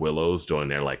Willows doing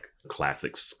their like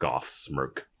classic scoff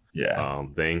smirk Yeah.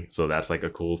 thing. So that's like a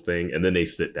cool thing. And then they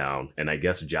sit down, and I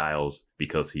guess Giles,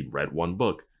 because he read one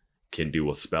book, can do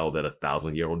a spell that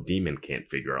 1,000-year-old demon can't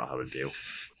figure out how to do.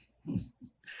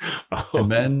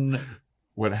 And then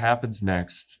what happens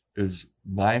next is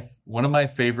one of my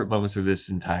favorite moments of this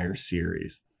entire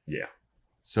series. Yeah.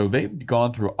 So they've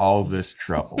gone through all this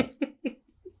trouble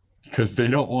because they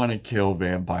don't want to kill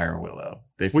Vampire Willow.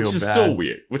 They feel Which is bad. still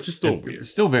weird. Which is still weird. It's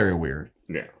still very weird.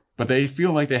 Yeah. But they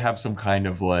feel like they have some kind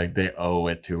of like they owe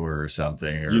it to her or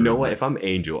something. Or, You know what? If I'm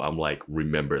Angel, I'm like,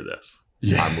 remember this.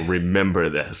 Yeah. Remember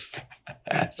this.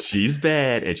 She's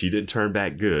bad and she didn't turn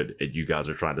back good, and you guys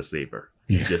are trying to save her.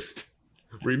 Yeah. Just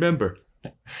remember.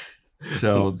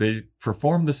 So they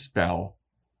perform the spell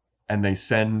and they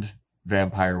send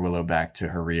Vampire Willow back to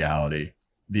her reality.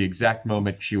 The exact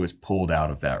moment she was pulled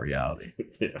out of that reality.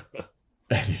 Yeah.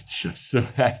 And it just so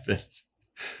happens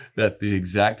that the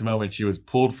exact moment she was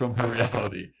pulled from her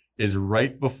reality is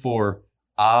right before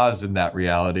Oz in that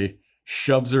reality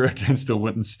shoves her against a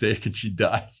wooden stake and she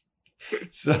dies.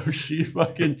 So she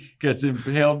fucking gets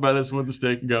impaled by this wooden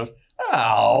stake and goes,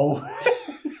 ow,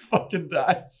 fucking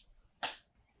dies.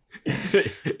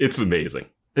 It's amazing.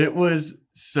 It was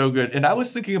so good. And I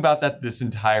was thinking about that this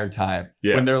entire time.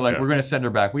 Yeah, When they're like, yeah. we're going to send her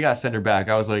back. We got to send her back.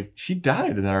 I was like, she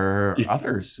died in her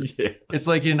others. Yeah. It's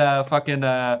like in fucking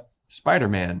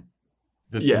Spider-Man.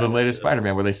 The latest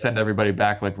Spider-Man where they send everybody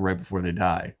back like right before they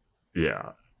die.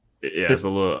 Yeah. Yeah, it's a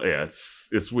little,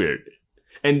 it's weird.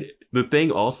 And the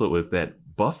thing also is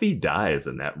that Buffy dies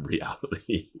in that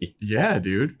reality. Yeah,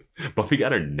 dude. Buffy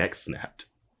got her neck snapped.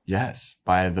 Yes,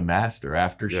 by the Master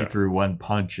after she Yeah. threw one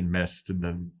punch and missed, and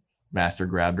the Master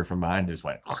grabbed her from behind and just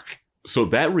went. So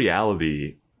that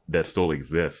reality that still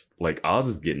exists, like Oz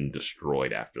is getting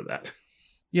destroyed after that.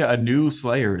 Yeah, a new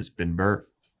Slayer has been birthed.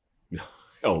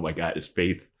 Oh my God, it's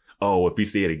Faith. Oh, if we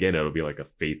see it again, it'll be like a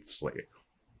Faith Slayer.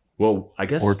 Well, I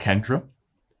guess Or Kendra.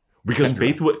 because Kendra.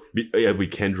 Faith would be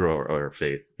Kendra or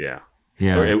Faith. Yeah.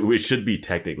 Yeah. Or it should be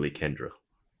technically Kendra.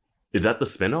 Is that the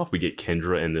spinoff? We get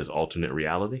Kendra in this alternate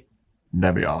reality?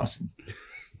 That'd be awesome.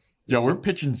 Yeah, we're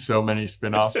pitching so many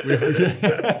spinoffs.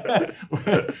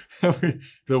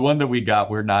 The one that we got,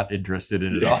 we're not interested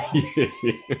in at all.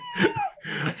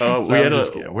 So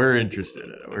we're interested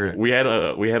in it. We had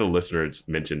a listener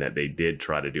mention that they did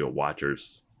try to do a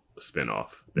Watchers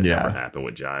spinoff that Yeah. never happened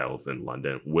with Giles in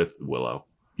London with Willow.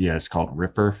 Yeah, it's called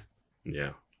Ripper.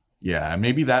 Yeah. Yeah,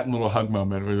 maybe that little hug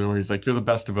moment where he's like, "You're the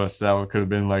best of us." That could have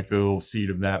been like the little seed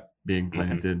of that being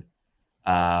planted.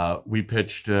 We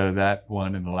pitched that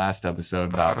one in the last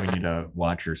episode about we need a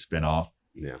Watcher spinoff.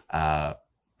 Yeah.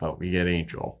 But we get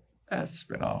Angel as a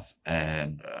spinoff.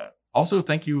 And also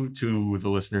thank you to the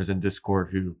listeners in Discord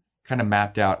who kind of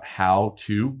mapped out how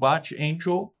to watch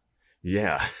Angel.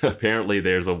 Yeah. Apparently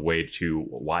there's a way to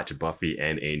watch Buffy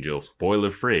and Angel spoiler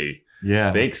free.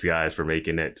 Yeah. Thanks guys for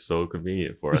making it so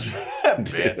convenient for us.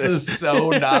 This is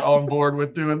so not on board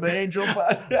with doing the Angel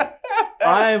podcast.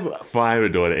 I'm fine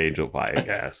with doing an Angel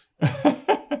podcast.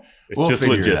 It's We'll just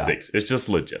figure it logistics. It's just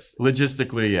logistics.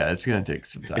 Logistically, yeah, it's going to take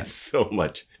some time. It's so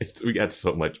much. We got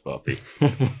so much Buffy.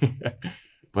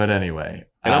 But anyway.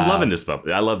 And I'm loving this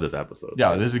Buffy. I love this episode.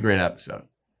 Yeah, this is a great episode.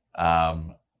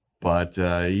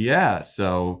 Yeah,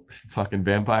 so fucking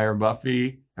Vampire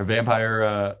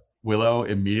Willow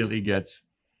immediately gets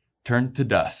turned to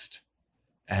dust.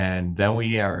 And then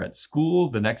we are at school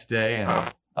the next day,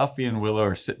 and Buffy and Willow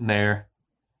are sitting there,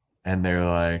 and they're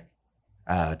like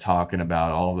talking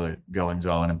about all the goings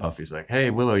on. And Buffy's like, "Hey,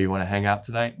 Willow, you want to hang out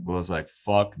tonight?" Willow's like,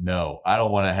 "Fuck no, I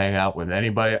don't want to hang out with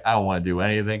anybody. I don't want to do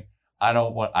anything.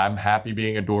 I'm happy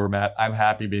being a doormat. I'm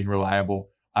happy being reliable.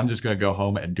 I'm just going to go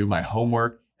home and do my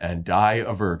homework and die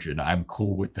a virgin. I'm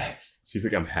cool with that." She's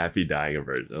like, "I'm happy dying a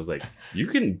virgin." I was like, you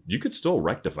could still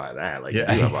rectify that. Like,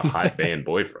 Yeah. you have a hot band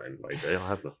boyfriend. Like, they don't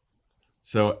have to.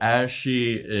 So as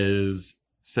she is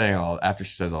saying after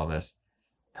she says all this,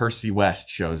 Percy West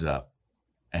shows up,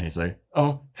 and he's like,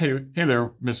 "Oh, hey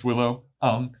there, Miss Willow.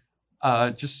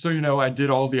 Just so you know, I did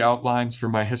all the outlines for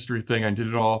my history thing. I did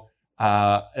it all,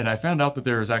 and I found out that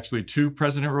there is actually 2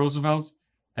 President Roosevelts,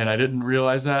 and I didn't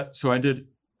realize that. So I did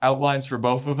outlines for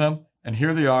both of them, and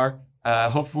here they are.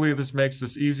 Hopefully this makes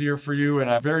this easier for you, and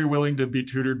I'm very willing to be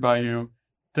tutored by you.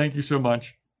 Thank you so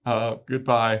much.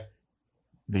 Goodbye."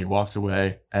 And he walks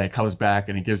away, and he comes back,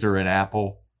 and he gives her an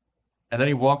apple. And then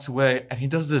he walks away, and he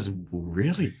does this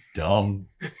really dumb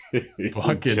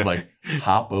fucking like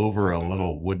hop over a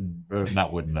little brick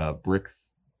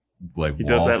like He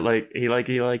wall. does that like he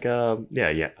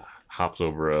hops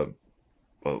over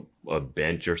a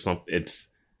bench or something.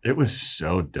 It was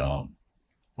so dumb.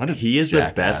 What a He is jackass.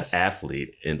 the best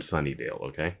athlete in Sunnydale.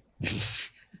 Okay,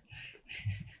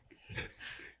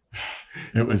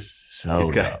 It was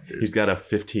so dumb, dude. he's got a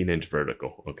 15-inch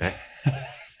vertical. Okay.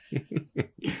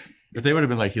 If they would have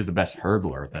been like, he's the best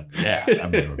hurdler, then yeah,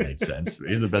 that would have made sense.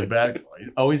 He's the best bag.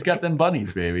 Oh, he's got them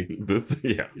bunnies, baby.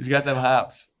 Yeah. He's got them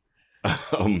hops.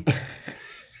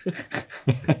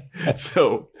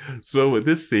 So with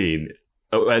this scene,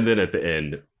 and then at the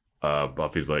end,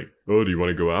 Buffy's like, "Oh, do you want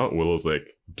to go out?" And Willow's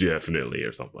like, "Definitely,"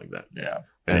 or something like that. Yeah.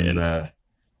 And that's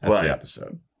but- the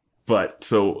episode. But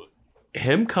so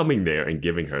him coming there and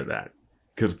giving her that,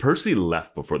 because Percy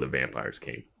left before the vampires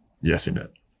came. Yes, he did.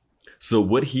 So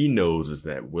what he knows is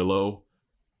that Willow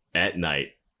at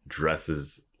night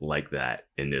dresses like that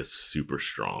and is super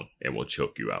strong and will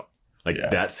choke you out. Like Yeah.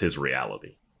 that's his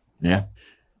reality. Yeah.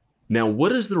 Now,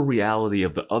 what is the reality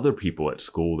of the other people at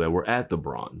school that were at the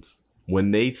Bronze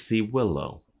when they see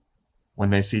Willow? When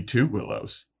they see two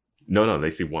Willows. No, they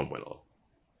see one Willow.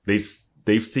 They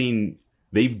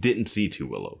didn't see two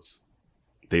Willows.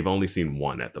 They've only seen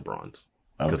one at the Bronze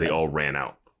because Okay. they all ran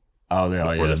out. Oh, they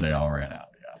all, before yeah, this- they all ran out.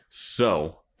 Yeah.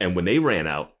 So, and when they ran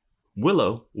out,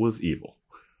 Willow was evil.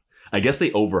 I guess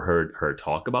they overheard her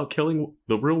talk about killing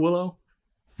the real Willow.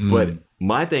 But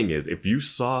my thing is, if you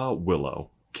saw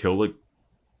Willow kill a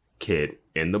kid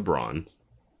in the Bronze,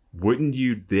 wouldn't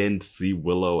you then see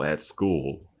Willow at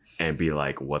school and be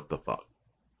like, what the fuck?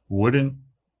 Wouldn't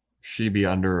she be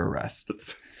under arrest?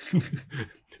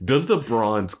 Does the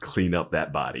Bronze clean up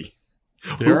that body?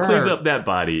 There Who cleans are- up that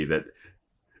body?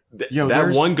 Yo, That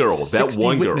there's one girl, 60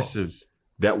 witnesses.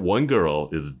 that one girl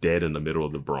is dead in the middle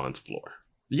of the Bronze floor.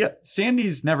 Yeah,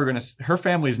 Sandy's never gonna. Her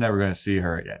family's never gonna see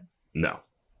her again. No.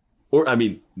 Or, I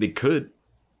mean, they could.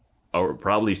 Or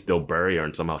probably they'll bury her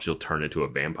and somehow she'll turn into a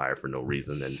vampire for no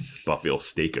reason and Buffy will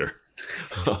stake her.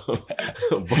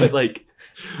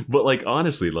 but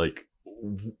honestly, like,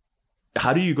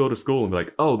 how do you go to school and be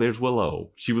like, oh, there's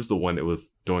Willow. She was the one that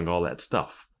was doing all that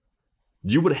stuff.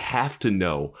 You would have to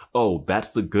know, oh,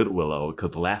 that's the good Willow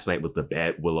because last night was the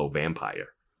bad Willow vampire.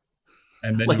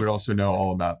 And then Like- you would also know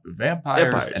all about the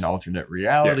vampires and alternate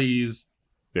realities.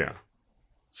 Yeah.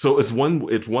 So it's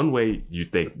one way you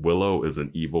think Willow is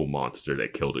an evil monster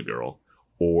that killed a girl,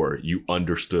 or you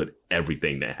understood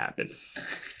everything that happened.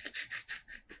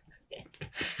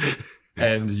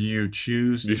 And you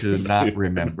choose to not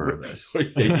remember this.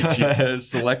 Yeah, you choose-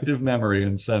 Selective memory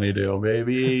in Sunnydale,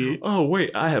 baby. Oh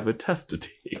wait, I have a test to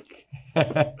take.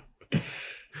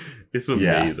 It's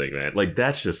amazing, man. Like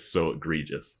that's just so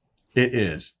egregious. It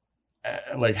is.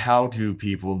 Like, how do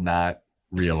people not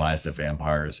realize that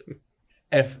vampires,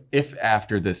 if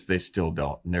after this they still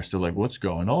don't, and they're still like, what's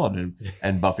going on?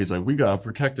 And Buffy's like, we gotta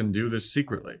protect and do this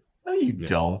secretly. No, you Yeah.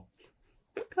 don't.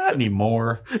 Not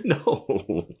anymore.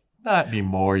 No. Not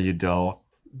anymore, you don't.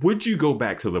 Would you go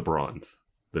back to the Bronze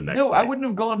the next No, night? I wouldn't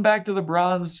have gone back to the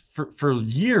Bronze for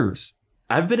years.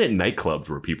 I've been at nightclubs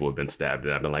where people have been stabbed,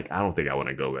 and I've been like, I don't think I want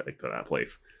to go back to that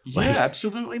place. Yeah, Like-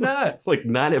 absolutely not. Like,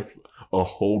 not if a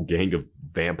whole gang of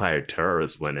vampire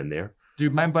terrorists went in there.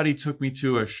 Dude, my buddy took me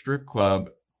to a strip club,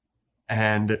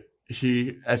 and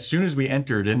he, as soon as we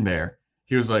entered in there,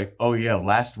 he was like, oh yeah,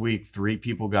 last week 3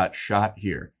 people got shot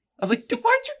here. I was like, dude,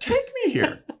 why'd you take me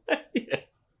here? Yeah.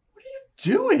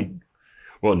 Doing?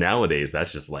 Well, nowadays,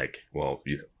 that's just like, well,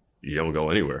 you don't go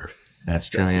anywhere. That's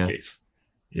That's the case.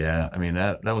 Yeah, I mean,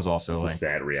 that was also It's a like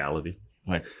sad reality.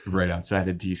 right outside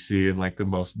of DC in like the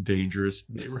most dangerous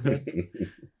neighborhood.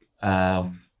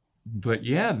 But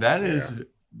yeah, that is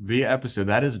the episode.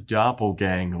 That is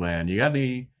Doppelgangland. You got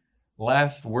any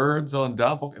last words on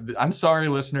Doppelgang? I'm sorry,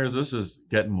 listeners. This is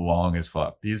getting long as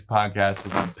fuck. These podcasts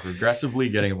have been progressively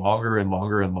getting longer and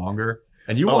longer and longer.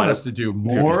 And you want us to do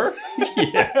more?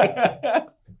 Yeah.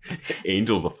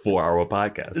 Angel's a 4-hour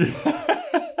podcast.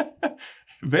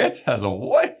 Vance has a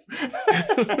wife.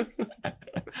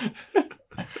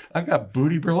 I've got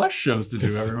booty burlesque shows to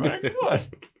do, everybody. Come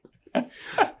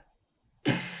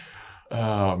on.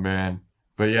 Oh, man.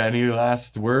 But yeah, any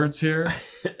last words here?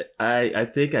 I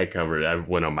think I covered it. I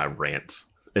went on my rants.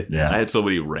 Yeah. I had so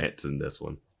many rants in this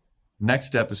one.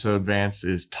 Next episode, Vance,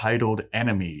 is titled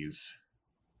Enemies.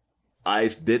 I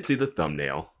did see the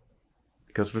thumbnail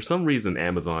because for some reason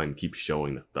Amazon keeps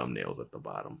showing the thumbnails at the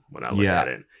bottom when I look Yeah. at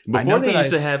it. I know Before they that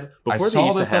used to I have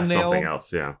saw the something thumbnail.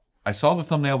 else. Yeah. I saw the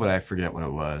thumbnail, but I forget what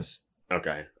it was.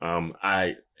 Okay.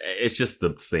 It's just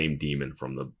the same demon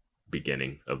from the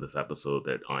beginning of this episode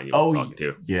that Anya was talking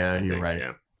to. Yeah, I you're think, right.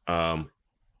 Yeah.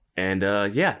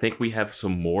 I think we have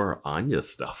some more Anya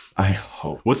stuff. I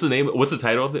hope. What's the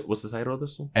title of it? What's the title of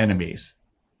this one? Enemies.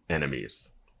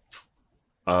 Enemies.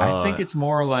 I think it's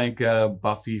more like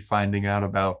Buffy finding out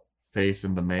about Faith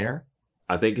and the mayor.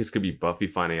 I think it's gonna be Buffy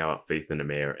finding out Faith in the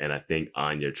mayor, and I think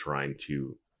Anya trying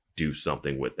to do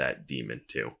something with that demon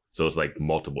too. So it's like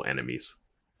multiple enemies.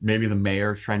 Maybe the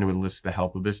mayor is trying to enlist the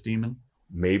help of this demon.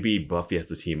 Maybe Buffy has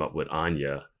to team up with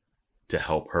Anya to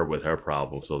help her with her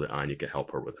problem so that Anya can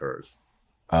help her with hers.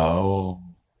 Oh.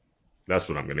 That's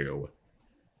what I'm going to go with.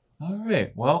 All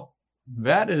right. Well,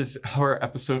 that is our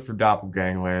episode for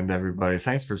Doppelgangland, everybody.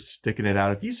 Thanks for sticking it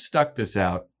out. If you stuck this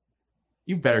out,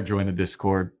 you better join the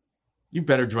Discord. You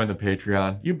better join the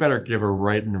Patreon. You better give a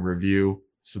write and a review,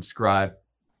 subscribe.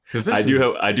 I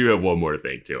do have one more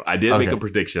thing too. I did make a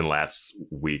prediction last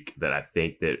week that I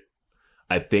think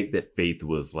that Faith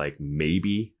was like,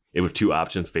 maybe it was two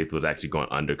options. Faith was actually going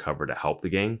undercover to help the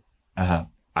gang. Uh-huh.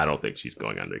 I don't think she's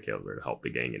going undercover to help the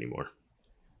gang anymore.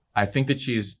 I think that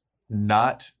she's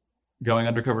not going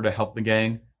undercover to help the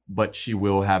gang, but she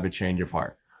will have a change of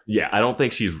heart. Yeah, I don't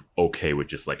think she's okay with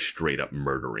just like straight up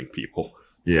murdering people.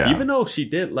 Yeah. Even though she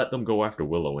did let them go after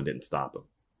Willow and didn't stop him.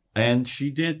 And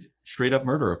she did straight up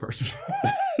murder a person.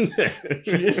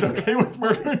 She is okay with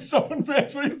murdering someone,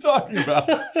 Vance. What are you talking about?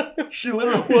 She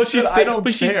literally said, I don't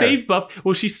care. She saved Buffy.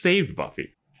 Well, she saved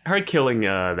Buffy. Her killing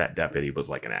that deputy was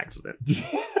like an accident.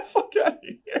 Fuck out of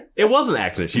here. It was an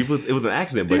accident. It was an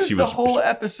accident, Dude, but she was... the whole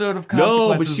episode of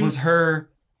Consequences was her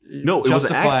No, it was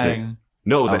an accident.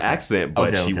 No, it was an accident,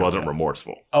 but she wasn't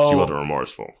remorseful. Oh. She wasn't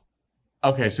remorseful.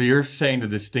 Okay, so you're saying the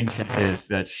distinction is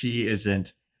that she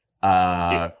isn't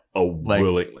okay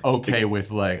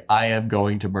with like, I am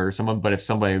going to murder someone, but if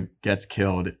somebody gets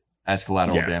killed as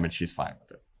collateral damage, she's fine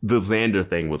with it. The Xander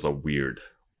thing was a weird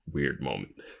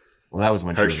moment. Well, that was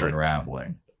when she was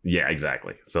unraveling. Yeah,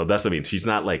 exactly. So that's what I mean. She's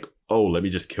not like, oh, let me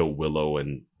just kill Willow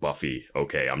and Buffy.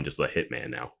 Okay, I'm just a hitman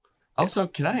now. Also,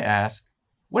 can I ask,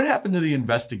 what happened to the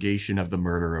investigation of the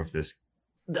murder of this?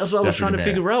 That's what I was trying to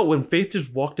figure out. When Faith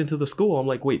just walked into the school, I'm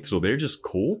like, wait, so they're just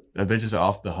cool? Are they just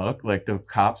off the hook? Like the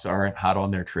cops aren't hot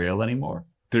on their trail anymore?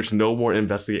 There's no more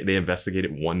investigate. They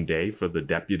investigated one day for the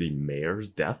deputy mayor's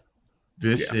death.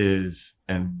 This is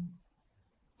an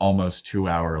almost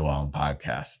 2-hour-long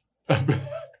podcast.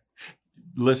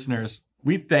 Listeners,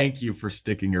 we thank you for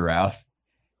sticking around.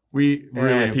 We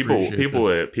really appreciate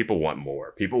this. People want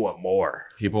more. People want more.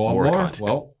 People want more.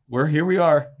 Content. Well, here we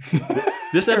are.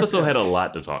 This episode had a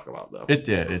lot to talk about, though. It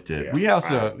did. Yeah. We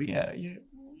also, we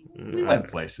went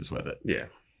places with it. Yeah.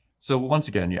 So once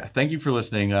again, thank you for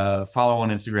listening. Follow on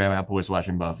Instagram at Boys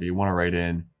Watching Buffy. You want to write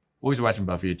in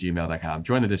boyswatchingbuffy@gmail.com.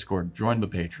 Join the Discord. Join the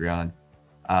Patreon.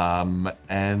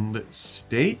 And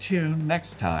stay tuned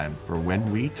next time for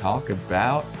when we talk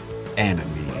about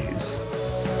enemies.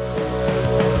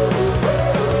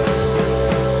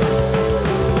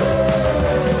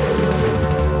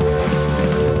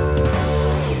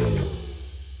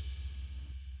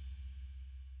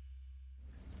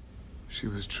 She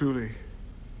was truly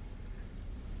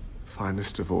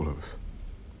finest of all of us.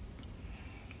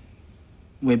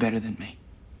 Way better than me.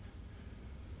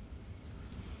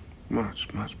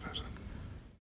 Much, much better.